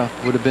Young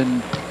would have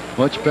been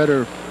much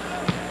better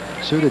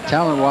suited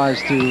talent-wise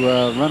to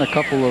run a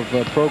couple of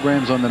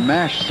programs on the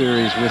MASH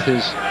series with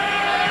his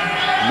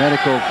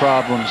medical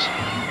problems.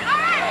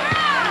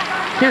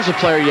 Here's a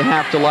player you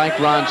have to like,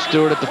 Ron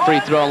Stewart at the free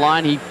throw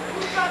line. He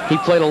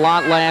played a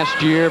lot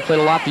last year, played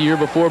a lot the year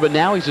before, but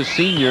now he's a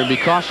senior, and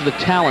because of the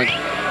talent,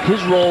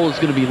 his role is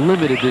going to be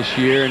limited this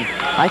year, and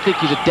I think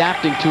he's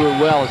adapting to it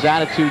well. His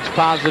attitude's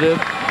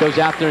positive, goes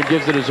out there and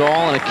gives it his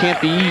all, and it can't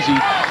be easy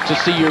to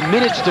see your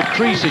minutes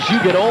decrease as you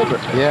get older.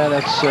 Yeah,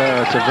 that's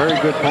a very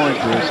good point,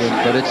 Bruce,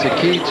 but it's the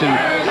key to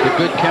the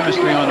good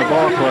chemistry on the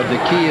ball club. The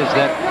key is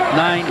that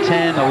 9,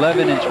 10,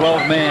 11, and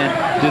 12 man.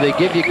 Do they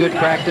give you good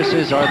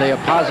practices? Are they a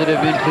positive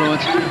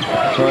influence?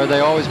 Or are they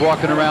always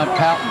walking around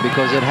pouting?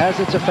 Because it has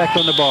its effect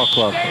on the ball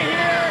club.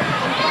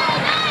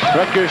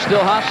 Rutgers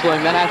still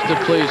hustling. That has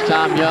to please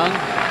Tom Young.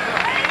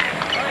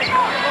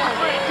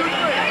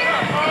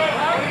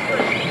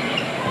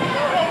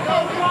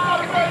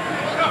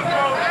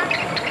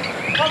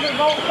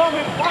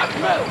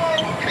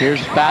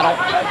 Here's Battle.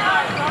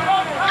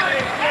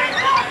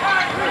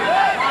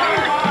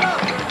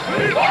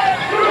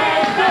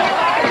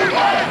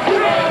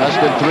 Less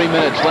than 3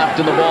 minutes left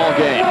in the ball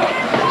game.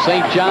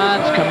 St.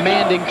 John's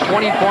commanding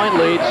 20-point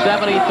lead,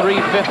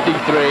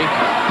 73-53.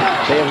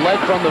 They have led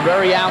from the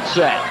very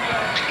outset.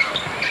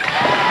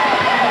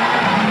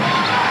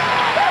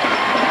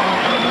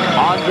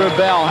 Andre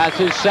Bell has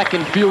his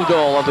second field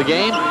goal of the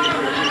game.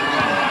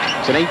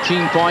 It's an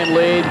 18-point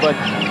lead, but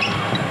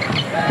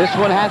this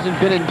one hasn't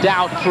been in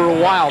doubt for a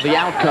while, the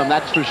outcome,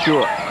 that's for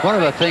sure. One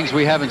of the things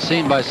we haven't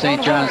seen by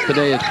St. John's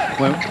today is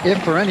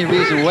if for any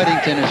reason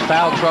Weddington is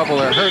foul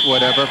trouble or hurt,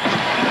 whatever,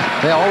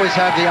 they always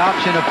have the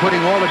option of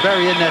putting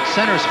Waterbury in that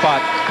center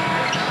spot.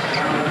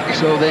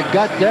 So they've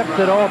got depth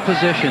at all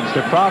positions.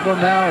 The problem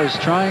now is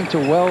trying to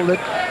weld it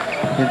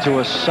into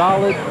a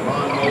solid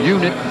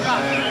unit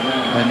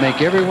and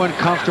make everyone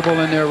comfortable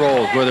in their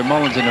roles, whether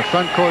Mullins in the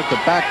front court, the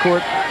back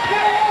court,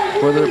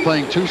 whether they're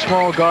playing 2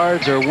 small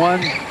guards or 1,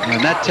 and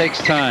that takes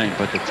time,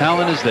 but the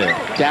talent is there.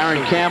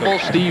 Darren Campbell,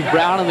 Steve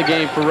Brown in the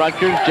game for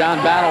Rutgers.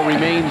 John Battle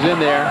remains in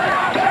there.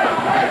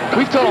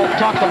 We've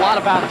talked a lot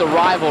about the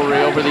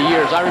rivalry over the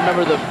years. I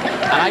remember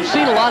and I've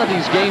seen a lot of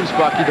these games,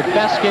 Bucky. The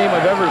best game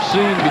I've ever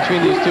seen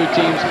between these two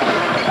teams.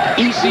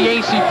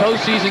 ECAC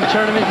postseason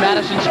tournament,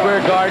 Madison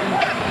Square Garden.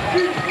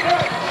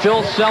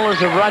 Phil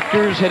Sellers of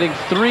Rutgers hitting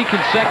 3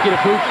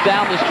 consecutive hoops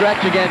down the stretch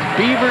against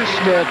Beaver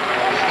Smith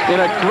in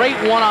a great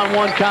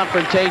one-on-one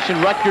confrontation.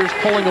 Rutgers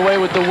pulling away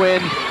with the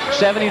win,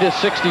 70-67,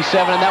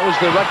 and that was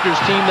the Rutgers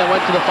team that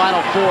went to the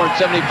Final Four in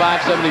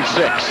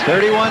 75-76.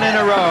 31 in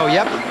a row,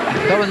 yep.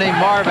 A fellow named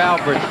Marv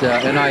Albert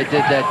and I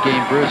did that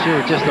game, Bruce.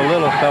 You were just a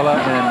little fella,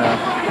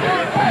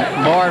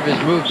 and Marv has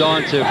moved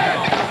on to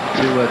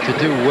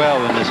do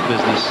well in this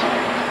business.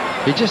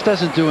 He just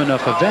doesn't do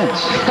enough events.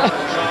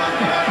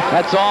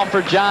 That's all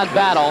for John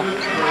Battle.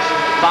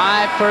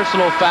 5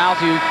 personal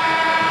fouls.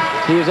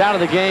 He is out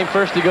of the game.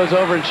 First he goes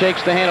over and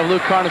shakes the hand of Lou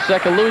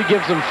Carnesecca. Louis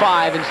gives him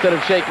 5 instead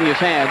of shaking his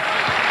hand.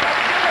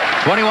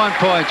 21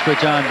 points for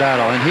John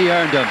Battle, and he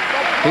earned them.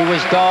 He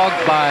was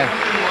dogged by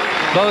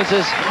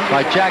Moses,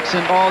 by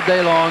Jackson all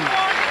day long.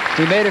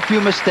 He made a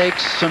few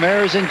mistakes, some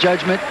errors in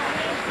judgment.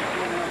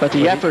 But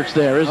the effort's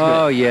there, isn't it?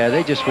 Oh, yeah,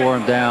 they just wore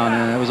him down,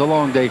 and it was a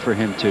long day for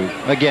him, too.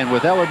 Again,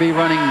 with Ellerby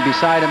running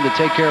beside him to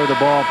take care of the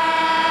ball,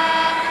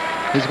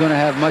 he's going to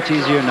have much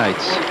easier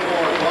nights.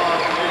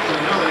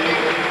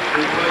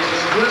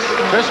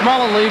 Chris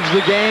Mullen leaves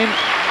the game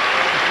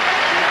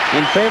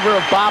in favor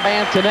of Bob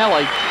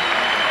Antonelli.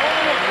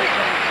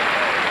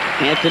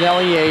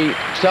 Antonelli, a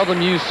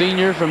seldom used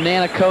senior from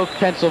Nanacoke,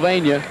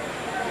 Pennsylvania.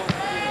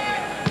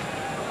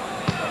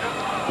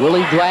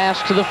 Willie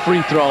Glass to the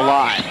free throw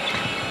line.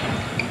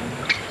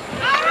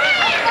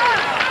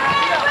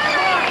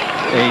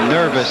 A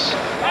nervous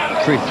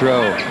free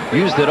throw.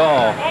 Used it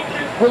all.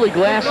 Willie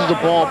Glass is a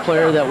ball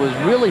player that was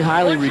really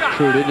highly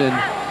recruited, and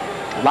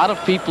a lot of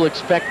people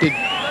expected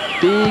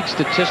big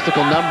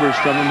statistical numbers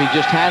from him. He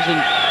just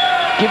hasn't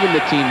given the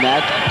team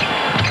that.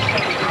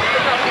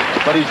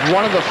 But he's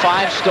one of the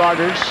 5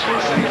 starters,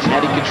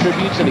 and he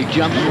contributes, and he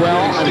jumps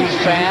well, and he's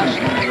fast,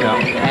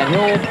 and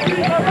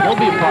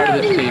he'll be a part of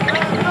this team.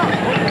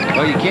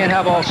 Well, you can't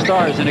have all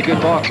stars in a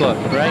good ball club.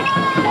 Right.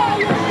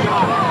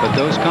 But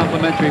those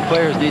complementary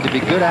players need to be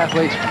good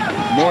athletes.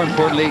 More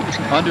importantly,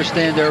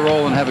 understand their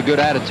role and have a good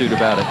attitude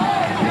about it.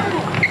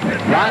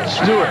 Ron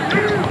Stewart,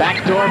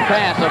 backdoor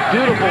pass, a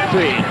beautiful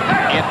feed.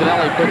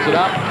 Antonelli puts it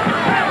up.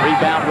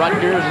 Rebound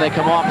Rutgers, and they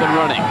come off and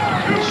running.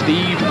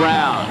 Steve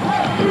Brown.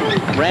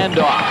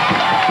 Randolph.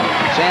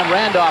 Sam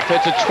Randolph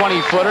hits a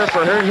 20-footer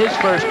for his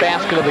first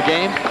basket of the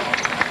game.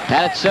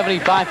 Had it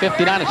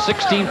 75-59, a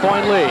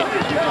 16-point lead.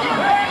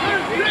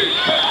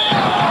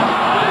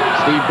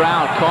 Steve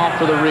Brown called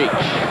for the reach.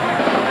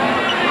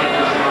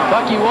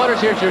 Bucky Waters,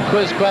 here's your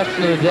quiz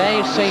question of the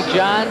day. St.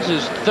 John's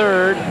is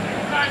 3rd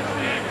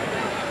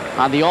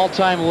on the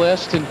all-time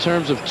list in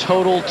terms of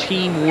total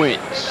team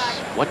wins.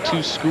 What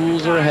 2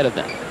 schools are ahead of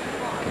them?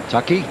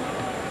 Kentucky.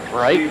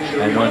 Right.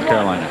 And North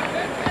Carolina.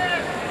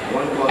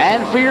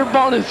 And for your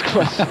bonus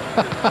question.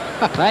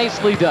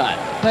 Nicely done.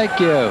 Thank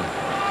you.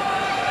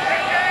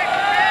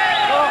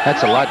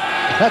 That's a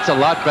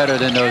lot better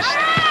than those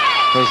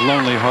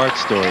Lonely Heart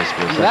stories.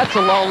 That's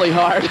a lonely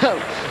heart.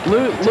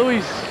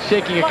 Louis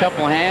shaking a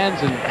couple hands,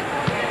 and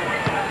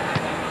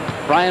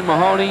Brian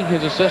Mahoney,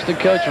 his assistant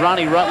coach,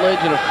 Ronnie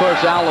Rutledge, and of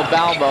course Al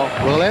LaBalbo.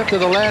 Well, after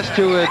the last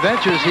 2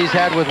 adventures he's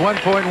had with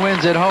 1-point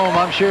wins at home,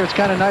 I'm sure it's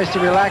kind of nice to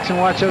relax and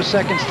watch those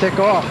seconds tick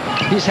off.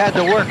 He's had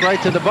to work right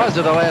to the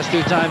buzzer the last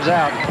 2 times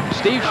out.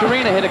 Steve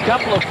Sharina hit a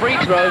couple of free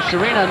throws.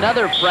 Sharina,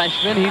 another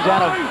freshman. He's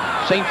out of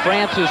St.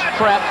 Francis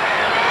Prep.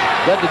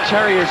 Led the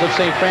Terriers of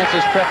St.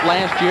 Francis Prep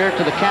last year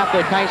to the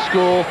Catholic High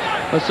School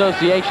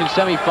Association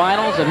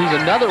semifinals, and he's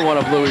another one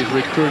of Louis'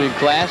 recruiting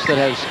class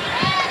that has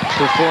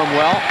performed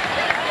well.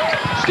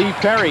 Steve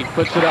Perry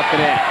puts it up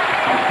and in.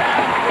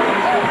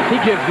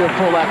 He gives you a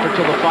full effort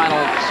till the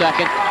final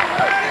second.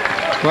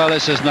 Well,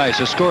 this is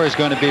nice. The score is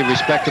going to be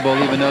respectable,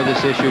 even though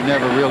this issue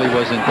never really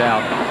was in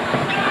doubt.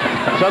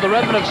 So the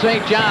Redmen of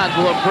St. John's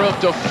will improve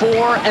to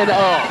 4-0.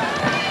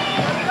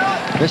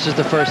 This is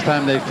the first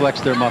time they've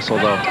flexed their muscle,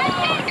 though.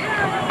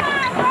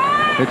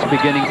 It's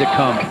beginning to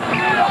come.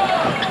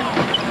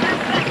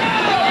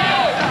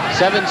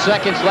 7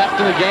 seconds left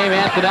in the game.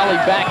 Antonelli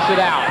backs it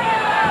out.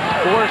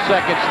 4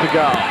 seconds to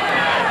go.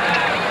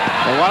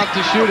 They want him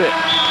to shoot it,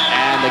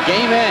 and the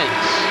game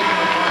ends.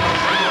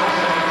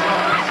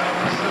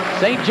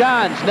 St.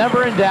 John's,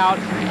 never in doubt,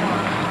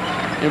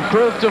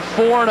 improved to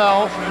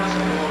 4-0.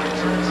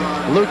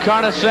 Lou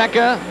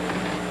Carnesecca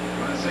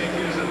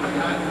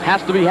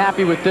has to be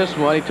happy with this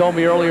one. He told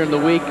me earlier in the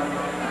week,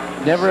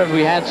 never have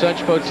we had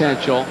such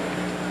potential.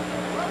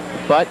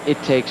 But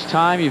it takes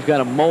time. You've got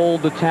to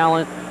mold the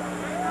talent,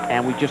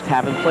 and we just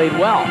haven't played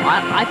well.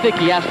 I think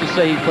he has to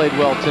say he played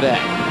well today.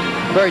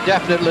 Very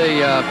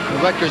definitely,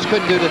 Rutgers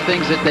couldn't do the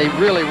things that they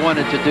really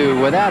wanted to do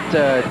without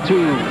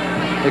 2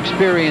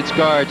 experienced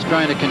guards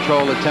trying to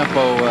control the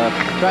tempo,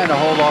 trying to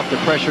hold off the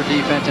pressure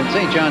defense. And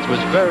St. John's was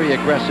very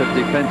aggressive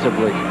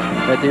defensively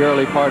at the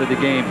early part of the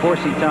game,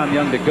 forcing Tom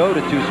Young to go to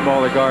 2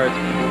 smaller guards,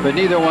 but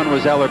neither one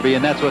was Ellerby,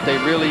 and that's what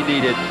they really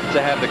needed to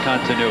have the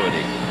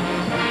continuity.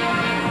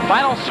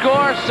 Final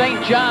score, St.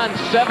 John's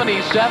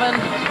 77,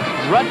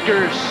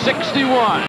 Rutgers 61.